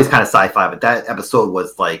was always kind of sci-fi, but that episode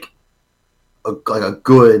was like a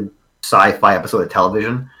good sci-fi episode of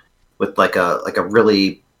television with like a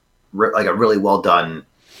really well done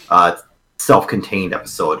self-contained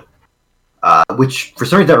episode. Which for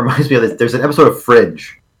some reason that reminds me of this. There's an episode of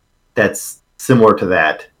Fringe that's similar to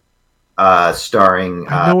that, starring.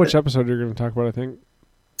 I know which episode you're going to talk about. I think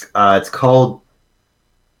it's called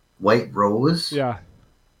White Rose. Yeah,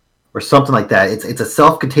 or something like that. It's a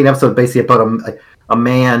self-contained episode basically about a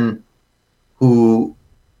man who,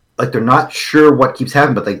 like, they're not sure what keeps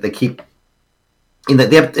happening, but they keep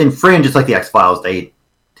in Fringe. It's like the X-Files. They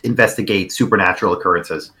investigate supernatural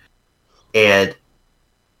occurrences, and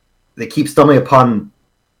they keep stumbling upon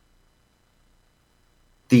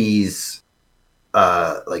these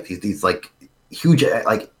these like huge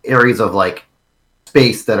like areas of like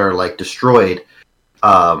space that are like destroyed,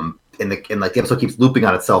 and like the episode keeps looping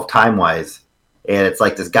on itself time wise, and it's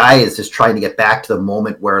like this guy is just trying to get back to the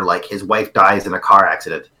moment where like his wife dies in a car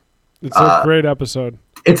accident. It's a great episode.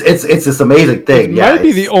 It's this amazing thing. It might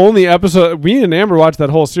be the only episode. Me and Amber watched that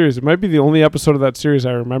whole series. It might be the only episode of that series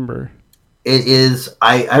I remember. It is.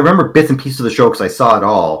 I remember bits and pieces of the show because I saw it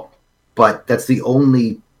all, but that's the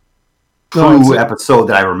only true episode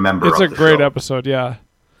that I remember. It's a great show. episode, yeah.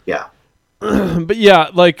 Yeah. But yeah,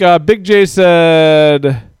 like Big J said,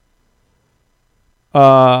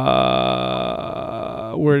 where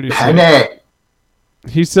did he say?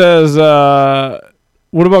 He says,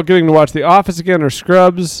 what about getting to watch The Office again or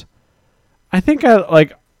Scrubs? I think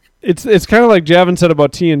it's kind of like Javin said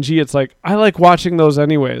about TNG. It's like, I like watching those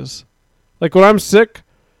anyways. Like when I'm sick,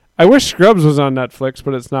 I wish Scrubs was on Netflix,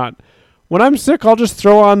 but it's not. When I'm sick, I'll just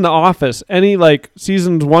throw on The Office. Any like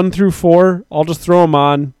seasons 1 through 4, I'll just throw them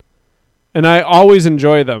on, and I always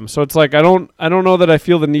enjoy them. So it's like I don't know that I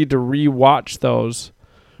feel the need to rewatch those.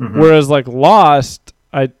 Mm-hmm. Whereas like Lost,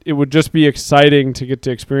 it would just be exciting to get to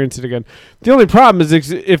experience it again. The only problem is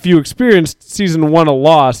if you experienced season 1 of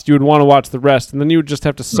Lost, you would want to watch the rest, and then you would just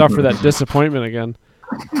have to suffer that disappointment again.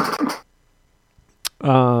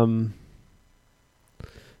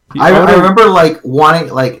 I remember like wanting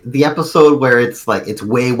like the episode where it's like it's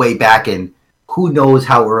way back in who knows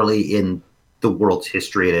how early in the world's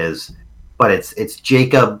history it is, but it's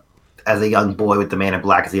Jacob as a young boy with the Man in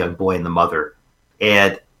Black as a young boy and the mother,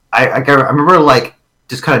 and I remember like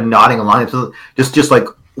just kind of nodding along, just like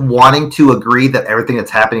wanting to agree that everything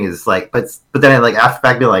that's happening is like, but then like after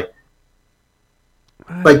fact be like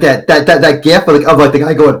that gif of like the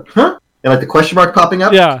guy going huh and like the question mark popping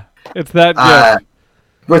up. Yeah, it's that gif.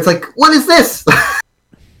 Where it's like, what is this?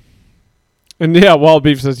 And yeah, Wild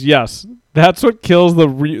Beef says yes. That's what kills the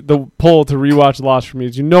pull to rewatch Lost for me.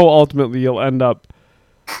 Is ultimately you'll end up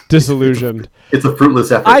disillusioned. It's a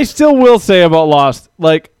fruitless effort. I still will say about Lost,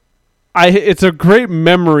 like, it's a great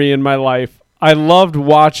memory in my life. I loved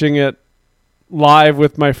watching it live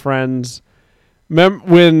with my friends.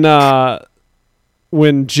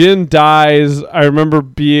 When Jin dies, I remember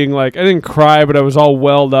being like, I didn't cry, but I was all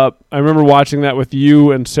welled up. I remember watching that with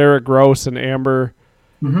you and Sarah Gross and Amber.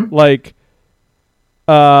 Mm-hmm. Like,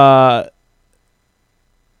 I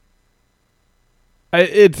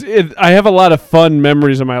have a lot of fun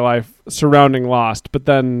memories in my life surrounding Lost, but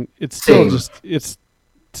then it's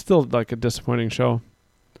still like a disappointing show.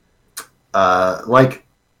 Like,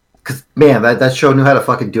 cause man, that show knew how to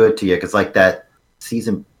fucking do it to you. Cause like that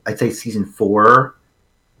season, I'd say season 4.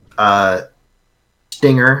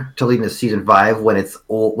 Stinger to lead into season 5 when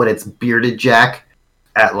it's bearded Jack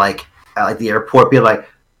at the airport being like,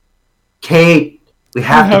 Kate, we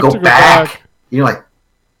have to go back. You're like,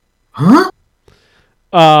 huh?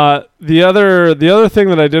 The other thing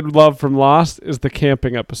that I did love from Lost is the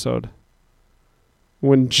camping episode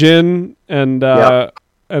when Jin and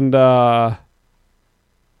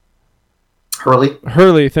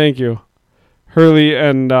Hurley, thank you. Hurley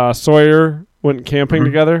and Sawyer went camping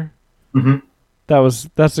together. Mm-hmm.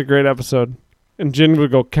 That's a great episode. And Jin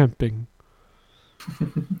would go camping.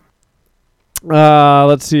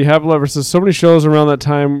 Let's see. Happy Lover says so many shows around that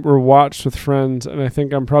time were watched with friends, and I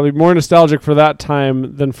think I'm probably more nostalgic for that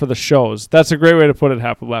time than for the shows. That's a great way to put it,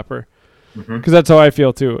 Happy Lapper, because that's how I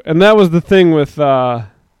feel too. And that was the thing with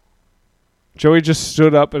Joey. Just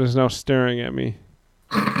stood up and is now staring at me.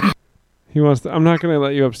 He wants. I'm not going to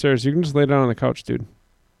let you upstairs. You can just lay down on the couch, dude.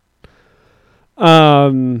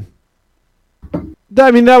 That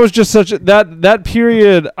was just such that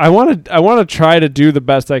period. I want to try to do the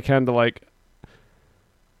best I can to like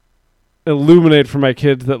illuminate for my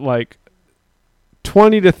kids that like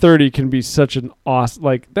 20 to 30 can be such an awesome,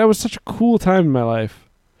 like that was such a cool time in my life.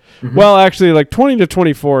 Well, actually, like 20 to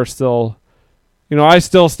 24 still, I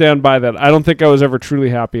still stand by that. I don't think I was ever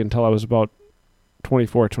truly happy until I was about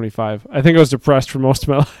 24, 25. I think I was depressed for most of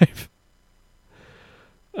my life.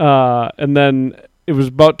 And then it was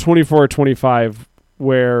about 24 or 25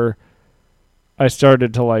 where I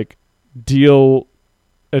started to like deal with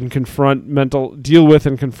and confront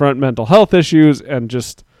mental health issues and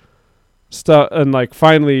just stuff, and like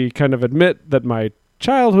finally kind of admit that my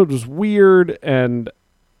childhood was weird, and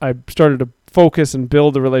I started to focus and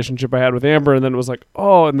build the relationship I had with Amber, and then it was like,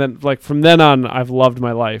 oh, and then like from then on I've loved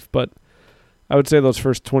my life. But I would say those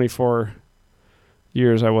first 24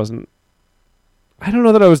 years I don't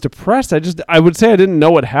know that I was depressed. I would say I didn't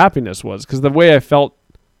know what happiness was because the way I felt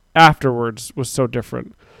afterwards was so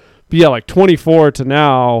different. But yeah, like 24 to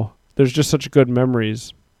now, there's just such good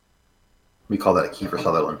memories. We call that a Kiefer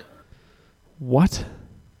Sutherland. What?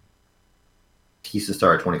 He's the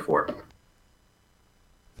star at 24.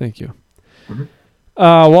 Thank you.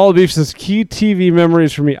 Wall of Beef says, key TV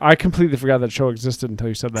memories for me. I completely forgot that show existed until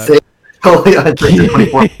you said that. Oh, yeah, it's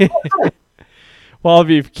 24. Wall of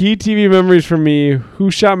Beef, key TV memories for me. Who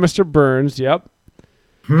Shot Mr. Burns? Yep.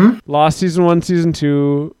 Lost season 1, season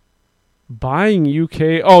 2. Buying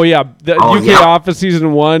UK. Oh, yeah. The UK Office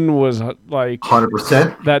season 1 was like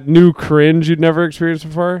 100%. That new cringe you'd never experienced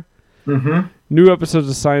before. New episodes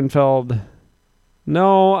of Seinfeld.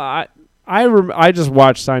 No, I just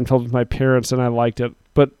watched Seinfeld with my parents and I liked it,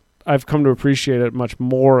 but I've come to appreciate it much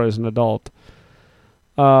more as an adult.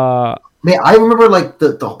 Man, I remember like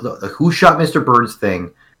the Who Shot Mr. Burns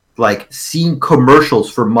thing, like seeing commercials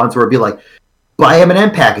for months where it'd be like, buy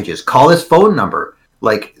M&M packages, call this phone number,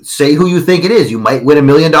 like say who you think it is, you might win $1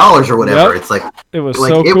 million or whatever. Yep. It's like it was like,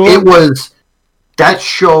 so cool. It was that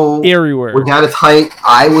show everywhere. Was at its height.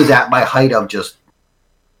 I was at my height of just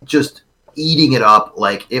eating it up.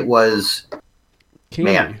 Like it was,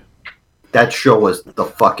 Candy. Man, that show was the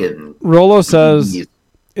fucking. Rolo says,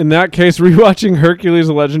 in that case, rewatching Hercules: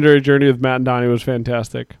 A Legendary Journey with Matt and Donnie was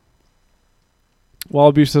fantastic.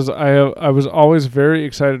 Wallaby says, I was always very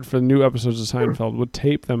excited for the new episodes of Seinfeld. Would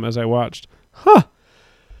tape them as I watched. Huh.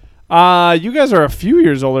 You guys are a few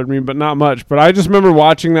years older than me, but not much. But I just remember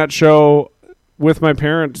watching that show with my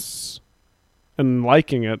parents and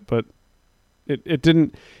liking it, but it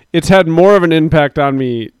didn't. It's had more of an impact on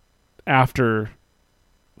me after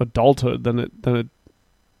adulthood than it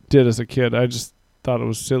did as a kid. I just thought it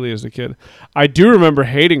was silly as a kid. I do remember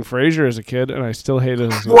hating Frasier as a kid, and I still hate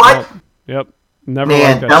it as an adult. Yep. Never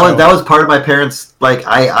liked that was part of my parents. Like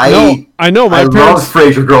I know my parents loved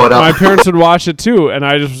Frasier growing up. My parents would watch it too, and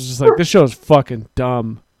I was just like, this show is fucking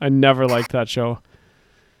dumb. I never liked that show.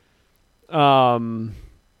 So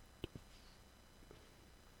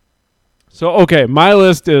okay, my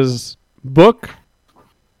list is Book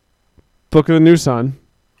of the New Sun.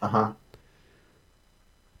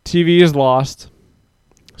 TV is Lost,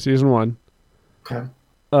 season 1. Okay.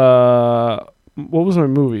 What was my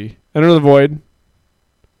movie? Enter the Void.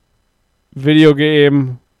 Video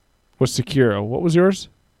game was Sekiro. What was yours?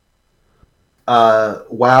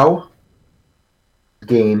 WoW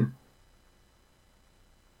game.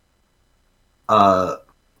 I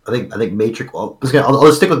think Matrix. Well, I'll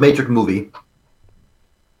stick with Matrix movie.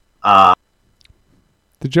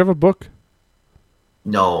 Did you have a book?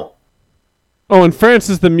 No. Oh, and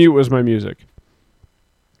Francis the Mute was my music.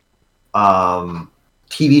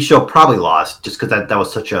 TV show probably Lost, just because that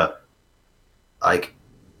was such a like.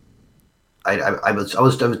 I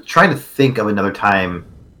was trying to think of another time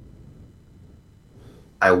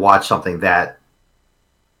I watched something that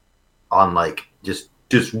on like just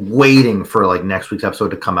waiting for like next week's episode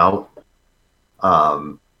to come out.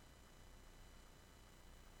 And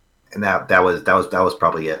that was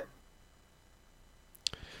probably it.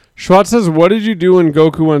 Schwartz says, what did you do when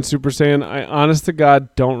Goku went Super Saiyan? I honest to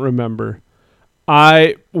God don't remember.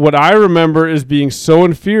 What I remember is being so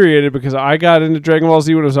infuriated because I got into Dragon Ball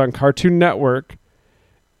Z when it was on Cartoon Network,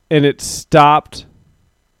 and it stopped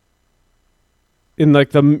in like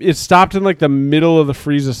the middle of the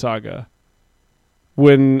Frieza saga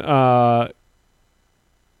when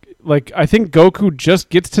like I think Goku just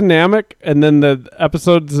gets to Namek, and then the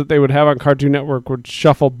episodes that they would have on Cartoon Network would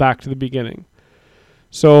shuffle back to the beginning.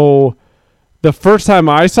 So the first time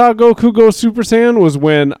I saw Goku go Super Saiyan was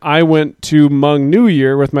when I went to Hmong New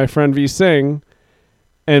Year with my friend V Singh,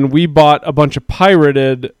 and we bought a bunch of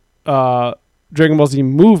pirated Dragon Ball Z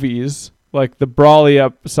movies, like the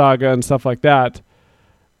Broly saga and stuff like that,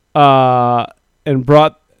 and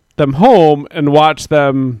brought them home and watched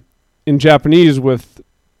them in Japanese with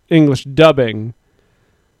English dubbing.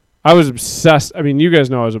 I was obsessed. I mean, you guys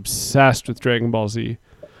know I was obsessed with Dragon Ball Z.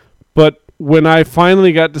 But when I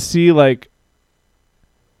finally got to see like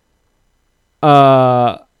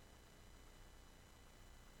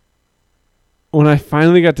when I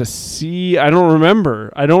finally got to see, I don't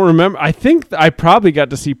remember. I think I probably got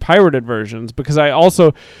to see pirated versions because I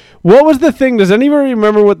also, what was the thing? Does anybody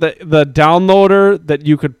remember what the downloader that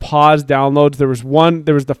you could pause downloads? There was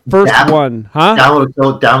the first DAP? one, huh?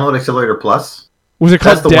 Download Accelerator Plus. Was it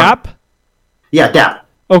called That's the DAP? Yeah, DAP.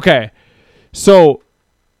 Okay. So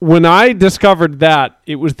when I discovered that,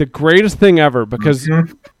 it was the greatest thing ever because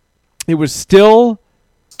it was still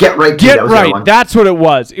Get Right. Get that was the other Right. one. That's what it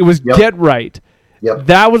was. It was Yep. Get Right. Yep.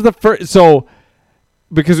 That was the first. So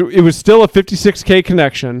because it was still a 56K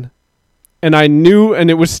connection, and I knew, and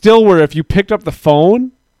it was still where if you picked up the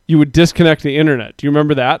phone, you would disconnect the internet. Do you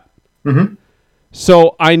remember that? Mm-hmm.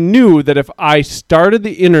 So I knew that if I started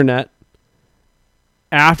the internet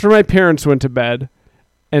after my parents went to bed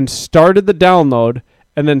and started the download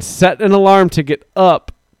and then set an alarm to get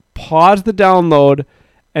up, pause the download,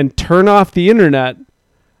 and turn off the internet,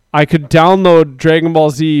 I could download Dragon Ball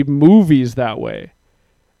Z movies that way.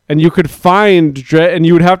 And you could find, and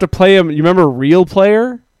you would have to play them. You remember Real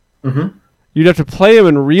Player? Mm-hmm. You'd have to play them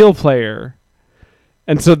in Real Player.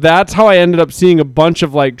 And so that's how I ended up seeing a bunch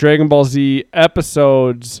of like Dragon Ball Z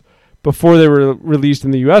episodes before they were released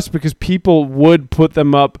in the US, because people would put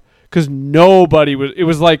them up because it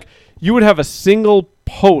was like you would have a single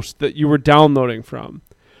post that you were downloading from,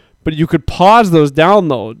 but you could pause those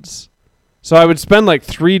downloads. So I would spend like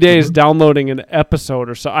 3 days downloading an episode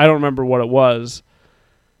or so. I don't remember what it was.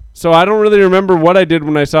 So I don't really remember what I did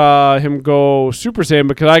when I saw him go Super Saiyan,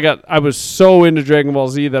 because I was so into Dragon Ball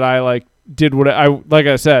Z that I like did what like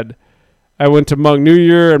I said, I went to Hmong New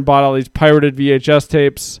Year and bought all these pirated VHS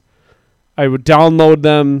tapes. I would download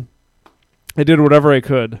them. I did whatever I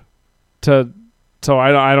could so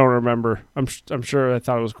I don't remember. I'm sure I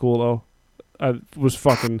thought it was cool though.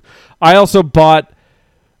 I also bought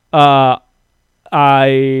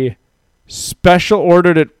I special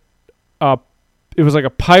ordered it. It was like a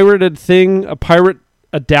pirated thing, a pirate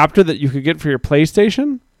adapter that you could get for your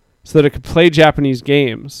PlayStation, so that it could play Japanese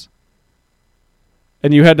games.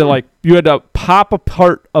 And you had to pop a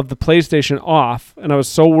part of the PlayStation off, and I was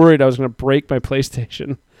so worried I was going to break my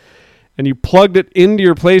PlayStation. And you plugged it into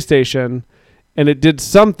your PlayStation, and it did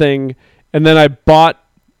something. And then I bought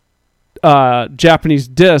Japanese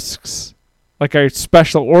discs. Like I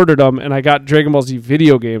special ordered them, and I got Dragon Ball Z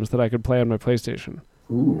video games that I could play on my PlayStation.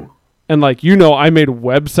 Ooh. And I made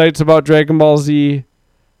websites about Dragon Ball Z.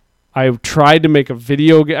 I tried to make a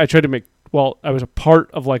video game. I was a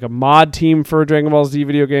part of like a mod team for a Dragon Ball Z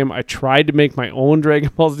video game. I tried to make my own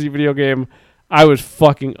Dragon Ball Z video game. I was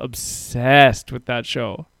fucking obsessed with that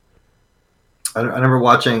show. I remember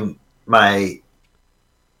watching my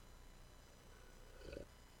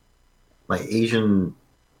Asian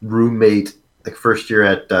roommate like first year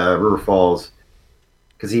at River Falls,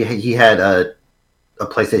 because he had a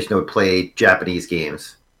PlayStation that would play Japanese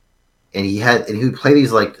games, and he would play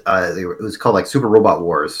these like it was called like Super Robot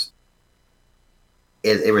Wars.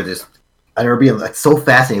 It were just, I remember being like so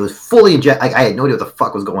fascinated. It was fully I had no idea what the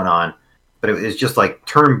fuck was going on, but it was just like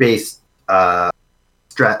turn-based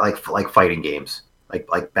like fighting games,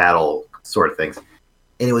 like battle sort of things.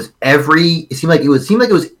 And it seemed like it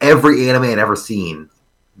was every anime I'd ever seen.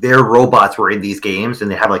 Their robots were in these games, and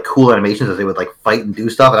they have like cool animations as they would like fight and do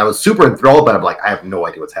stuff. And I was super enthralled, but I'm like, I have no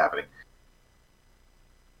idea what's happening.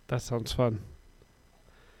 That sounds fun.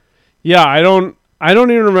 Yeah, I don't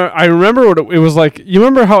even remember. I remember what it was like. You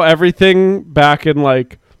remember how everything back in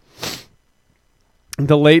like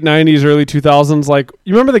the late 90s, early 2000s, like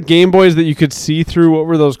you remember the Game Boys that you could see through? What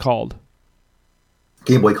were those called?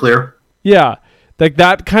 Game Boy Clear? Yeah. Like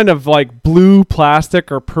that kind of like blue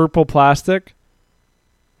plastic or purple plastic.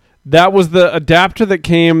 That was the adapter that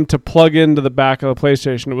came to plug into the back of the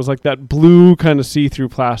PlayStation. It was like that blue kind of see-through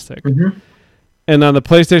plastic. Mm-hmm. And on the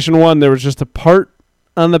PlayStation 1, there was just a part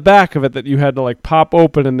on the back of it that you had to like pop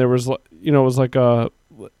open, and there was, it was like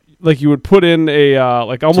you would put in a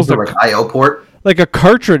like almost like an I/O port, like a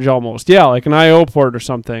cartridge almost, yeah, like an I/O port or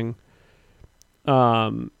something.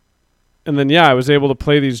 And And then, I was able to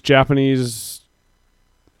play these Japanese,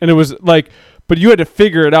 and it was like, but you had to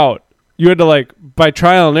figure it out. You had to, like, by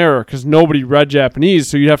trial and error, because nobody read Japanese,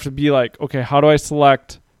 so you'd have to be like, okay, how do I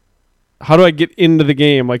get into the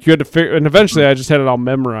game? Like, you had to figure, and eventually I just had it all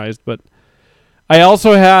memorized. But I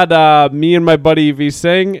also had me and my buddy V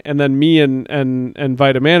Sing, and then me and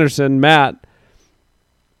Vitam Anderson, Matt.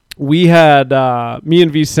 We had me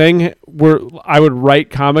and V Sing I would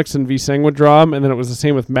write comics and V Sing would draw them, and then it was the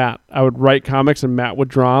same with Matt. I would write comics and Matt would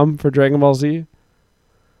draw them for Dragon Ball Z.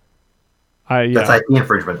 That's IP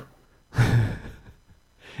infringement.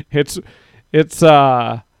 It's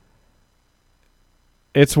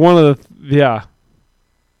one of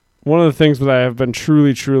the things that I have been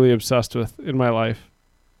truly obsessed with in my life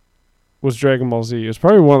was Dragon Ball Z. It was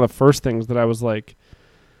probably one of the first things that I was like,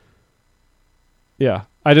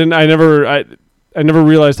 I never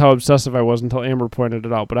realized how obsessive I was until Amber pointed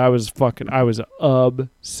it out, but I was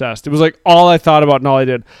obsessed. It was like all I thought about and all I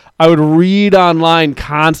did. I would read online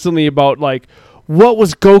constantly about, like, what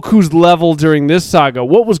was Goku's level during this saga?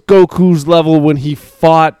 What was Goku's level when he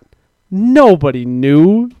fought? Nobody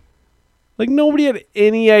knew. Like, nobody had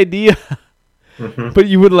any idea. But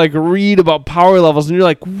you would, like, read about power levels, and you're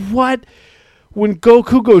like, what? When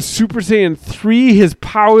Goku goes Super Saiyan 3, his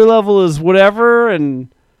power level is whatever,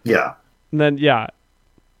 and then,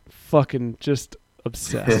 fucking just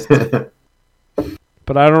obsessed.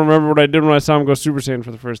 But I don't remember what I did when I saw him go Super Saiyan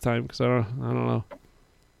for the first time, because I don't know.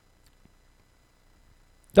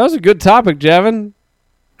 That was a good topic, Javin.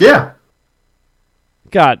 Yeah.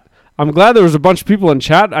 God, I'm glad there was a bunch of people in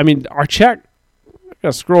chat. I mean, our chat, I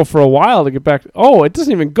gotta scroll for a while to get back. Oh, it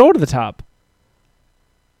doesn't even go to the top.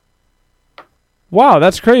 Wow,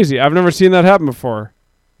 that's crazy. I've never seen that happen before.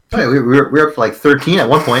 Hey, we were up to like 13 at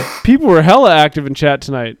one point. People were hella active in chat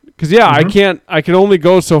tonight. Because, I can only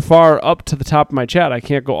go so far up to the top of my chat. I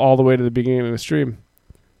can't go all the way to the beginning of the stream.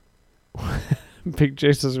 Big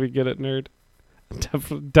J says we get it, nerd.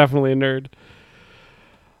 Definitely a nerd.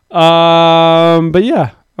 But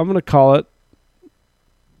yeah, I'm going to call it.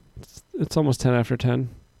 It's almost 10 after 10.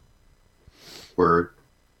 Word.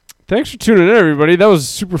 Thanks for tuning in, everybody. That was a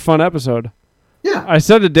super fun episode. Yeah. I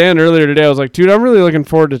said to Dan earlier today, I was like, dude, I'm really looking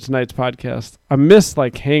forward to tonight's podcast. I miss,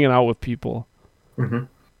 like, hanging out with people. Mm-hmm.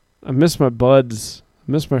 I miss my buds.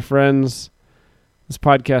 I miss my friends. This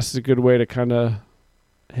podcast is a good way to kind of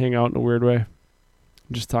hang out in a weird way. And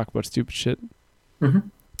just talk about stupid shit. Mm-hmm.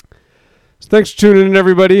 So thanks for tuning in,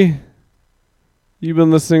 everybody. You've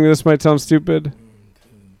been listening to This Might Sound Stupid.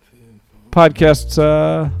 Podcasts,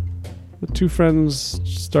 the two friends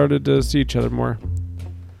started to see each other more.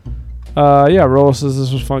 Rolo says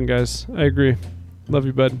this was fun, guys. I agree. Love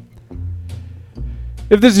you, bud.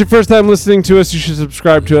 If this is your first time listening to us, you should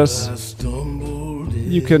subscribe to us.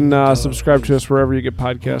 You can subscribe to us wherever you get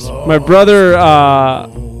podcasts. My brother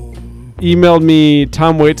emailed me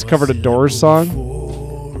Tom Waits covered a Doors song.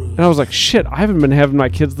 And I was like, shit, I haven't been having my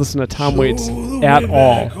kids listen to Tom Waits at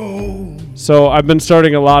all. So I've been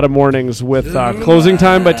starting a lot of mornings with Closing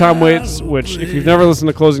Time by Tom Waits, which if you've never listened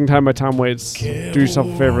to Closing Time by Tom Waits, do yourself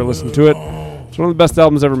a favor, listen to it. It's one of the best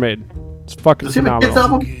albums ever made. It's fucking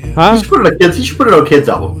phenomenal. Huh? He should put it on a kid's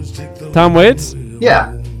album. Tom Waits?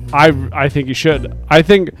 Yeah. I think he should. I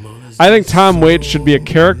think Tom Waits should be a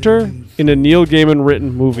character in a Neil Gaiman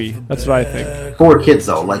written movie. That's what I think. For kids,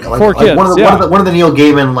 though. Like For kids, one of the Neil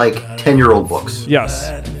Gaiman, like, 10-year-old books. Yes,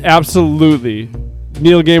 absolutely.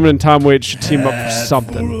 Neil Gaiman and Tom Waits should team up for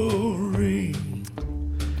something.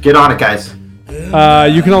 Get on it, guys.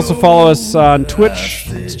 You can also follow us on Twitch.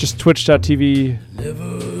 It's just twitch.tv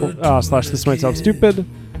 / This Might Sound Stupid.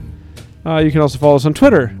 You can also follow us on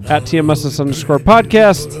Twitter at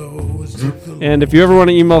TMSS_podcast. And if you ever want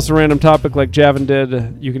to email us a random topic like Javin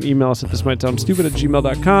did, you can email us at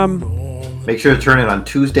thismightsoundstupid@gmail.com. Make sure to turn in on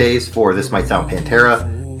Tuesdays for This Might Sound Pantera.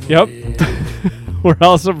 Yep. We're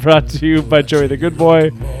also brought to you by Joey the Good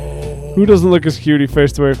Boy, who doesn't look as cute. He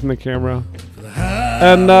faced away from the camera.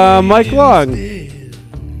 And Mike Long,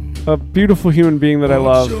 a beautiful human being that I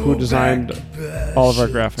love, who designed all of our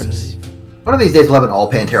graphics. One of these days we'll have an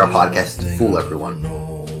all Pantera podcast to fool everyone.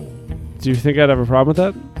 Do you think I'd have a problem with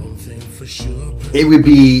that? It would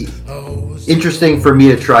be interesting for me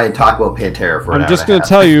to try and talk about Pantera for an hour. I'm just going to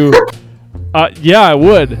tell you, yeah, I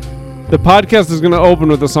would. The podcast is going to open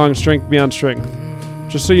with the song Strength Beyond Strength.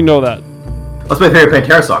 Just so you know that. What's my favorite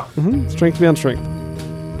Pantera song? Mm-hmm. Strength Beyond Strength.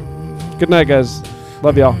 Good night, guys.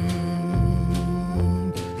 Love y'all.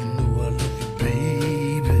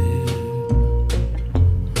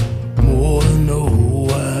 More than the whole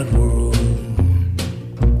wide world.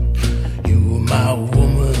 You were my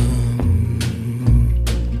woman.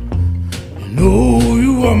 You know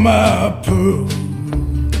you were my pearl.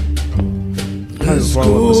 Let's Well,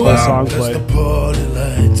 when go this whole song out past played. the party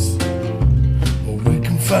lights, where we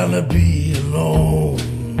can finally be alone.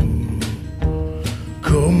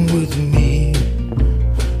 Come with me,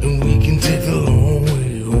 and we can take the long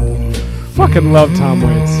way home. Fucking love Tom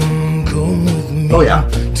Waits. Come with me. Oh, yeah.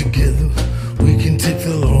 Together we can take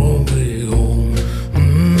the long